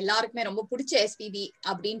நம்ம எல்லாருக்குமே ரொம்ப பிடிச்ச எஸ்பிபி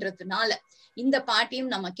அப்படின்றதுனால இந்த பாட்டையும்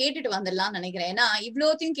நம்ம கேட்டுட்டு வந்துடலாம் நினைக்கிறேன். ஏன்னா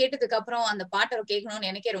இவ்வளோத்தையும் கேட்டதுக்கு அப்புறம் அந்த பாட்டை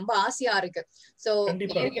கேட்கணும்னு எனக்கே ரொம்ப ஆசையா இருக்கு. சோ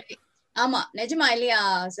ஆமா, நிஜமா இல்லையா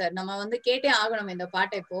சார், நம்ம கேட்டே ஆகணும் இந்த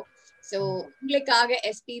பாட்டை இப்போ. சோ உங்களுக்காக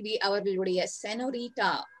எஸ்பிபி அவர்களுடைய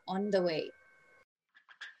செனோரிட்டா on the way.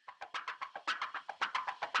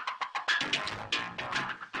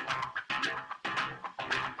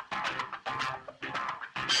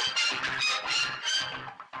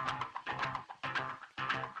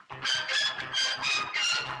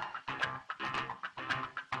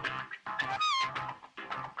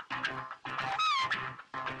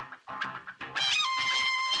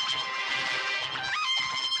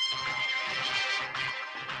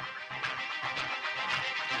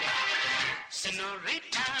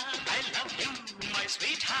 Senorita, I love you, my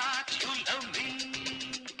sweetheart, you love me.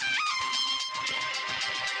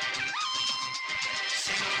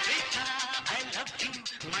 Senorita, I love you,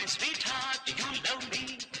 my sweetheart, you love me.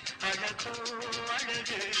 அழகோ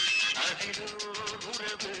அழகு, அதிலோ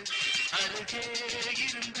உறவு, அருகே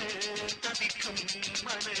இருந்து தவிக்கும்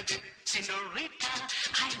மனது. Senorita,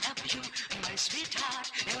 I love you, my sweetheart,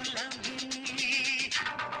 you love me.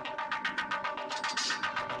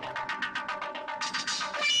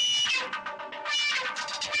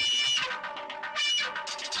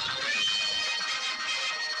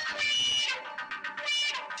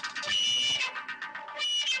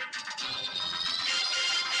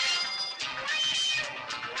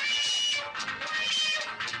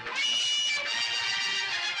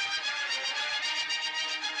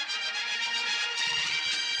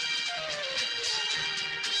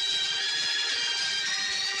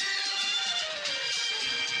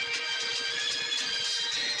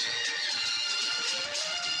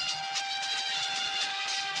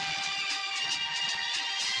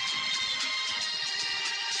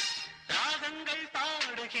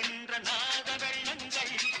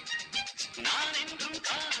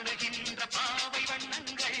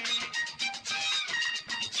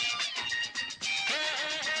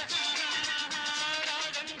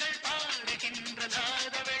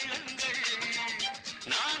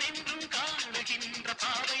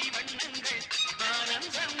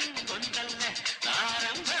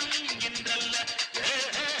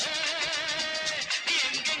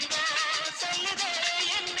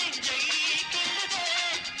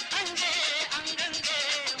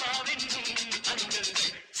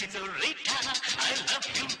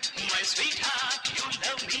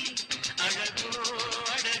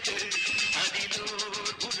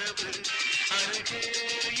 அருகே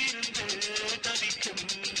இருந்து தவிக்கும்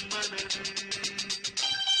மனது.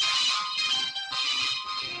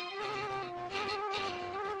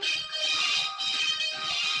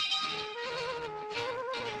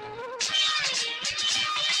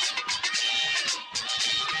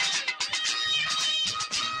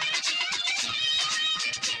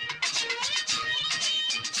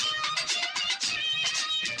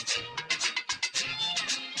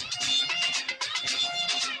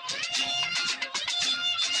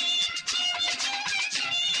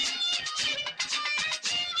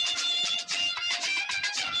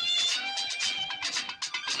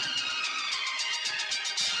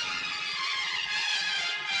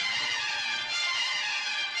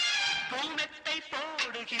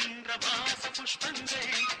 ஆடுகின்ற வாச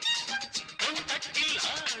புஷ்பங்கள் உன் தட்டில்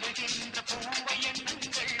ஆடுகின்ற பூவை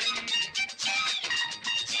எண்ணங்கள்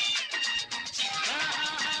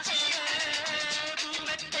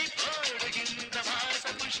பூவத்தை போடுகின்ற வாச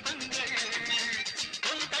புஷ்பங்கள்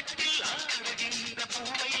உன் தட்டில் ஆடுகின்ற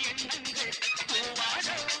பூவை எண்ணங்கள்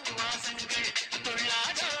பூவாதோ வாசங்கள்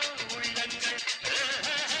துள்ளாதோ உள்ளங்கள்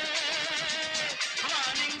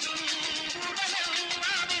வானெங்கும் உடலும்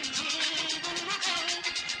வாவென்றும் குங்குமம்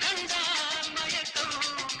கண்டால் மயக்கம்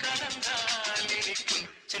கலந்தால் இனிக்கும்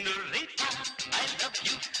Senorita, I love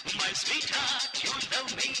you, my sweetheart, you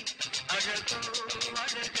love me. அழகோ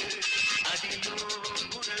அழகு அதிலோ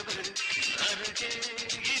உறவு அருகே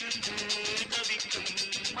இருந்து தவிக்கும்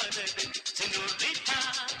மனது Senorita,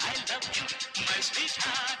 I love you, my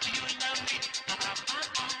sweetheart, you love me.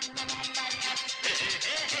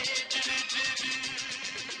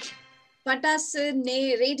 பட்டாசு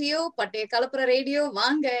ரேடியோ பட்டைய கலப்புற ரேடியோ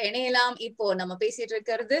வாங்க இணையலாம். இப்போ நம்ம பேசிட்டு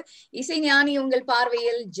இருக்கிறது இசை ஞானி உங்கள்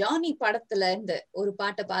பார்வையில் ஜானி படத்துல இருந்து ஒரு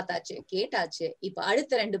பாட்டை பார்த்தாச்சு, கேட்டாச்சு. இப்ப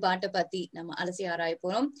அடுத்த 2 பாட்டை பத்தி நம்ம அலசி ஆராய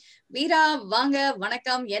போறோம். வீரா வாங்க,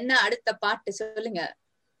 வணக்கம். என்ன அடுத்த பாட்டு சொல்லுங்க.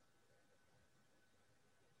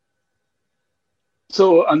 சோ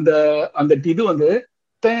அந்த இது வந்து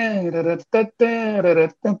இதான்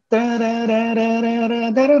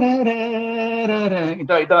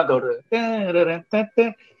அதோட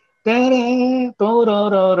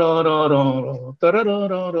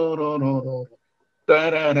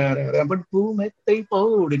பூமெத்தை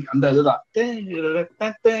போடு அந்த இதுதான்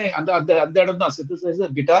அந்த இடம் தான்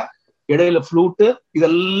சிந்தசைசர் கிட்டார், இடையில ஃப்ளூட்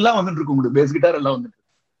இதெல்லாம் வந்துட்டு இருக்கு. உங்களுக்கு பேஸ் கிட்டார் எல்லாம் வந்துட்டு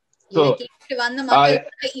வந்த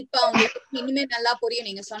மக்கள் இப்ப அவங்களுக்கு இனிமே நல்லா புரியும்.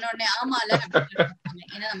 நீங்க சொன்ன உடனே ஆமால,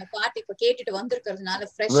 ஏன்னா நம்ம பாட்டு இப்ப கேட்டுட்டு வந்திருக்கிறதுனால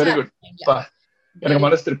ஃப்ரெஷ்ஷா எனக்கு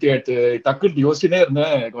மனசு திருப்தி ஆயிடுச்சு. டக்குன்னு யோசிச்சுனே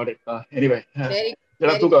இருந்தேன். எனிவே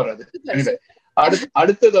தூக்கம் வராது. எனிவே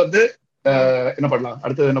அடுத்தது வந்து என்ன பண்ணலாம்?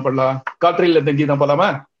 காற்றில் கீதம் போலாமா?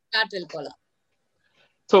 காற்றில் போலாம்.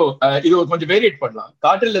 சோ இது கொஞ்சம் வேரியேட் பண்ணலாம்.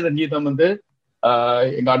 காற்றில் கீதம் வந்து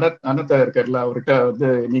எங்க அண்ணத்தை இருக்காருல, அவர்கிட்ட வந்து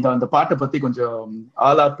நீங்க அந்த பாட்டை பத்தி கொஞ்சம்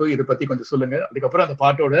ஆலாப்பு இதை பத்தி கொஞ்சம் சொல்லுங்க. அதுக்கப்புறம் அந்த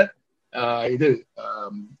பாட்டோட இது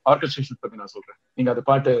ஆர்கெஸ்ட்ரேஷன் பத்தி நான் சொல்றேன். நீங்க அந்த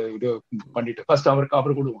பாட்டு இது பண்ணிட்டு ஃபர்ஸ்ட்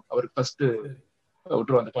அவருக்கு கொடுவோம். அவருக்கு ஃபர்ஸ்ட்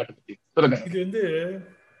விட்டுருவோம் அந்த பாட்டை பத்தி சொல்லுங்க. இது வந்து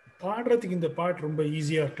பாடுறதுக்கு இந்த பாட்டு ரொம்ப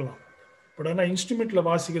ஈஸியா இருக்கலாம், பட் ஆனா இன்ஸ்ட்ருமெண்ட்ல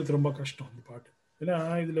வாசிக்கிறது ரொம்ப கஷ்டம் இந்த பாட்டு. ஏன்னா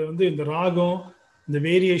இதுல வந்து இந்த ராகம், இந்த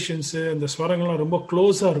வேரியேஷன்ஸ், இந்த ஸ்வரங்கள்லாம் ரொம்ப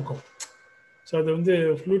க்ளோஸா இருக்கும். ஸோ அது வந்து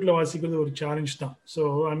ஃப்ளூட்டில் வாசிக்கிறது ஒரு சேலஞ்ச் தான். So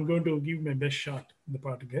I'm going to give my best shot இந்த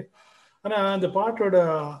பாட்டுக்கு. ஆனால் அந்த பாட்டோட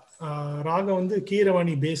ராகம் வந்து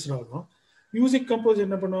கீரவாணி பேஸ் ராகம். மியூசிக் கம்போஸ்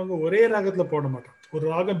என்ன பண்ணுவாங்க, ஒரே ராகத்தில் போட மாட்டாங்க. ஒரு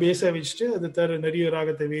ராகம் பேஸாக வச்சுட்டு அது நிறைய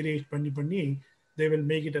ராகத்தை வேரியேட் பண்ணி they will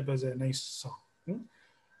make it up as a nice song.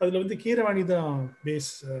 அதில் வந்து கீரவாணி தான்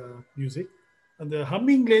பேஸ் மியூசிக். அந்த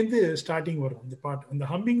ஹம்மிங்லேருந்து ஸ்டார்டிங் வரும் அந்த பாட்டு. அந்த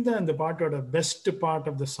ஹம்மிங் தான் அந்த பாட்டோட best part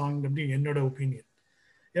of the song அப்படின்னு என்னோட ஒப்பீனியன்.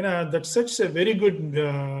 ஏன்னா that sets a very good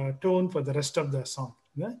tone for the rest of the song.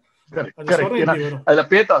 அதுல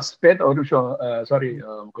பேத்தாஸ் ஒரு நிமிஷம் சாரி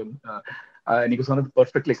முகுந்த், நீங்க சொன்னது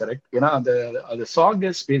பெர்ஃபெக்ட்லி கரெக்ட். ஏன்னா அந்த சாங்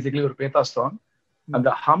இஸ் பேசிக்கலி ஒரு பேத்தாஸ் சாங். அந்த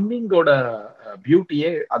ஹம்மிங்கோட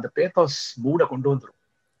பியூட்டியே அந்த பேத்தாஸ் மூட கொண்டு வந்துரும்.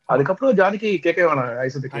 அதுக்கப்புறம் ஜானிக்கு கேட்க வேணாம்,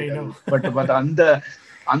 பட்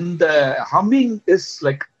அந்த ஹம்மிங் இஸ்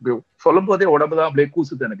லைக் சொல்லும் போதே உடம்புதான் அப்படியே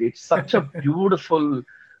கூசுது எனக்கு. It's such a beautiful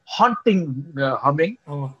haunting humming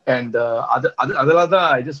and அதெல்லாம் தான்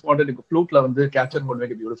I just wanted to flute-ல வந்து கேப்சர்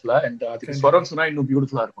பண்ணுவேங்க பியூட்டிஃபுல்லா. and அதுக்கு ஸ்வரம் சொன்னா இன்னும்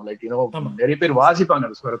பியூட்டிஃபுல்லா இருக்கும். லைக் யூ நோ நிறைய பேர் வாசிப்பாங்க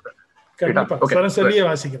அந்த ஸ்வரத்தை. கண்டிப்பா ஸ்வரம் சொல்லியே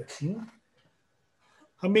வாசிக்கிறேன்.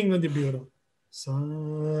 ஹம்மிங் வந்து இப்படி வரும். சா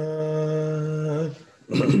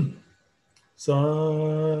சா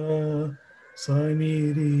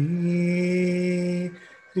சனிரி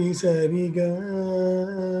ரிசரிகா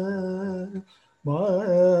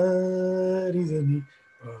மாரிசனி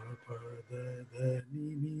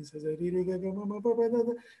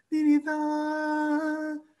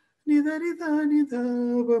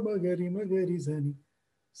மகரி மகரி சனி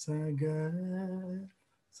சக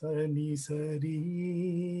சனி சரி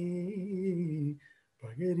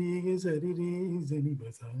பகரி சரி சனி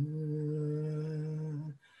பசா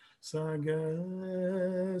சக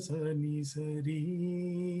சனி சரி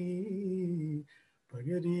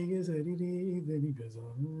பகரி சரி தனி பசா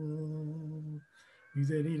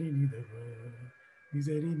நிசரி நிதவ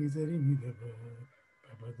நிசரி நிசரி நிதவ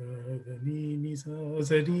பபதனி நிசா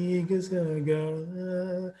சரி கசக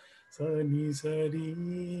சனி சரி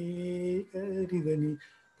கரிதனி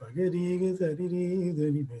பகரி சரி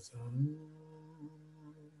தனி பசா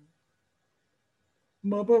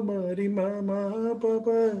மப மரி மம பப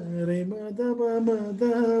ரே மத ப மத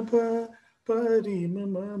ப பரி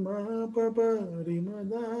மம பரி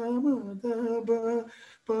மத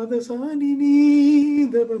பத சானி நீ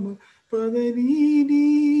தபம பத நீ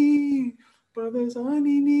பத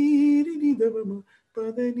சானி நீ தபம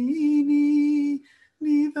பத நீ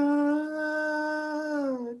நீதா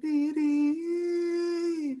நீரி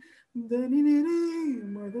தனி நிறை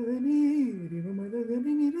மதனி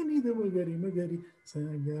மதனி நித மகரி மகரி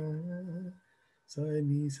சகா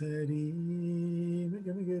சனி சரி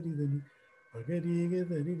மகரி தனி மகரிக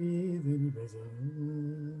தனி தனி பசா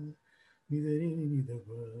நிதரி நிதப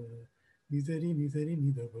நிதரி நிதரி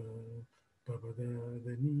நிதப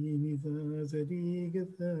பபதனி நிதா சரி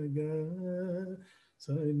கதகா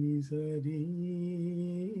சனி சரி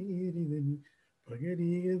ரிதனி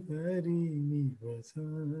பகரிக தரி நி பசா.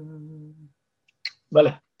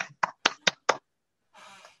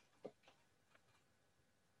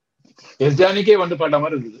 எஸ்ஜானிக்கே வந்து பாட்ட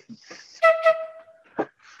மாதிரி இருக்குது.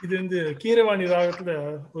 இது வந்து கீரவாணி ராகத்துல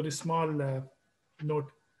ஒரு small note.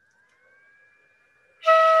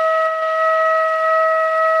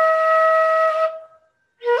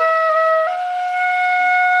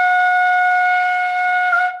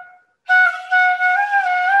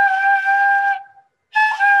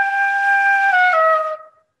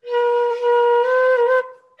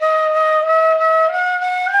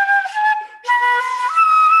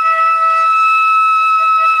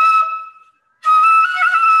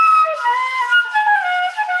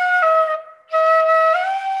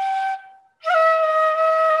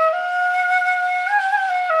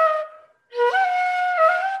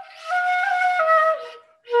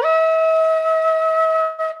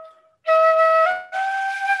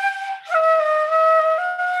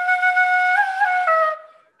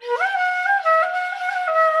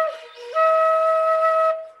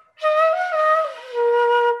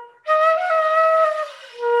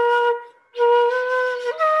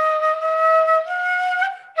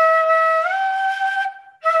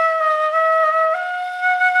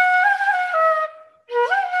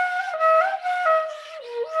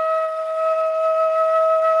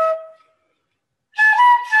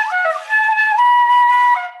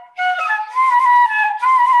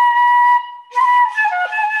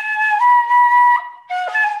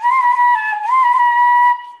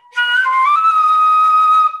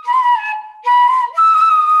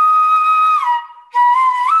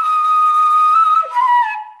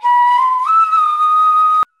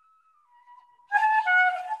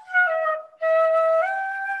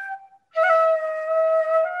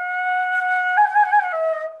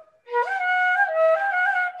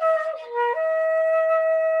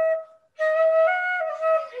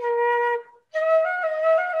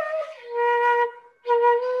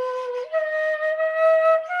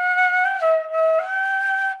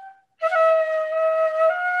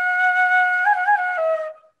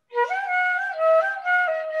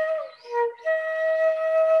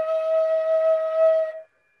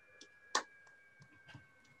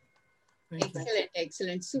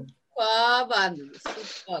 Excellent. Superb.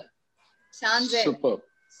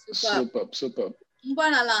 Superb. ரொம்ப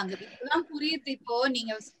நல்லா இருந்தது. இப்பதான் புரியுது. இப்போ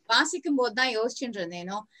நீங்க வாசிக்கும் போதுதான் யோசிச்சுட்டு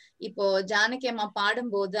இருந்தேனோ, இப்போ ஜானகி அம்மா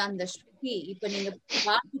பாடும்போது அந்த ஸ்ருதி, இப்ப நீங்க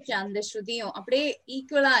வாசிச்ச அந்த ஸ்ருதியும் அப்படியே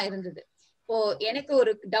ஈக்குவலா இருந்தது. இப்போ எனக்கு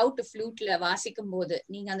ஒரு டவுட், ஃப்ளூட்ல வாசிக்கும் போது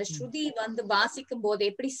நீங்க அந்த ஸ்ருதி வந்து வாசிக்கும் போது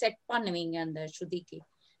எப்படி செட் பண்ணுவீங்க அந்த ஸ்ருதிக்கு?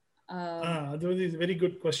 அது வந்து வெரி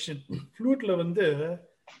குட் கொஸ்டின். ஃப்ளூட்ல வந்து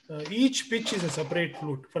each pitch is a separate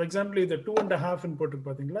flute. For example, இது 2.5 போட்டு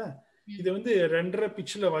பாத்தீங்களா, இது வந்து 2.5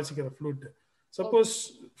 பிட்ச்ல வாசிக்கிற ஃப்ளூட். சப்போஸ்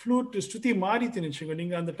ஃப்ளூட் ஸ்ருதி மாறி திணிச்சுங்க,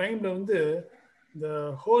 நீங்க அந்த டைம்ல வந்து இந்த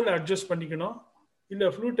ஹோல் அட்ஜஸ்ட் பண்ணிக்கணும். இல்ல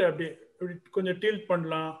ஃப்ளூட் அப்படி கொஞ்சம் டில்ட்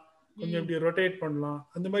பண்ணலாம், கொஞ்சம் இப்படி ரொட்டேட் பண்ணலாம்.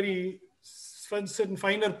 அந்த மாதிரி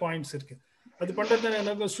ஃபைனர் பாயிண்ட்ஸ் இருக்கு. அது பண்றது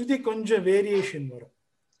எனக்கு ஸ்ருதி கொஞ்சம் வேரியேஷன் வரும்.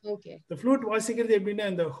 இந்த ஃப்ளூட் வாசிக்கிறது எப்படின்னா,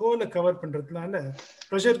 இந்த ஹோலை கவர் பண்றதுனால,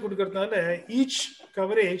 ப்ரெஷர் கொடுக்கறதுனால each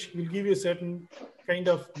coverage will give you certain kind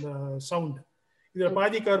of sound. இதுல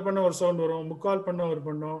பாதி கவர் பண்ண ஒரு சவுண்ட் வரும், முக்கால் பண்ண ஒரு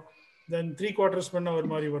பண்ணும், தென் 3/4 பண்ண ஒரு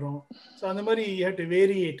மாதிரி வரும். ஸோ அந்த மாதிரி யூ ஹேவ் டு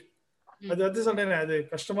வேரியேட். அது சொல்றேன், அது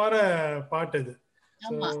கஷ்டமான பாட்டு அது.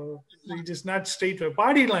 So it is not straight.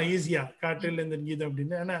 பாடிடலாம் ஈஸியா காற்றில் இந்த கீதம்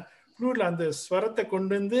அப்படின்னு. ஆனா ஃப்ளூட்ல அந்த ஸ்வரத்தை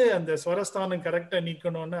கொண்டு வந்து அந்த ஸ்வரஸ்தானம் கரெக்டா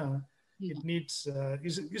நிக்கணும்னா it needs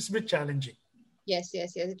it's a bit challenging. Yes,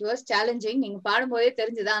 it was challenging. நீங்க பாடும்போதே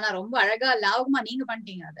தெரிஞ்சது. ஆனா ரொம்ப அழகா லாவகமா நீங்க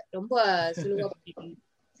பண்ணிட்டீங்க. அத ரொம்ப சுலபமா பண்ணிட்டீங்க.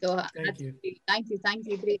 So thank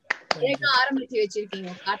you Rekha ஆரம்பிச்சு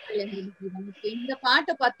வச்சிருக்கீங்க காற்றில் இந்த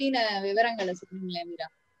பாட்டை பத்தின விவரங்களை சொல்லுங்களேன் வீரா.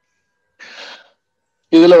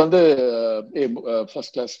 இதுல வந்து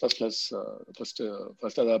ஃபர்ஸ்ட்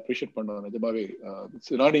அதை அப்ரிஷியேட் பண்ணுவோம். நிஜமாவே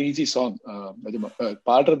இட்ஸ் நாட் ஈஸி சாங். நிஜமா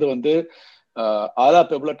பாடுறது வந்து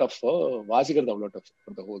ஆலாப் எவ்வளவு டஃப், வாசிக்கிறது அவ்வளவு tough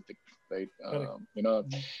for the hole thing, right? You know,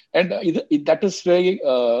 and that is way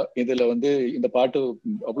இதுல வந்து இந்த பாட்டு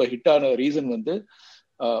அவ்வளவு ஹிட் ஆன ரீசன் வந்து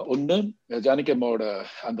ஒன்னு ஜானகி அம்மாவோட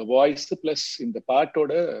அந்த வாய்ஸ் பிளஸ் இந்த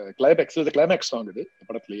பாட்டோட கிளைமேக்ஸ் சாங் இது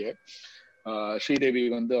படத்திலேயே. ஸ்ரீதேவி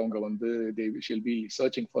வந்து அவங்க வந்து she'll be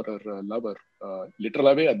searching for her lover,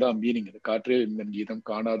 லிட்டரலாவே அதான் மீனிங். இது காற்றே இந்த கீதம்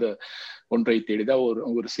காணாத ஒன்றை தேடிதான்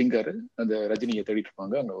ஒரு சிங்கர் அந்த ரஜினியை தேடிட்டு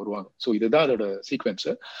இருப்பாங்க, அங்க வருவாங்க. ஸோ இதுதான் அதோட சீக்வன்ஸ்.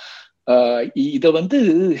 இத வந்து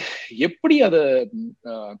எப்படி அத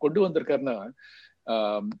கொண்டு வந்திருக்காருன்னா,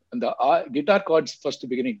 அந்த கிட்டார் கார்ட்ஸ் ஃபர்ஸ்ட்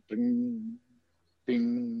பிகினிங்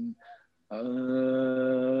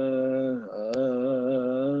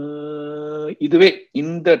இதுவே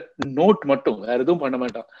இந்த நோட் மட்டும் வேற எதுவும் பண்ண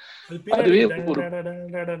மாட்டான். அதுவே ஒரு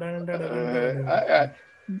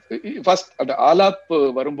ஃபர்ஸ்ட் அந்த ஆலாப்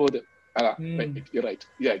வரும்போது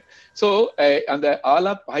சோ அந்த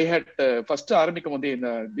ஆலாப் ஹை ஹேட் ஃபர்ஸ்ட் ஆரம்பிக்கும் போது இந்த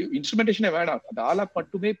இன்ஸ்ட்ருமெண்டேஷனே வேணாம், அந்த ஆலாப்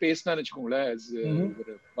மட்டுமே பேசினான்னு வச்சுக்கோங்களேன்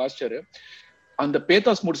ஒரு பாஸ்டர், அந்த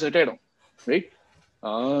பேத்தாஸ் மூட் செட் ஆயிடும், ரைட்?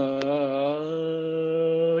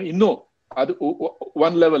 இன்னும் அது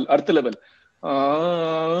ஒன் லெவல், அடுத்த லெவல்,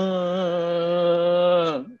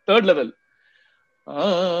 தேர்ட் லெவல்,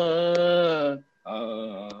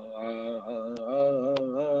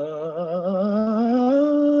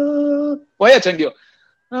 போயாச்சு எங்கேயோ.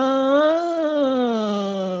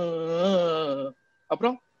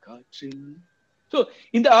 அப்புறம் காற்றில். சோ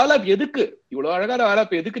இந்த ஆலாப் எதுக்கு, இவ்வளவு அழகான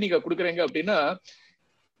ஆலாப் எதுக்கு நீங்க கொடுக்குறீங்க அப்படின்னா,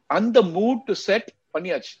 அந்த மூட் செட்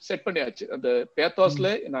பண்ணியாச்சு. அந்த பேத்தாஸ்ல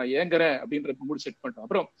நான் ஏங்குறேன் அப்படின்ற மூட் செட் பண்ணிட்டோம்.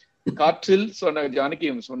 அப்புறம் காற்றில் சொன்ன ஜானகி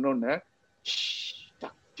சொன்னோன்னு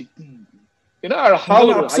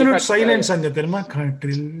சைலன்ஸ் அங்க தெரியுமா,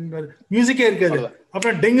 காற்றில் மியூசிக்கே இருக்காது,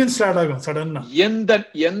 அப்புறம் டெங்கன் ஸ்டார்ட் ஆகும் சடனா. எந்த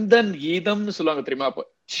கீதம்னு சொல்லுவாங்க தெரியுமா, அப்போ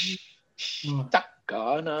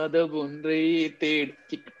காணாத ஒன்றை தேடி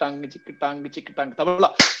சிக்கிட்டாங்க சிக்கிட்டாங்க சிக்கிட்டாங்க தபலா.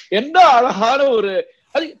 என்ன அழகான ஒரு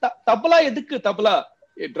அது தபலா. எதுக்கு தபலா?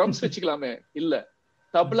 ட்ரம்ஸ் வச்சுக்கலாமே, இல்ல,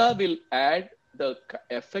 tabla will add the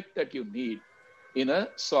effect that you need in a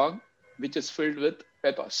song which is filled with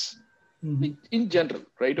pathos in general,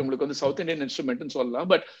 right? உங்களுக்கு வந்து சவுத் இந்தியன் இன்ஸ்ட்ருமெண்ட்னு சொல்லலாம்,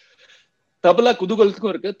 பட் தபலா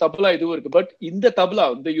குதூகலத்துக்கும் இருக்கு, தபலா இதுவும் இருக்கு. பட் இந்த தபலா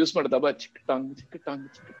வந்து யூஸ் பண்ண தபலா சிக்கிட்டாங்க சிக்கிட்டாங்க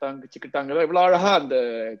சிக்கிட்டாங்க சிக்கிட்டாங்க இவ்வளவு அழகா அந்த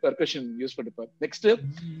பெர்கஷன் யூஸ் பண்ணிப்பாரு. நெக்ஸ்ட்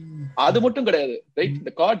அது மட்டும் கிடையாது, ரைட்?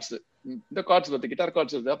 இந்த கார்ட்ஸ் வருது, கிட்டார்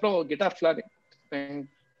கார்ட்ஸ் வருது, அப்புறம் கிட்டார் ஃபிளானிங்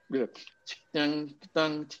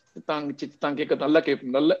நல்லா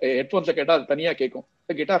கேட்கும். நல்ல ஹெட்போன்ஸ்ல கேட்டா அது தனியா கேட்கும்.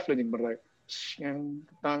 கிட்டார் ஃபிளிங் பண்றாங்க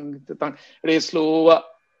ஸ்லோவா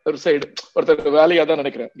ஒரு சைடு, ஒருத்தர் வேலையா தான்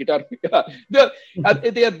நினைக்கிறேன் guitar.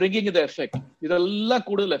 they are bringing the effect. இதெல்லாம்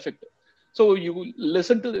கூடுதல் எஃபெக்ட். so you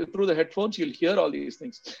listen to through the headphones, you'll hear all these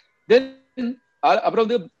things. then அப்புறம்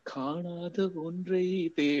வந்து காணாத ஒன்றை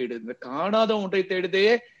தேடு, இந்த காணாத ஒன்றை தேடுதே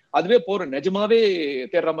அதுவே போற நிஜமாவே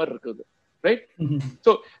தேடுற மாதிரி இருக்குது, ரைட்?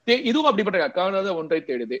 சோ இதுவும் அப்படி பண்றாங்க, காணாத ஒன்றை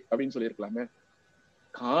தேடுதே அப்படின்னு சொல்லியிருக்கலாமே.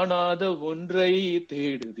 காணாத ஒன்றை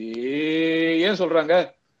தேடுதே ஏன் சொல்றாங்க?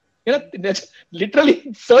 ஏன்னா literally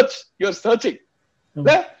search, you are searching.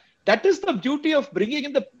 That is the beauty of bringing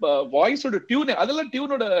in the வாய்ஸோட டியூன். அதெல்லாம்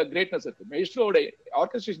டியூனோட கிரேட்னஸ் இருக்கு. மெய்ஸ்ட்ரோட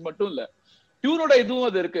ஆர்கெஸ்ட்ரேஷன் மட்டும் இல்ல, டியூனோட இதுவும்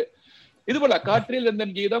அது இருக்கு. இது போல காற்றில்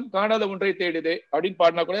எந்தன் கீதம் காணாத ஒன்றை தேடுதே அப்படின்னு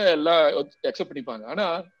பாடினா கூட எல்லாம் அக்செப்ட் பண்ணிப்பாங்க. ஆனா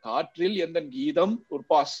காற்றில் எந்தன் கீதம் ஒரு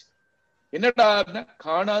பாஸ், என்னடா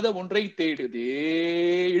காணாத ஒன்றை தேடுதே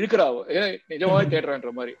இழுக்கிறாவோ நிஜமாவே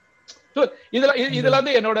தேடுறான்ற மாதிரி. இதெல்லாம்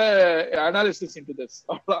என்னோட அனாலிசிஸ் இன்டு திஸ்.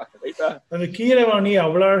 அந்த கீரவாணி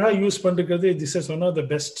அவ்வளவு அழகா யூஸ் பண்றது. This is one of the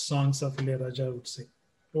best songs of Ilaiyaraaja, I would say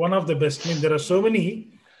one of the best. I mean there are so many.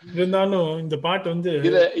 இருந்தாலும் இந்த பாட்டு வந்து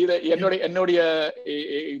இது என்னுடைய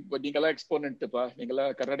நீங்கெல்லாம் எக்ஸ்போனன்ட்ப்பா, நீங்கெல்லாம்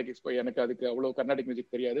கர்நாடிக் எக்ஸ்போ. எனக்கு அதுக்கு அவ்வளவு கர்நாடிக்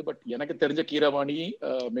மியூசிக் தெரியாது. பட் எனக்கு தெரிஞ்ச கீரவாணி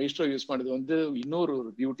மெய்ஸ்ட்ரோ யூஸ் பண்ணது வந்து இன்னொரு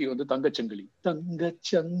பியூட்டி வந்து தங்கச்சங்கிலி.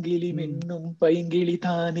 தங்கச்சங்கிலி மின்னும் பைங்கிளி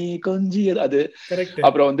தானே கொஞ்சியது அது.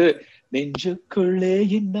 அப்புறம் வந்து நெஞ்சுக்குள்ளே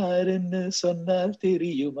இன்னாருன்னு சொன்னால்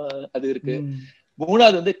தெரியுமா அது இருக்கு.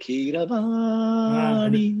 மூணாவது வந்து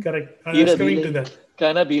கீரவாணி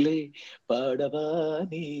கனவிலே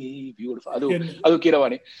பாடவானி, பியூட்டிஃபுல். அது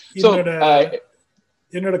கீரவாணி. சோ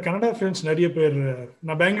என்னோட கன்னடா ஃப்ரெண்ட்ஸ் நிறைய பேர்,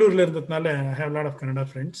 நான் பெங்களூர்ல இருந்ததுனால I have lot of Kannada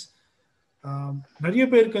friends. நிறைய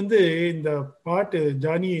பேருக்கு வந்து இந்த பாட்டு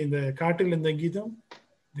ஜானி இந்த காற்றில் இந்த கீதம்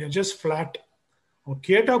ஜஸ்ட் ஃபிளாட்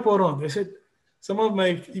கேட்டா போறோம். சம் ஆஃப் மை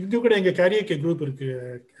இது கூட எங்க கரியோகே குரூப்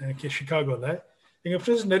இருக்கு சிகாகோல. எங்க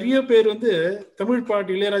ஃப்ரெண்ட்ஸ் நிறைய பேர் வந்து தமிழ்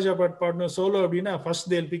பாட்டு இளையராஜா பாட்டு பாடணும் சோலோ அப்படின்னா ஃபர்ஸ்ட்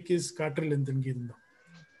தேல் பிக் இஸ் காற்றில் இந்த கீதம் தான்.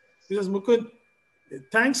 This is Mukund,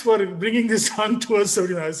 thanks for bringing this song to us.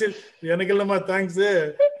 எனக்கு இல்லமா தேங்க்ஸ்,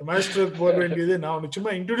 மாஸ்டர் போட வேண்டியது நான் உனக்கு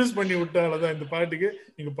சும்மா இன்ட்ரோடியூஸ் பண்ணி விட்டாலதான் இந்த பாட்டுக்கு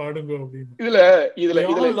நீங்க பாடுங்க அப்படின்னு. இதுல அதுல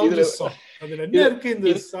என்ன இருக்கு இந்த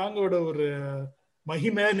சாங்கோட ஒரு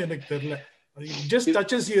மகிமைன்னு எனக்கு தெரியல. It just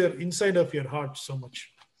touches your inside of your heart so much.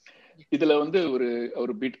 இதுல வந்து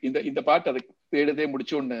ஒரு பீட் இந்த பாட்டு அதை தேடதே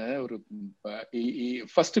முடிச்ச உடனே ஒரு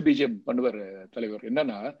ஃபர்ஸ்ட் பிஜிஎம் பண்ணுவார் தலைவர்.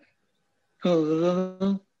 என்னன்னா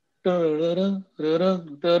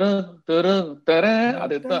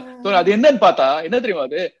அது என்னன்னு பார்த்தா என்ன தெரியுமா,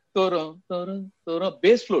 அது தோரம் தோரம் தோரம்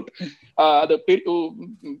பேஸ் ஃப்ளூட். அது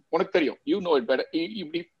உனக்கு தெரியும், யூ நோ இட் பெட்டர்.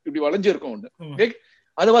 இப்படி வளைஞ்சிருக்கும் ஒண்ணு,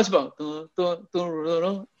 அதை வாசிப்பாங்க.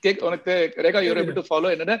 உனக்கு Rekha you are able to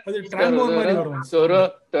follow என்னன்னா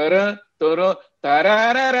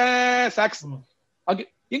சாக்ஸ்.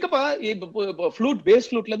 எங்கப்பா ஃப்ளூட், பேஸ்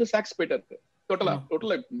ஃப்ளூட்ல இருந்து சாக்ஸ் போயிட்டாரு. டோட்டலா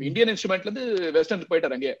இந்தியன் இன்ஸ்ட்ருமெண்ட்ல இருந்து வெஸ்டர்ன்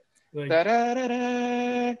போயிட்டாரு. அங்கே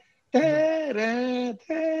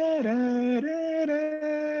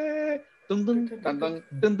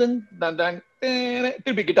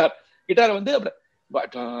திருப்பி கிட்டார் வந்து அப்புறம்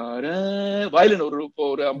வயலின் ஒரு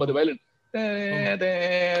 50 வயலின்,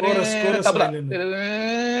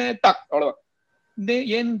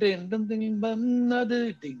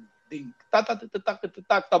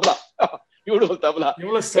 அவ்வளவுதான்.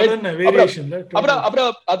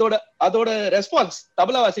 அப்புறம் அதோட ரெஸ்பான்ஸ்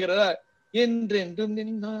தபலா வாசிக்கிறதா என்றென்றும்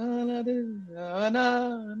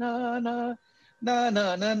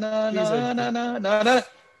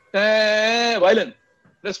வயலின்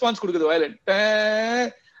ரெஸ்பான்ஸ் கொடுக்குது. வயலின்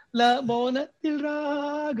மோனத்தில்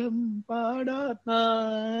ராகம் பாடாதா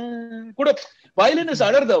கூட வயலின்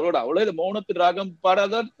அடர்து அவ்வளவு மௌனத்தில் ராகம்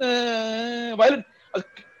பாடாத வயலின்.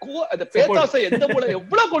 அந்த பேத்தாசை எந்த போல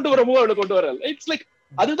எவ்வளவு கொண்டு வரமோ அவ்வளவு கொண்டு வரல. இட்ஸ் லைக்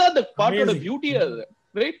அதுதான் அந்த பாட்டோட பியூட்டி. அது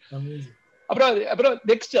ரைட். அப்புறம்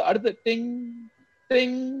நெக்ஸ்ட் அடுத்து டிங்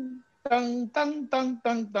டிங் tongue tongue tongue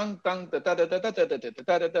tongue tongue tongue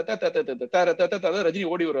Rajini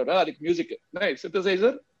ஓடி வருவாரு. அதுக்கு music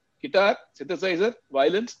synthesiser, guitar, synthesiser,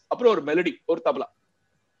 violins, அப்புறம் ஒரு மெலடி, ஒரு தபலா.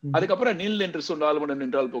 அதுக்கப்புறம் நில் என்று சொன்னால் மன்னன்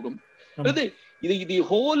நின்றால் போகும். இது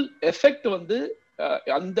ஹோல் எஃபெக்ட் வந்து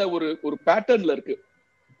அந்த ஒரு பேட்டர்ன்ல இருக்கு.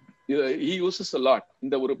 he uses a lot.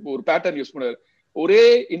 இந்த ஒரு பேட்டர்ன் யூஸ் பண்ணாரு. ஒரே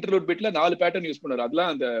இன்டர்லூட் பிட்ல 4 பேட்டர்ன் யூஸ் பண்ணாரு.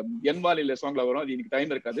 அதெல்லாம் அந்த என்வாலில சாங்ல வரும். அது எனக்கு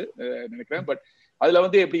டைம் இருக்காது நினைக்கிறேன். பட் அதுல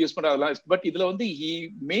வந்து எப்படி யூஸ் பண்றாங்க. பட் இதுல வந்து he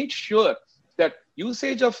made sure that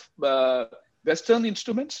usage of western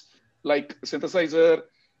instruments like synthesizer,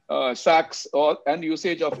 sax, and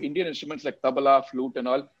usage of Indian instruments like tabla, flute and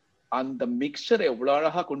all, and the mixture எவ்வளவு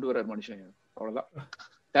அழகா கொண்டு வர்றார் மனுஷன். அவ்வளவுதான்.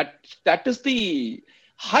 That is the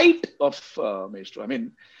height of maestro. I mean,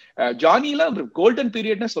 Johnny la golden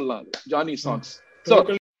period na சொல்லலாம். Johnny songs. So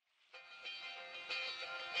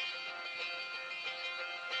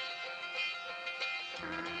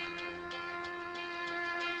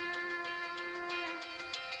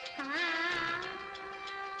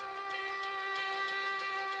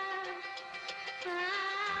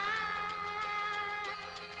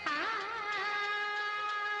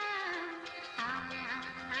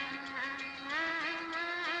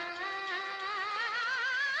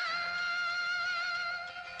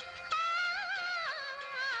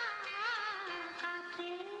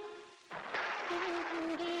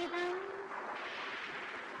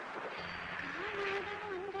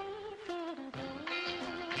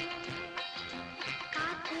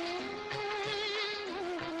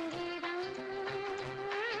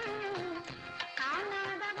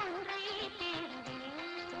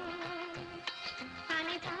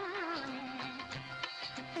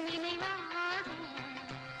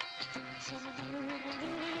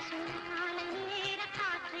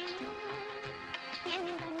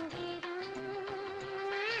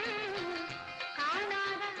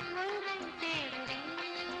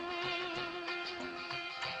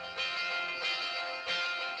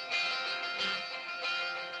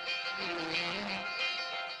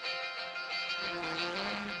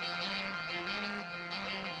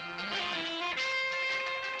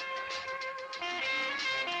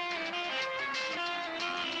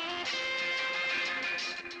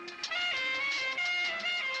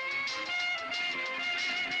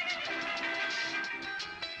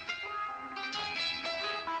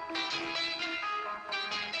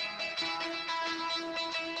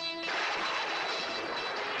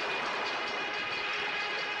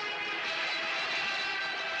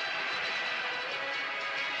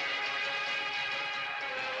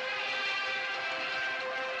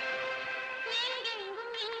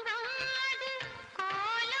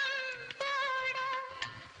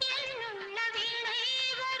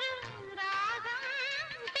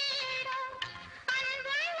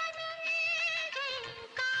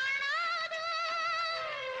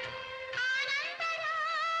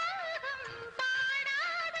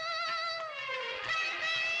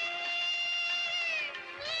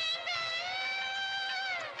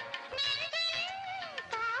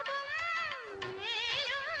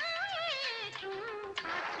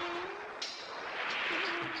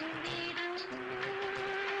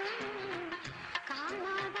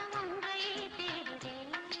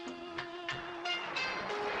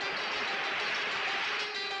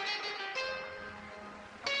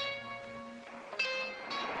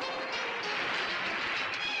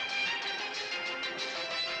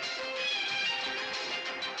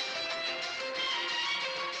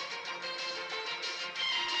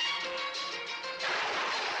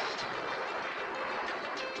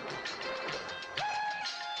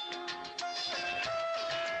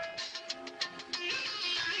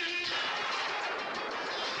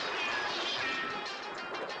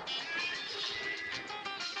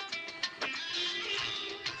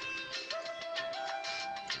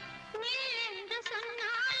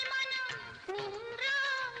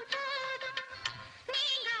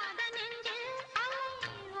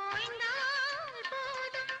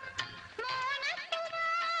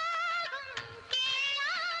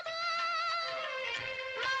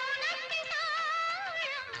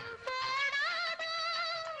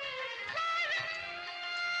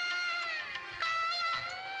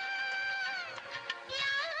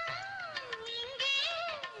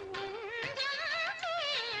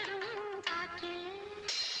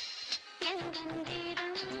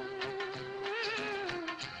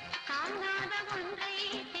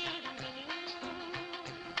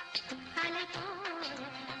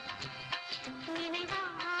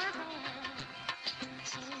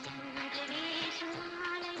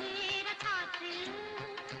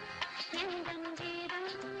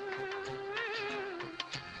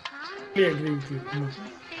agree with you.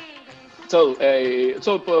 So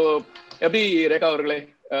இப்போ எப்படி ரேகா அவர்களே,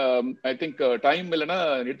 ஐ திங்க் டைம் இல்லைன்னா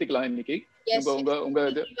நிறுத்திக்கலாம் இன்னைக்கு. உங்க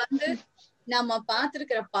இது வந்து நம்ம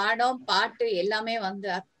பாத்துருக்கிற பாடம் பாட்டு எல்லாமே வந்து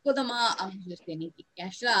அற்புதமா அமைஞ்சிருக்கு இன்னைக்கு.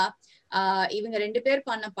 ஆக்சுவலா இவங்க 2 பேர்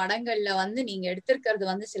பண்ண படங்கள்ல வந்து நீங்க எடுத்திருக்கிறது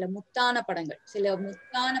வந்து சில முத்தான படங்கள், சில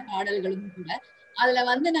முத்தான பாடல்களும் கூட. அதுல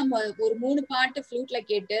வந்து நம்ம ஒரு 3 பாட்டு ஃப்ளூட்ல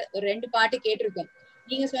கேட்டு ஒரு 2 பாட்டு கேட்டிருக்கோம்.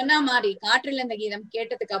 நீங்க சொன்ன மாதிரி காற்றில் இந்த கீதம்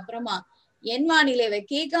கேட்டதுக்கு அப்புறமா என் வானிலைவை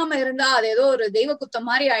கேட்காம இருந்தா அது ஏதோ ஒரு தெய்வ குத்தம்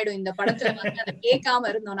மாதிரி ஆயிடும் இந்த படத்துல வந்து அதை கேட்காம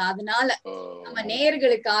இருந்தோம்னா. அதனால நம்ம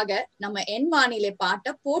நேயர்களுக்காக நம்ம என் வானிலை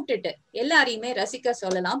பாட்டை போட்டுட்டு எல்லாரையுமே ரசிக்க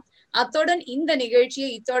சொல்லலாம். அத்துடன் இந்த நிகழ்ச்சியை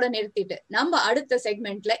இத்தோட நிறுத்திட்டு நம்ம அடுத்த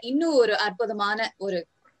செக்மெண்ட்ல இன்னும் ஒரு அற்புதமான ஒரு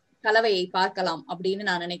கலவையை பார்க்கலாம் அப்படின்னு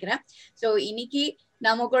நான் நினைக்கிறேன். சோ இன்னைக்கு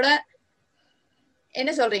நம்ம கூட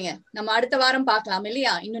என்ன சொல்றீங்க, நம்ம அடுத்த வாரம் பார்க்கலாம்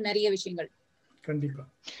இல்லையா? இன்னும் நிறைய விஷயங்கள் கண்டிப்பா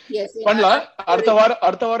பண்ணலாம். அடுத்த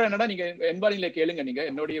வாரம் என்னன்னா நீங்க என்வானில கேளுங்க. நீங்க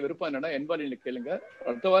என்னுடைய விருப்பம் என்னன்னா என்வானில கேளுங்க.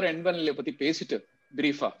 அடுத்த வாரம் என்வானில பத்தி பேசிட்டு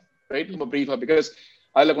பிரீஃபா, ரைட், ரொம்ப பிரீஃபா, பிகாஸ்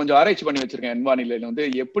அதுல கொஞ்சம் ஆராய்ச்சி பண்ணி வச்சிருக்கேன். என்வானில வந்து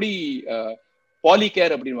எப்படி பாலி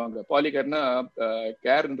கேர் அப்படின்வாங்க. பாலி கேர்னா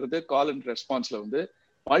கேர்ன்றது கால் அண்ட் ரெஸ்பான்ஸ்ல வந்து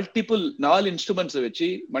மல்டிபிள் 4 இன்ஸ்ட்ருமெண்ட்ஸ் வச்சு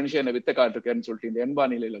மனுஷன் என்ன வித்த காட்டிருக்கேன்னு சொல்லிட்டு இந்த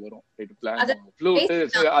என்வானிலையில வரும்.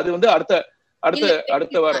 அது வந்து அடுத்த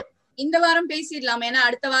வாரம் இந்த வாரம் பேசிடலாம். ஏன்னா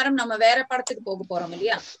அடுத்த வாரம் நம்ம வேற படத்துக்கு போக போறோம்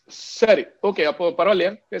இல்லையா? சரி, ஓகே. அப்போ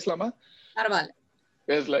பரவாயில்லையா, பேசலாமா? பரவாயில்ல,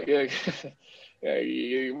 பேசலாம்.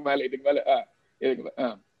 இதுக்கு மேல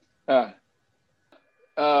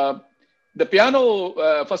இந்த பியானோ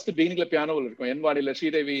ஃபர்ஸ்ட் பிகினிங்ல பியானோவில் இருக்கும். என்வானில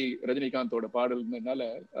ஸ்ரீதேவி ரஜினிகாந்தோட பாடல்னால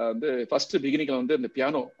வந்து ஃபர்ஸ்ட் பிகினிங்ல வந்து இந்த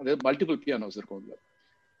பியானோ, அதாவது மல்டிபிள் பியானோஸ் இருக்கும்.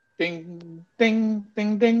 டிங் டிங்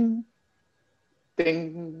டிங் டிங் டிங்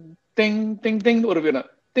டிங் டிங் டிங் ஒரு வீணா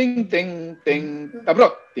டிங் டிங் டிங்,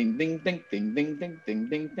 அப்புறம் டிங் டிங் டிங் டிங் டிங் டிங் டிங்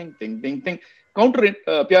டிங் டிங் டிங் டிங் டிங் கவுண்டர்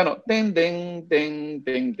பியானோ டிங் டிங் டிங்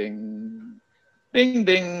டிங் டிங் டிங்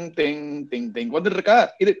டிங் டிங் டிங் டிங் வந்துட்டு இருக்கா.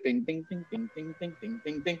 இது டிங் டிங் டிங் டிங் டிங் டிங் டிங்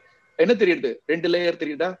டிங் டிங். என்ன தெரியுது? 2 லேயர்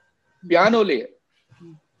தெரியுதா பியானோ லேயர்.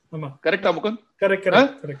 கரெக்டா முகுந்த்?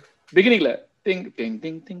 கரெக்ட். பிகினிங்ல டிங் டிங்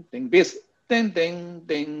டிங் டிங் டிங் பேஸ் டிங் டிங்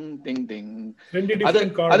டிங் டிங் டிங்.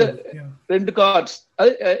 அது 2 கார்ட்ஸ்.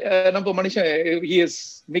 நம்ம மனுஷன் he has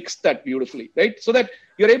mixed that beautifully, right, so that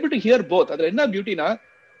you are able to hear both. அதுல என்ன பியூட்டினா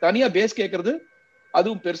தனியா பேஸ் கேக்குறது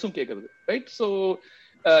அதுவும் பெருசும் கேக்குறது, right? So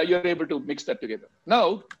you are able to mix that together. Now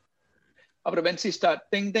அப்புறம் when she start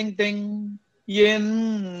ting ting ting என்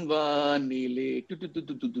வானிலே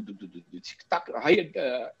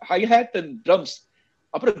high hat and drums,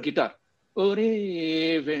 அப்புறம் guitar ஒரே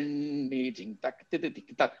வெண்ணி ஜிங் தக் திது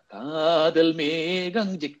திக் தக் காதல்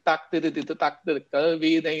மேகம் ஜிக் தக் திது திது தக் திது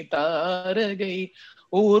கவிதை தாரகை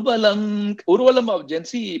ஊர்வலம் ஆஃப்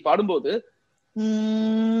ஜென்சி பாடும்போது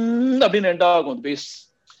அப்படின்னு எண்ட் ஆகும். பேஸ்,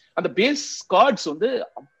 அந்த பேஸ் கார்ட்ஸ் வந்து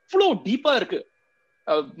அவ்வளோ டீப்பா இருக்கு.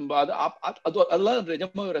 அதெல்லாம்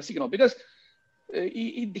நிஜமாவே ரசிக்கணும். Because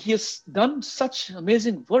he has done such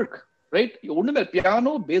amazing work, ரைட்? ஒண்ணுமே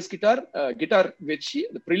பியானோ, பேஸ் கிட்டார் வச்சு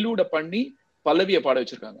ப்ரிலூட பண்ணி பல்லவிய பாட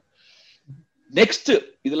வச்சிருக்காங்க. நெக்ஸ்ட்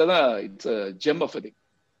இதுலதான் it's gem of thing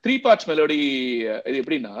 3 parts melody. இது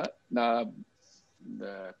எப்படின்னா நான்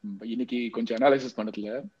இன்னைக்கு கொஞ்சம் அனாலிசிஸ் பண்ணதுல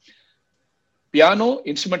பியானோ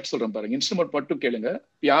இன்ஸ்ட்ருமெண்ட் சொல்றேன் பாருங்க. இன்ஸ்ட்ருமெண்ட் மட்டும் கேளுங்க.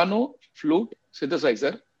 Piano, flute,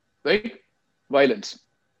 synthesizer, right, violins.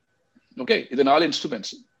 Okay, இது 4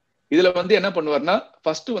 இன்ஸ்ட்ருமெண்ட்ஸ். இதுல வந்து என்ன பண்ணுவார்னா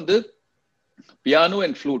ஃபர்ஸ்ட் வந்து பியானோ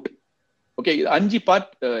அண்ட் ஃப்ளூட். ஓகே, இது 5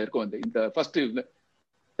 பார்ட் இருக்கும். வந்து இந்த ஃபர்ஸ்ட்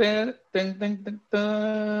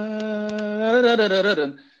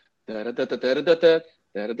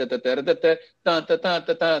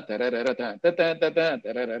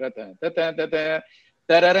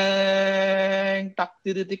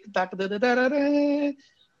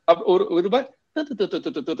ஒரு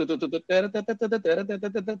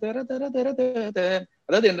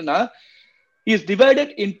அதாவது என்னன்னா he is divided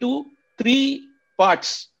into 3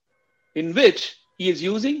 parts in which he is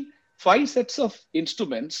using 5 sets of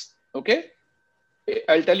instruments. Okay,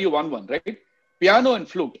 I'll tell you one, right? Piano and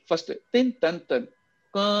flute. First tin tan tan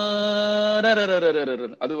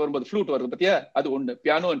அது வரும்போது flute வருது பத்தியா, அது ஒண்ணு.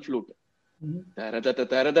 Piano and flute.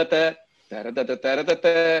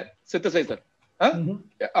 Synthesiser.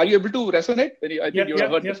 Are you able to resonate? I think you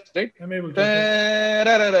have heard this, right? I'm able to.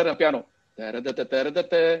 Piano.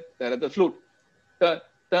 Flute.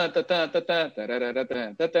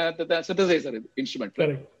 Synthesizer instrument.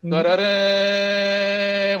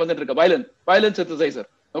 வந்துட்டு இருக்க violin synthesizer.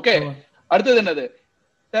 Okay, அடுத்தது என்னது?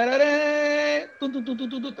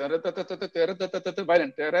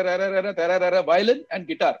 violin and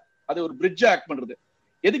guitar. அது ஒரு bridge ஆக்ட் பண்றது.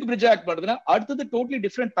 எதுக்கு bridge act பண்றதுன்னா அடுத்தது டோட்டலி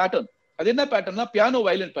டிஃபரெண்ட் பேட்டர்ன். அது என்ன பேட்டர்னா piano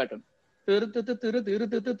violin pattern.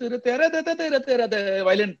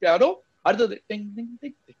 Violin piano. அடுத்தது டிங் டிங்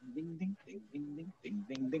டிங் டிங் டிங் டிங் டிங் டிங் டிங் டிங்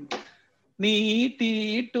டிங் டிங். நீ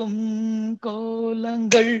தீட்டும்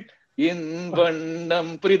கோலங்கள் என்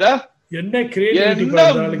வண்ணம். புரியுதா? என்ன கிரியேட்டிவிட்டி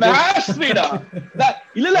என்ன மேஸ்ட்ரிடா.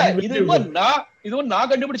 இல்ல இது நான்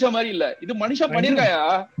கண்டுபிடிச்ச மாதிரி இல்ல, இது மனுஷன் பண்ணிருக்காயா.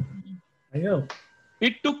 ஐயோ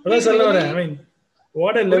It took அத சொல்ல வரேன். I mean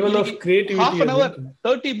what a level of creativity. Half an hour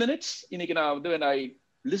 30 minutes இன்னைக்கு நான் வந்து when I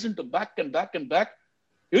listen to back and back and back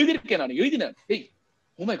எழுதிருக்கேன். நான் எழுதினேன். ஏய்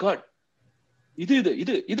oh my god இது இது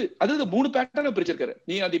இது இது அது மூணு பேட்டர்ன் பிரிச்சிருக்காரு.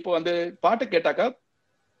 நீ அது இப்போ அந்த பாட்டை கேட்டாக்கா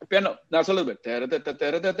பியானோ நான் சொல்லுவேன்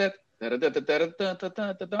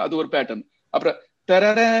அது ஒரு பேட்டர்ன். அப்புறம்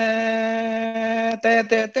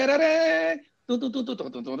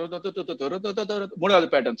மூணாவது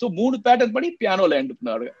பேட்டர்ன். சோ 3 பேட்டர்ன் படி பியானோல எண்ட்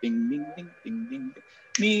பண்ணாரு.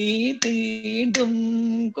 நீ தீண்டும்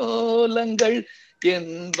கோலங்கள்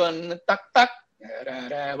என்பன் டக் டக்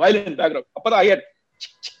வயலின் பேக்ரவுண்ட். அப்பதான் ஐயர்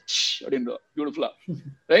அப்படின்னு பியூட்டிஃபுல்லா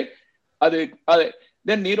ரைட். அது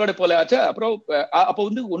தென் நீரோடை போல ஆச்சா. அப்புறம் அப்ப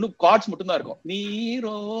வந்து ஒன்னும் கார்ட்ஸ் மட்டும் தான் இருக்கும்.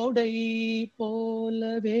 நீரோடை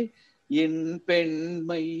போலவே என்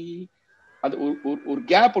பெண்மை. அது ஒரு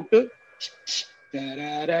கேப் விட்டு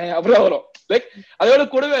அப்புறம் வரும். லைக் அதோட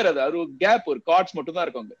கூடவே வராது, அது ஒரு கேப், ஒரு கார்ட்ஸ் மட்டும் தான்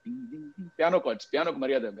இருக்கும் அங்க. பியானோ கார்ட்ஸ், பியானோக்கு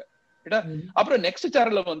மரியாதை அங்க. அப்புறம் நெக்ஸ்ட்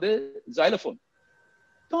சேனல்ல வந்து ஜைலோஃபோன்.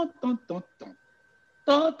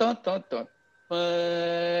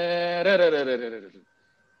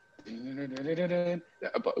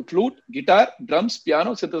 Flute, guitar, drums,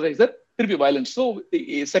 piano, synthesizer, திருப்பி வயலன்ஸ். ஸோ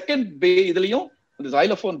செகண்ட் பே இதுலயும் அந்த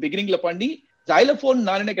ஜைலோஃபோன் பிகினிங்ல பண்ணி, ஜைலோஃபோன்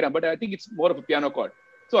நான் நினைக்கிறேன், but I think it's more of piano chord.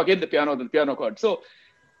 So again the piano chord. So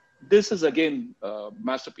this is again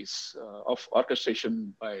masterpiece of orchestration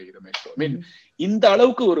by the maestro. I mean இந்த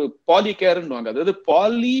அளவுக்கு ஒரு பாலிகேர்னு வாங்க, அதாவது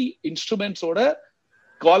பாலி இன்ஸ்ட்ருமெண்ட்ஸோட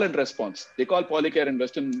call and response, they call polycare in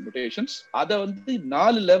western notations. அத வந்து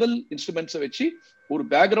 4 level instruments வச்சு ஒரு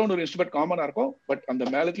பேக்ரவுண்ட், ஒரு இன்ஸ்ட்ருமெண்ட் காமனா இருக்கும், பட் அந்த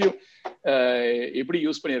மேலத்தையும் எப்படி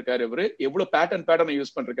யூஸ் பண்ணியிருக்காரு இவரு, எவ்வளவு பேட்டர்னை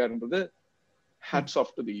யூஸ் பண்ணிருக்காருன்றது hats off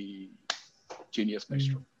to the genius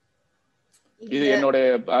maestro. இது என்னோட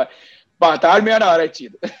தாழ்மையான ஆராய்ச்சி.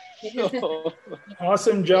 இது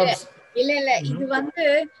awesome jobs. இல்ல இது வந்து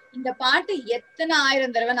இந்த பாட்டு எத்தனை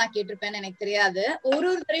 1000 தடவை நான் கேட்டிருப்பேன்னு எனக்கு தெரியாது. ஒரு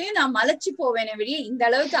தடவையும் நான் மலைச்சு போவேனே வெளியே இந்த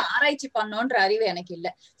அளவுக்கு ஆராய்ச்சி பண்ணோன்ற அறிவு எனக்கு இல்ல.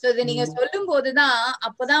 சோ இது நீங்க சொல்லும் போதுதான்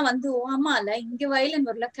அப்பதான் வந்து ஆமா இல்ல இங்க வயலின்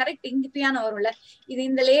வரல, கரெக்ட் இங்க பியானோ வரும்ல, இது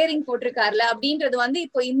இந்த லேயரிங் போட்டிருக்காருல அப்படின்றது வந்து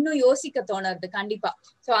இப்போ இன்னும் யோசிக்க தோணுறது கண்டிப்பா.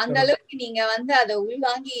 சோ அந்த அளவுக்கு நீங்க வந்து அதை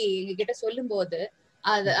உள்வாங்கி எங்க கிட்ட சொல்லும் போது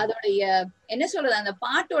அதோடைய என்ன சொல்றது, அந்த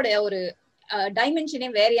பாட்டோட ஒரு டைமென்ஷனே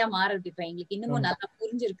வேறையா மாறுது. இப்ப எங்களுக்கு இன்னமும் நல்லா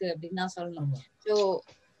புரிஞ்சிருக்கு அப்படின்னு தான் சொல்லணும். சோ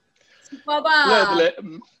சூப்பர்பா.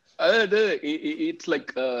 அதாவது இட்ஸ் லைக்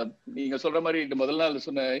நீங்க சொல்ற மாதிரி இந்த முதல் நாள்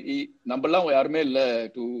சொன்ன நம்ம எல்லாம் யாருமே இல்ல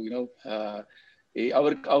டு யூனோ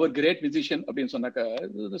அவர் கிரேட் மியூசிஷியன் அப்படின்னு சொன்னாக்கா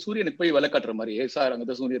சூரியனுக்கு போய் விலை காட்டுற மாதிரி, சார்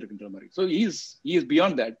அங்கதான் சூரியன் இருக்குன்ற மாதிரி. So is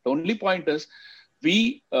beyond that. Only point is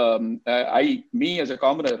me as a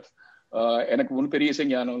commoner, எனக்கு ஒன்னும் பெரிய இசை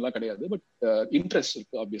ஞானம் எல்லாம் கிடையாது, பட் இன்ட்ரெஸ்ட்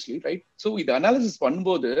இருக்கு ஆப்வியஸ்லி, ரைட்? ஸோ இது அனாலிசிஸ்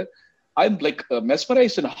பண்ணும்போது I am like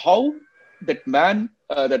mesmerized in how that man,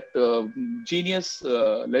 that genius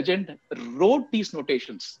legend wrote these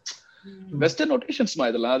notations. Western notations ma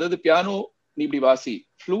idella, adhu piano நீ இப்படி வாசி,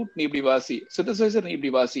 ஃப்ளூட் நீ இப்படி வாசி, சிந்தசைசர் நீ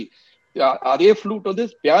இப்படி வாசி. அதே ஃப்ளூட் வந்து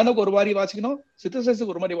பியானோக்கு ஒரு மாதிரி வாசிக்கணும்,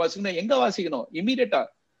 சிந்தசைசர் ஒரு மாதிரி வாசிக்கணும். எங்க வாசிக்கணும்? இமீடியட்டா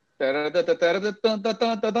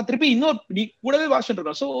திருப்பி இன்னொரு நீ கூடவே வாசிட்டு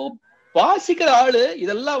இருக்கணும். ஸோ வாசிக்கிற ஆளு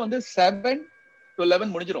இதெல்லாம் வந்து 7 to 11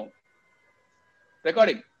 முடிஞ்சிடும்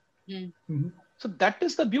recording. So that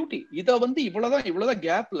is the beauty. இத வந்து இவ்வளவுதான்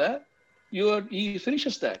கேப்ல he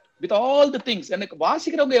finishes that with all the things. எனக்கு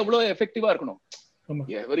வாசிக்கிறவங்க எவ்வளவு எஃபெக்டிவா இருக்கணும்,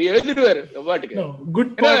 அவர் எழுதிடுவாரு பாட்டுக்கு.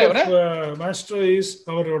 Good part of master is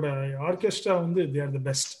அவரோட ஆர்கெஸ்ட்ரா வந்து they are the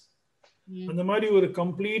best. அந்த மாதிரி ஒரு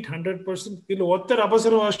கம்ப்ளீட் 100% இல்ல ஒத்தர்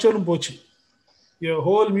அவசரம் வாசிச்சாலும் போச்சு, your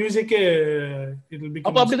whole music it will become.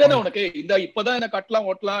 அப்ப அப்படிதானே உனக்கு இந்த இப்பதான் என்ன கட்டலாம்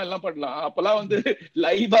ஓட்டலாம் எல்லாம் பண்ணலாம், அப்பலாம் வந்து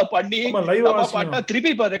லைவா பண்ணி பாட்டா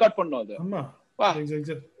திருப்பி இப்ப ரெக்கார்ட் பண்ணோம். அது ஆமா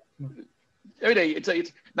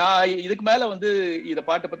நான் இதுக்கு மேல வந்து இத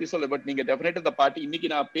பாட்டை பத்தி சொல்ல, பட் நீங்க டெஃபினெட்லி இந்த பாட்டு இன்னைக்கு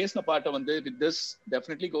நான் பேசின பாட்டை வந்து with this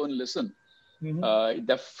definitely go and listen.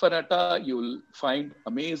 Definitely you will find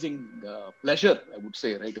amazing pleasure, I would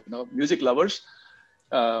say, right? You know, music lovers,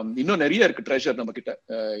 இன்னும் நிறைய இருக்கு treasure நம்ம கிட்ட,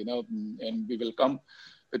 you know, and we will come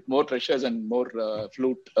with more treasures and more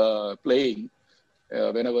flute playing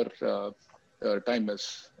whenever time is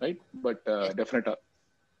right, but definitely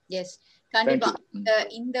yes. கண்டிப்பா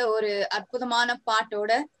இந்த ஒரு அற்புதமான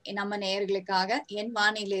பாட்டோட நம்ம நேயர்களுக்காக என்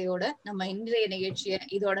வானிலையோட நம்ம இன்றைய நிகழ்ச்சியை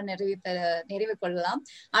இதோட நிறைவு கொள்ளலாம்.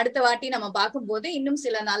 அடுத்த வாட்டி நம்ம பார்க்கும்போது இன்னும்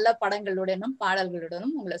சில நல்ல படங்களுடனும்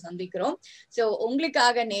பாடல்களுடனும் உங்களை சந்திக்கிறோம். சோ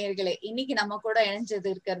உங்களுக்காக நேயர்களே, இன்னைக்கு நம்ம கூட இணைஞ்சது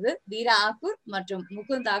இருக்கிறது வீரா ஆக்கூர் மற்றும்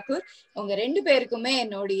முகுந்த் ஆக்கூர். உங்க 2 பேருக்குமே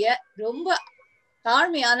என்னுடைய ரொம்ப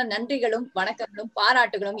தாழ்மையான நன்றிகளும் வணக்கங்களும்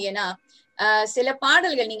பாராட்டுகளும். ஏன்னா சில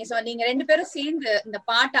பாடல்கள் நீங்க 2 பேரும் சேர்ந்து இந்த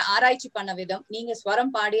பாட்டை ஆராய்ச்சி பண்ண விதம், நீங்க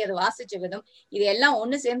ஸ்வரம் பாடி அதை வாசிச்ச விதம், இது எல்லாம்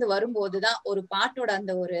ஒண்ணு சேர்ந்து வரும்போதுதான் ஒரு பாட்டோட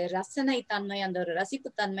அந்த ஒரு ரசனை தன்மை, அந்த ஒரு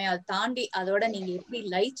ரசிப்பு தன்மை, அதை தாண்டி அதோட நீங்க எப்படி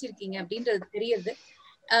லயிச்சிருக்கீங்க அப்படின்றது தெரியுது.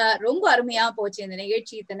 ரொம்ப அருமையா போச்சு இந்த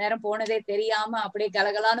நிகழ்ச்சி. இத்தனை நேரம் போனதே தெரியாம அப்படியே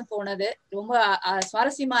கலகலான்னு போனது. ரொம்ப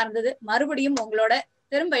சுவாரஸ்யமா இருந்தது. மறுபடியும் உங்களோட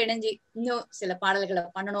திரும்ப இணைஞ்சு இன்னும் சில பாடல்களை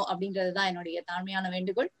பண்ணணும் அப்படின்றதுதான் என்னுடைய தாழ்மையான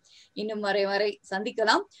வேண்டுகோள். இன்னும் வரை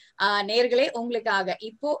சந்திக்கலாம். நேர்களே, உங்களுக்காக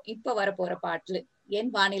இப்ப வரப்போற பாட்டு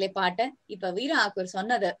என் வானிலை பாட்டை இப்ப வீரா ஆக்கூர்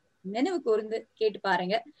சொன்னதை நினைவு கூர்ந்து கேட்டு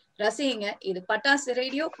பாருங்க, ரசிங்க. இது பட்டாசு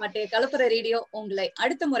ரேடியோ, பட்டைய கலப்புற ரேடியோ. உங்களை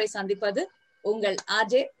அடுத்த முறை சந்திப்பது உங்கள்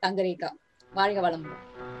ஆர்ஜே தங்கரேகா. வாழ்க வளமுடன்.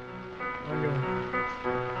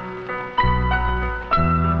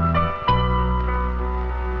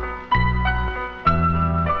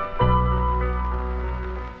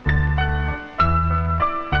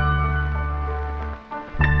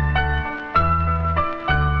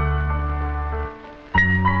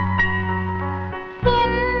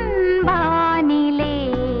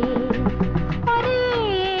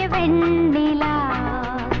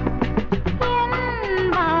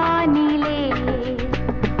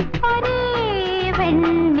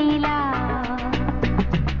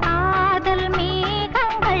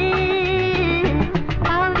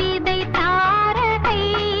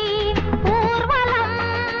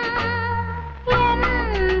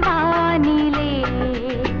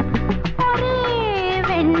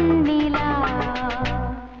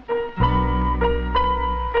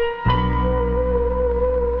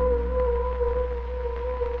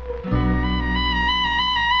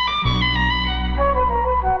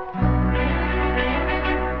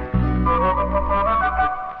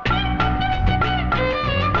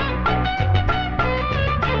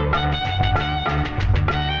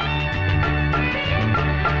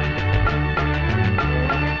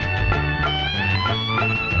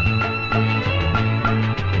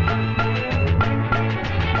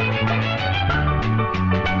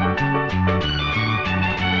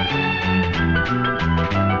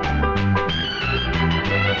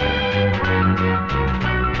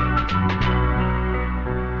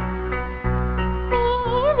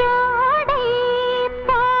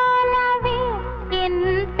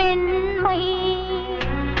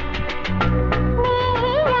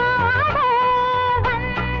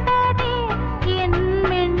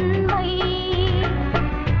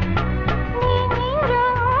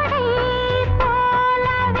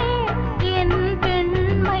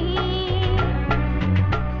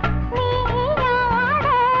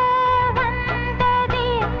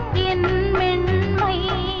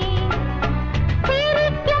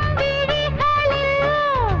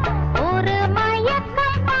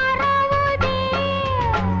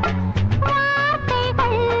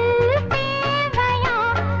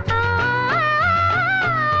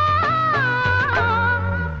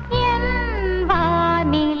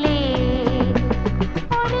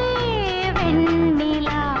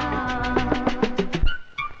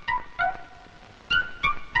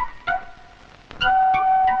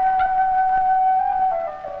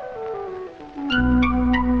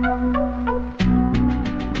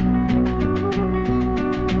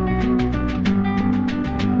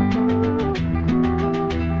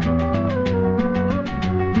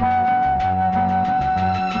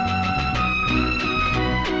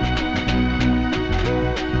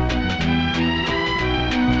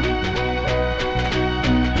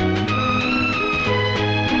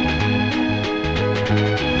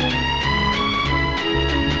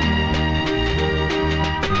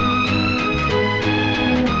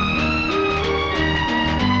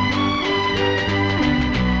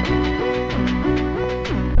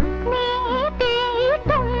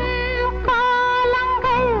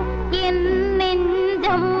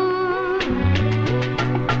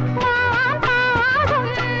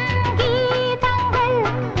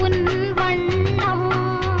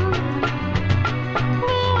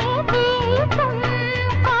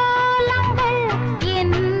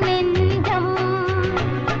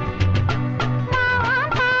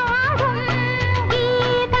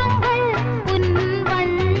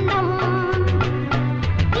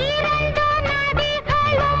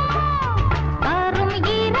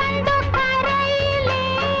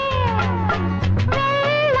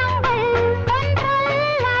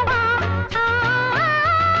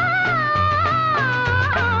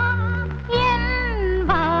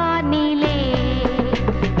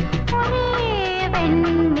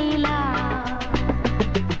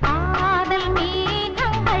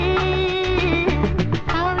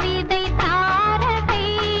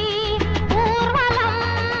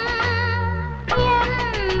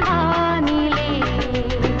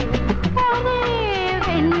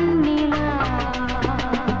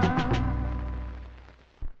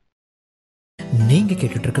 நீங்க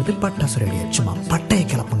கேட்டுட்டு இருக்கிறது பட்டாசு ரேடியோ. சும்மா பட்டைய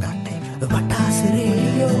கிளப்புங்க.